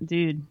 man,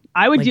 dude.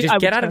 I would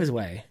get out of his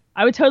way.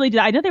 I would totally do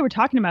that. I know they were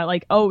talking about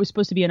like, it was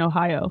supposed to be in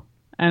Ohio,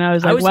 and I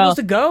was like, supposed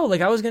to go.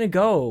 Like I was gonna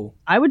go.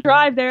 I would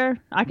drive there.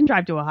 I can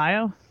drive to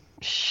Ohio.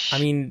 I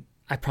mean,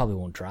 I probably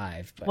won't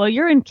drive. But well,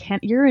 you're in.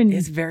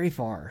 It's very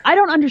far. I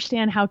don't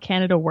understand how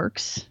Canada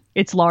works.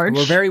 It's large.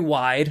 We're very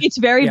wide. It's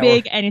very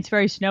big, and it's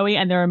very snowy,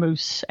 and there are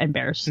moose and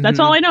bears. That's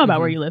all I know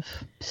about where you live.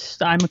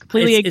 I'm a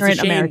completely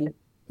ignorant American.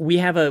 We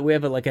have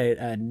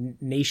a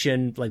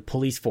nation like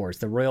police force,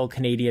 the Royal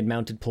Canadian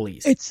Mounted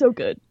Police. It's so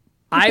good.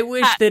 I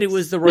wish that it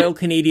was the Royal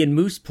Canadian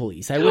Moose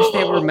Police. I wish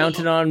they were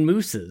mounted on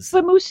mooses.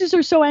 But mooses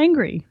are so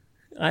angry.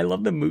 I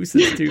love the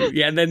mooses too.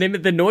 Yeah, and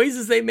the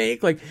noises they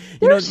make, like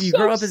you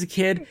grow up as a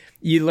kid,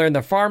 you learn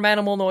the farm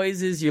animal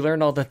noises, you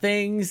learn all the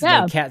things.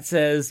 Yeah. The cat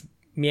says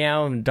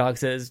meow and dog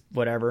says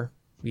whatever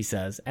he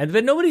says,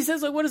 but nobody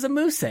says like what does a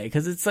moose say,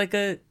 because it's like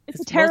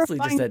it's terrifying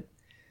mostly just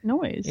a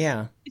noise.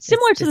 Yeah, it's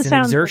similar to the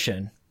sound.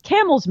 Exertion.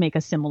 Camels make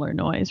a similar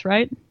noise,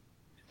 right?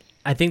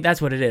 I think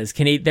that's what it is.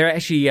 They're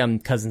actually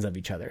cousins of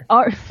each other.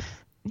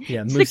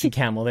 Yeah, moose and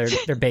camel.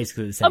 They're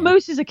basically the same. A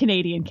moose is a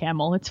Canadian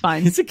camel. It's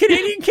fine. It's a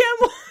Canadian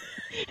camel.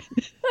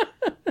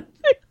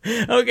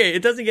 Okay,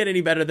 it doesn't get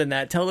any better than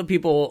that. Tell the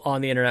people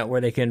on the internet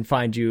where they can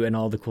find you and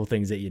all the cool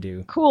things that you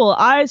do. Cool.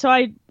 I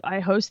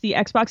host the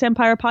Xbox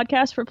Empire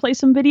podcast for Play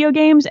Some Video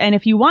Games, and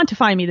if you want to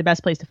find me, the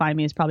best place to find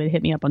me is probably to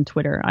hit me up on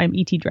Twitter. I'm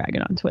ET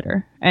Dragon on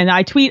Twitter, and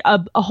I tweet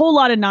a whole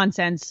lot of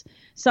nonsense.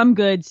 Some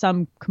good,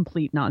 some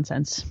complete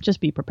nonsense.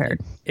 Just be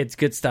prepared. It's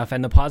good stuff,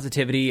 and the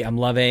positivity I'm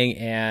loving,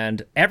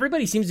 and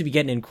everybody seems to be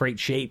getting in great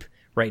shape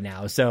right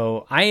now.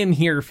 So I am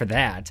here for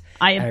that.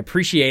 I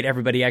appreciate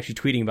everybody actually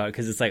tweeting about it,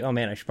 because it's like, oh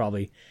man, I should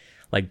probably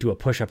like do a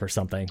push-up or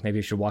something. Maybe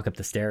I should walk up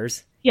the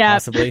stairs. Yeah,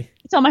 possibly.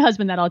 I tell my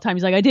husband that all the time.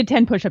 He's like, I did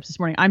 10 push-ups this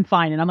morning. I'm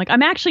fine. And I'm like,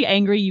 I'm actually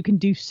angry. You can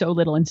do so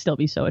little and still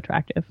be so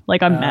attractive.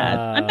 Like I'm mad.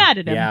 I'm mad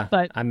at him. Yeah,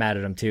 but I'm mad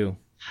at him too.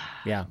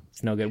 Yeah,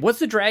 it's no good. What's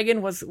the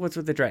dragon? What's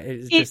with the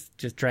dragon?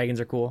 Just dragons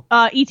are cool.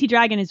 E.T.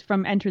 Dragon is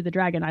from Enter the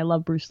Dragon. I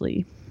love Bruce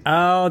Lee.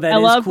 Oh, I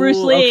love cool. Bruce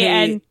Lee,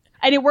 okay.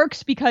 and it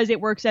works because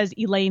it works as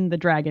Elaine the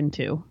Dragon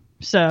too.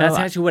 So that's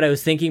actually what I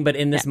was thinking. But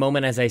in this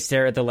moment, as I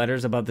stare at the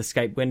letters above the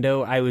Skype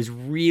window, I was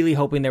really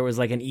hoping there was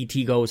like an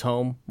E.T. Goes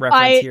Home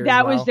reference here.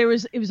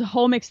 It was a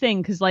whole mixed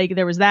thing, because like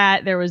there was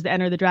the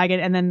Enter the Dragon,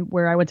 and then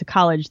where I went to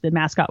college, the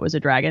mascot was a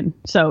dragon.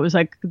 So it was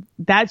like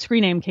that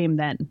screen name came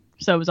then.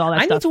 So it was all that.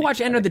 I stuff need to watch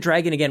Enter the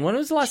Dragon again. When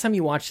was the last time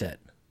you watched it?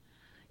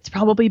 It's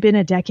probably been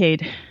a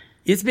decade.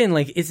 It's been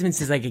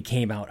since like it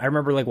came out. I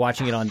remember like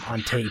watching it on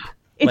tape.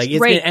 It's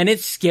great. And it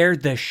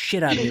scared the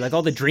shit out of me. Like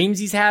all the dreams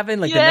he's having,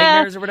 like the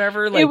nightmares or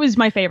whatever. Like, it was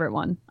my favorite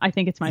one. I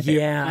think it's my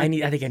favorite. Yeah, I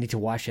think I need to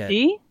watch it.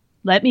 See?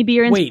 Let me be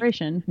your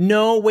inspiration.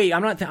 Wait,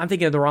 I'm not. I'm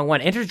thinking of the wrong one.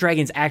 Enter the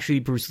Dragon's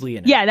actually Bruce Lee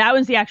in it. Yeah, that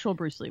one's the actual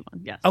Bruce Lee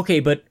one. Yes. Okay,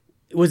 but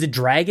was it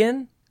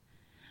Dragon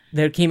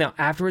that came out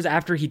afterwards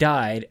after he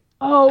died?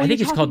 Oh, I think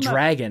it's called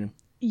Dragon.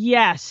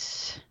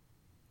 Yes.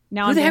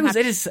 Now who the heck was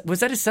it? Was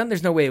that his son?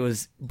 There's no way it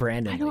was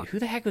Brandon. Who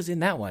the heck was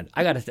in that one?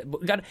 It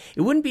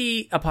wouldn't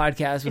be a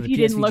podcast with if you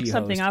didn't look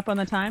something up on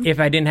the time.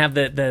 If I didn't have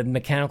the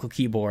mechanical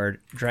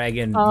keyboard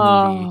Dragon movie.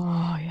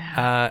 Oh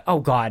yeah. Oh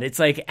god, it's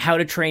like How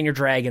to Train Your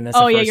Dragon. That's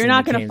you're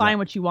not going to find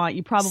what you want.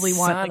 You probably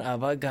want son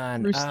of a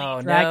gun. Bruce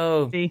Lee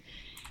no. The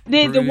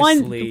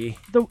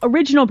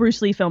original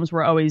Bruce Lee films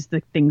were always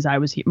the things I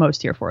was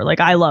most here for.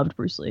 Like I loved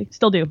Bruce Lee,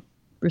 still do.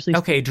 Bruce Lee.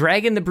 Okay,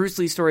 Dragon, the Bruce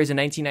Lee story is a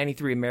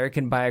 1993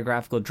 American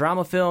biographical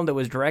drama film that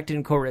was directed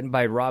and co-written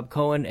by Rob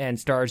Cohen and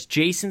stars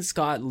Jason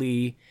Scott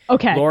Lee,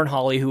 Lauren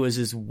Holly, who was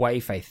his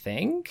wife, I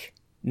think.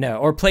 No,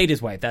 or played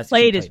his wife.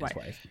 Played his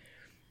wife.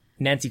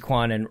 Nancy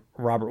Kwan and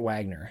Robert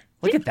Wagner.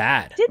 Look at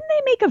that. Didn't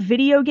they make a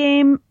video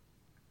game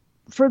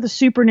for the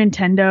Super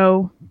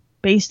Nintendo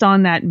based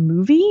on that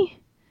movie?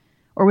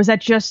 Or was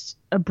that just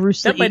a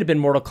Bruce Lee? That might have been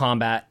Mortal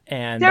Kombat,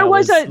 and there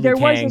was a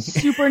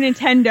Super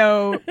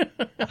Nintendo.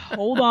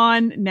 Hold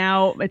on,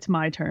 now it's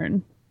my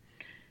turn.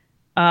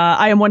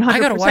 I am 100%. I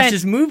gotta watch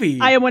this movie.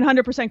 I am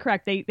 100%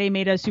 correct. They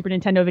made a Super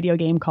Nintendo video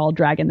game called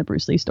Dragon: The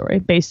Bruce Lee Story,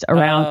 based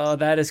around. Oh,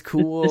 that is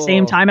cool. The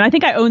same time, and I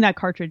think I own that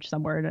cartridge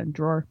somewhere in a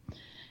drawer.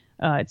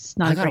 It's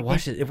not. I gotta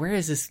watch it. Where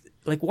is this?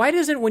 Like, why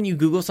doesn't when you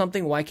Google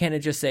something, why can't it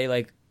just say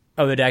like,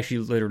 oh, it actually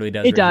literally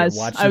does. It does.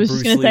 Watch I was the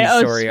just Bruce gonna say, Lee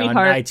story on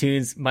sweetheart.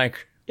 iTunes,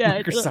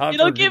 Microsoft.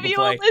 It'll give you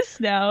a list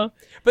now.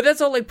 But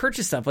that's all like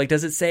purchase stuff. Like,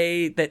 does it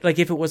say that? Like,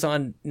 if it was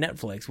on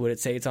Netflix, would it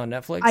say it's on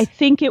Netflix? I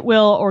think it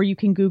will, or you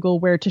can Google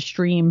where to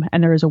stream,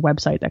 and there is a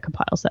website that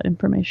compiles that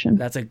information.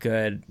 That's a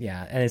good,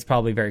 and it's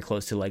probably very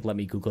close to like let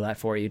me Google that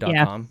for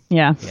you.com.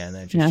 Yeah, and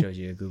then it just shows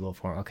you a Google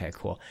form. Okay,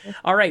 cool.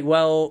 All right,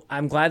 well,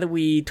 I'm glad that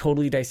we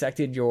totally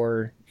dissected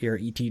your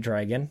ET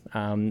dragon.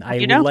 I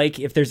would like,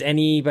 if there's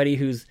anybody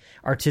who's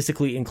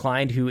artistically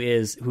inclined who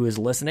is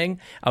listening,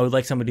 I would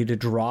like somebody to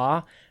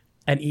draw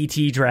an ET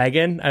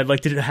dragon. I'd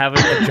like to have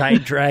a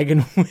giant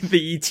dragon with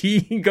the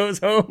ET goes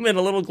home and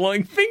a little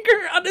glowing finger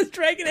on his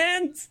dragon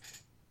hands.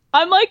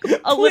 I'm like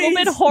a little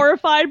bit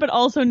horrified, but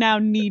also now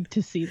need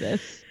to see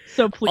this.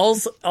 So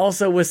please.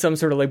 Also with some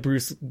sort of like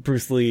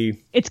Bruce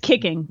Lee. It's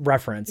kicking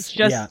reference. It's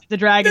just the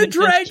dragon. The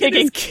dragon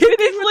kicking. Is kicking with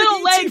his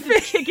little legs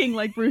is kicking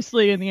like Bruce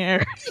Lee in the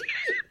air.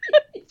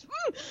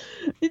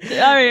 All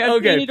right.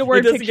 Okay. Need a word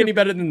it doesn't picture. get any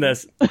better than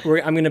this.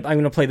 I'm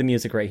gonna play the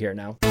music right here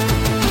now.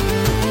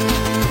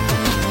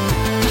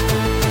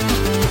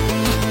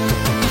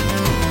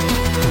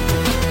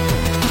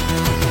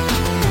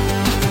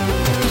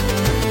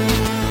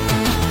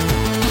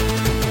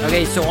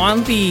 Okay, so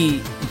on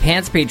the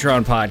Pants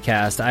Patreon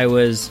podcast, I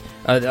was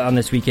on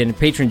this weekend.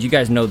 Patrons, you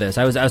guys know this.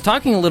 I was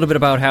talking a little bit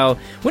about how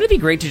wouldn't it be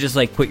great to just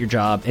like quit your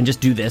job and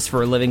just do this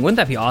for a living? Wouldn't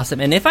that be awesome?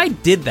 And if I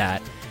did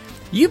that,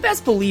 you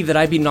best believe that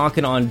I'd be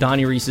knocking on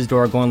Donnie Reese's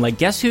door, going like,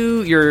 "Guess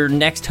who your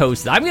next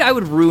host is?" I mean, I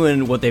would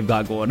ruin what they've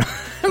got going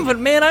on. But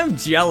man, I'm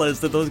jealous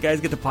that those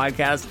guys get to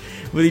podcast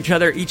with each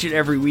other each and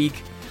every week.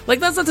 Like,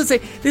 that's not to say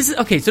this is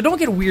okay. So don't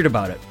get weird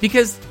about it,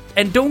 because.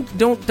 And don't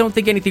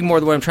think anything more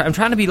than what I'm trying. I'm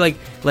trying to be like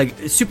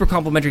super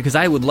complimentary, because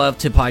I would love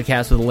to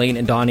podcast with Elaine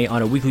and Donnie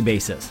on a weekly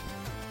basis.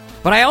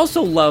 But I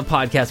also love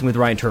podcasting with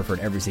Ryan Turford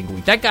every single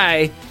week. That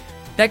guy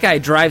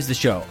drives the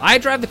show. I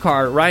drive the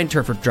car. Ryan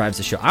Turford drives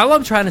the show. All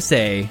I'm trying to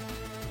say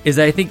is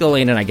that I think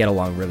Elaine and I get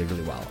along really,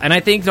 really well. And I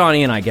think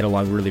Donnie and I get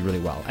along really, really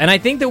well. And I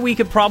think that we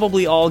could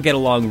probably all get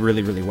along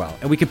really, really well.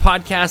 And we could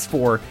podcast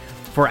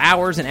for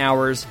hours and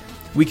hours.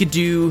 We could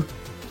do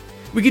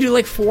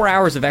like 4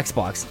 hours of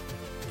Xbox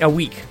a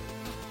week.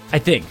 I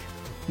think.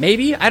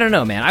 Maybe? I don't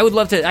know, man. I would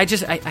love to.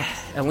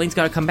 Elaine's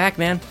got to come back,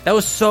 man. That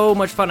was so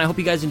much fun. I hope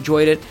you guys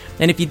enjoyed it.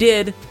 And if you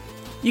did,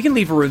 you can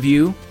leave a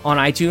review on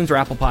iTunes or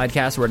Apple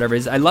Podcasts or whatever it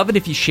is. I love it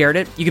if you shared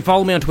it. You can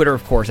follow me on Twitter,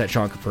 of course, at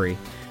Sean Capri.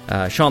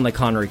 Sean like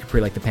Connery,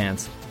 Capri like the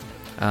pants.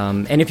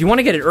 And if you want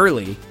to get it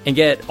early and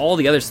get all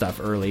the other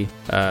stuff early,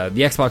 the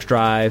Xbox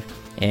Drive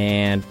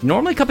and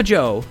normally Cup of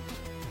Joe.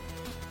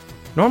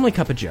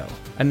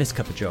 I miss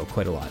Cup of Joe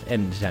quite a lot.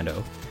 And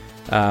Nintendo.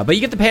 But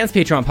you get the Pants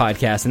Patreon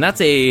podcast, and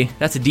that's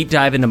a deep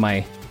dive into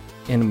my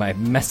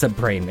messed up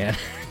brain, man.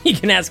 You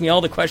can ask me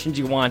all the questions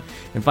you want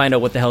and find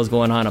out what the hell is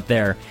going on up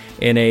there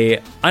in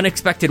a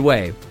unexpected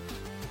way.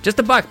 Just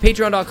 $1,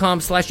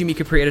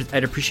 patreon.com/YouMeCapri.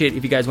 I'd appreciate it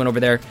if you guys went over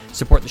there,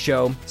 support the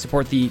show,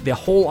 support the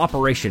whole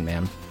operation,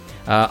 man.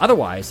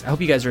 Otherwise, I hope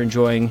you guys are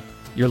enjoying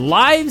your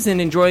lives and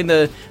enjoying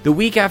the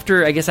week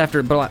after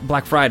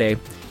Black Friday.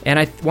 And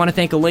I want to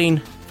thank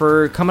Elaine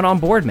for coming on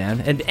board,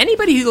 man. And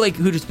anybody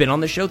who just been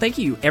on the show, thank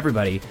you,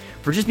 everybody,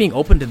 for just being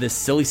open to this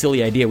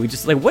silly idea. We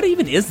just, what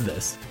even is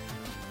this?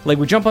 Like,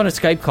 we jump on a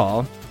Skype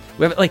call.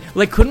 We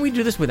have, couldn't we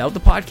do this without the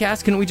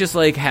podcast? Couldn't we just,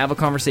 have a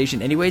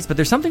conversation anyways? But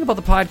there's something about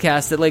the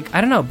podcast that,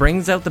 I don't know,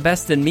 brings out the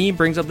best in me,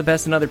 brings out the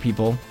best in other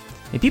people.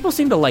 And people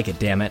seem to like it,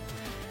 damn it.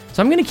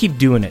 So I'm going to keep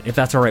doing it, if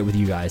that's all right with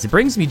you guys. It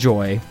brings me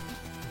joy.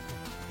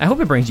 I hope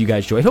it brings you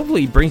guys joy.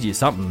 Hopefully it brings you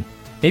something.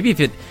 Maybe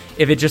if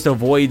it just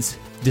avoids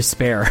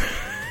despair.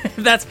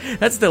 that's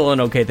still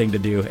an okay thing to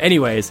do.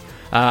 Anyways,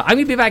 I'm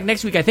going to be back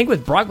next week, I think,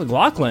 with Brock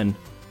McLaughlin,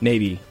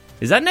 maybe.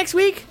 Is that next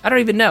week? I don't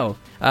even know.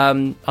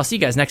 I'll see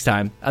you guys next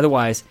time.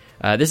 Otherwise,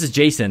 this is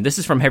Jason. This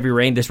is from Heavy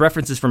Rain. This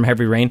reference is from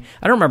Heavy Rain.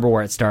 I don't remember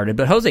where it started,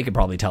 but Jose could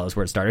probably tell us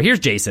where it started. Here's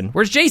Jason.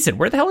 Where's Jason?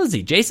 Where the hell is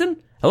he? Jason?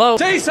 Hello?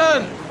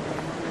 Jason!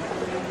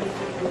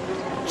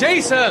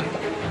 Jason!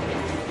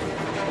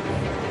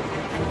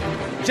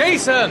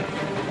 Jason!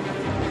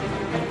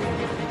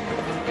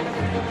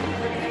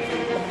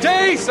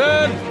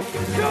 Jason!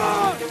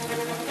 Sean!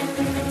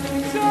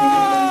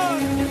 Sean!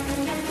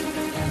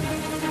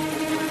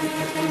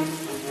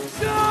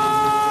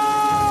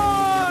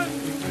 Sean!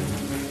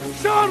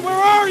 Sean, where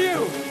are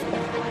you?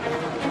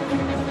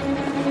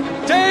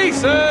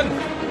 Jason!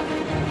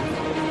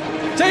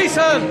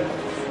 Jason!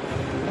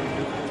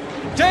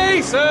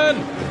 Jason!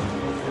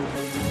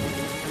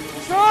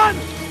 Sean!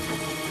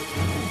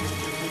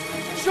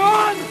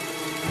 Sean!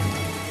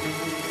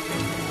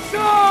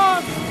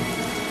 Sean!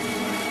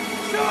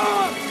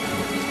 Sean!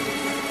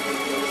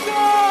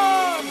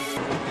 Sean!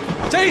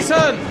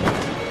 Jason!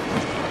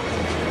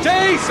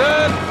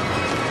 Jason!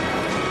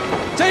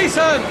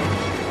 Jason!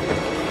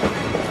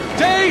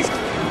 Jason!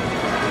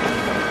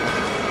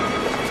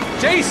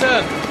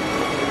 Jason!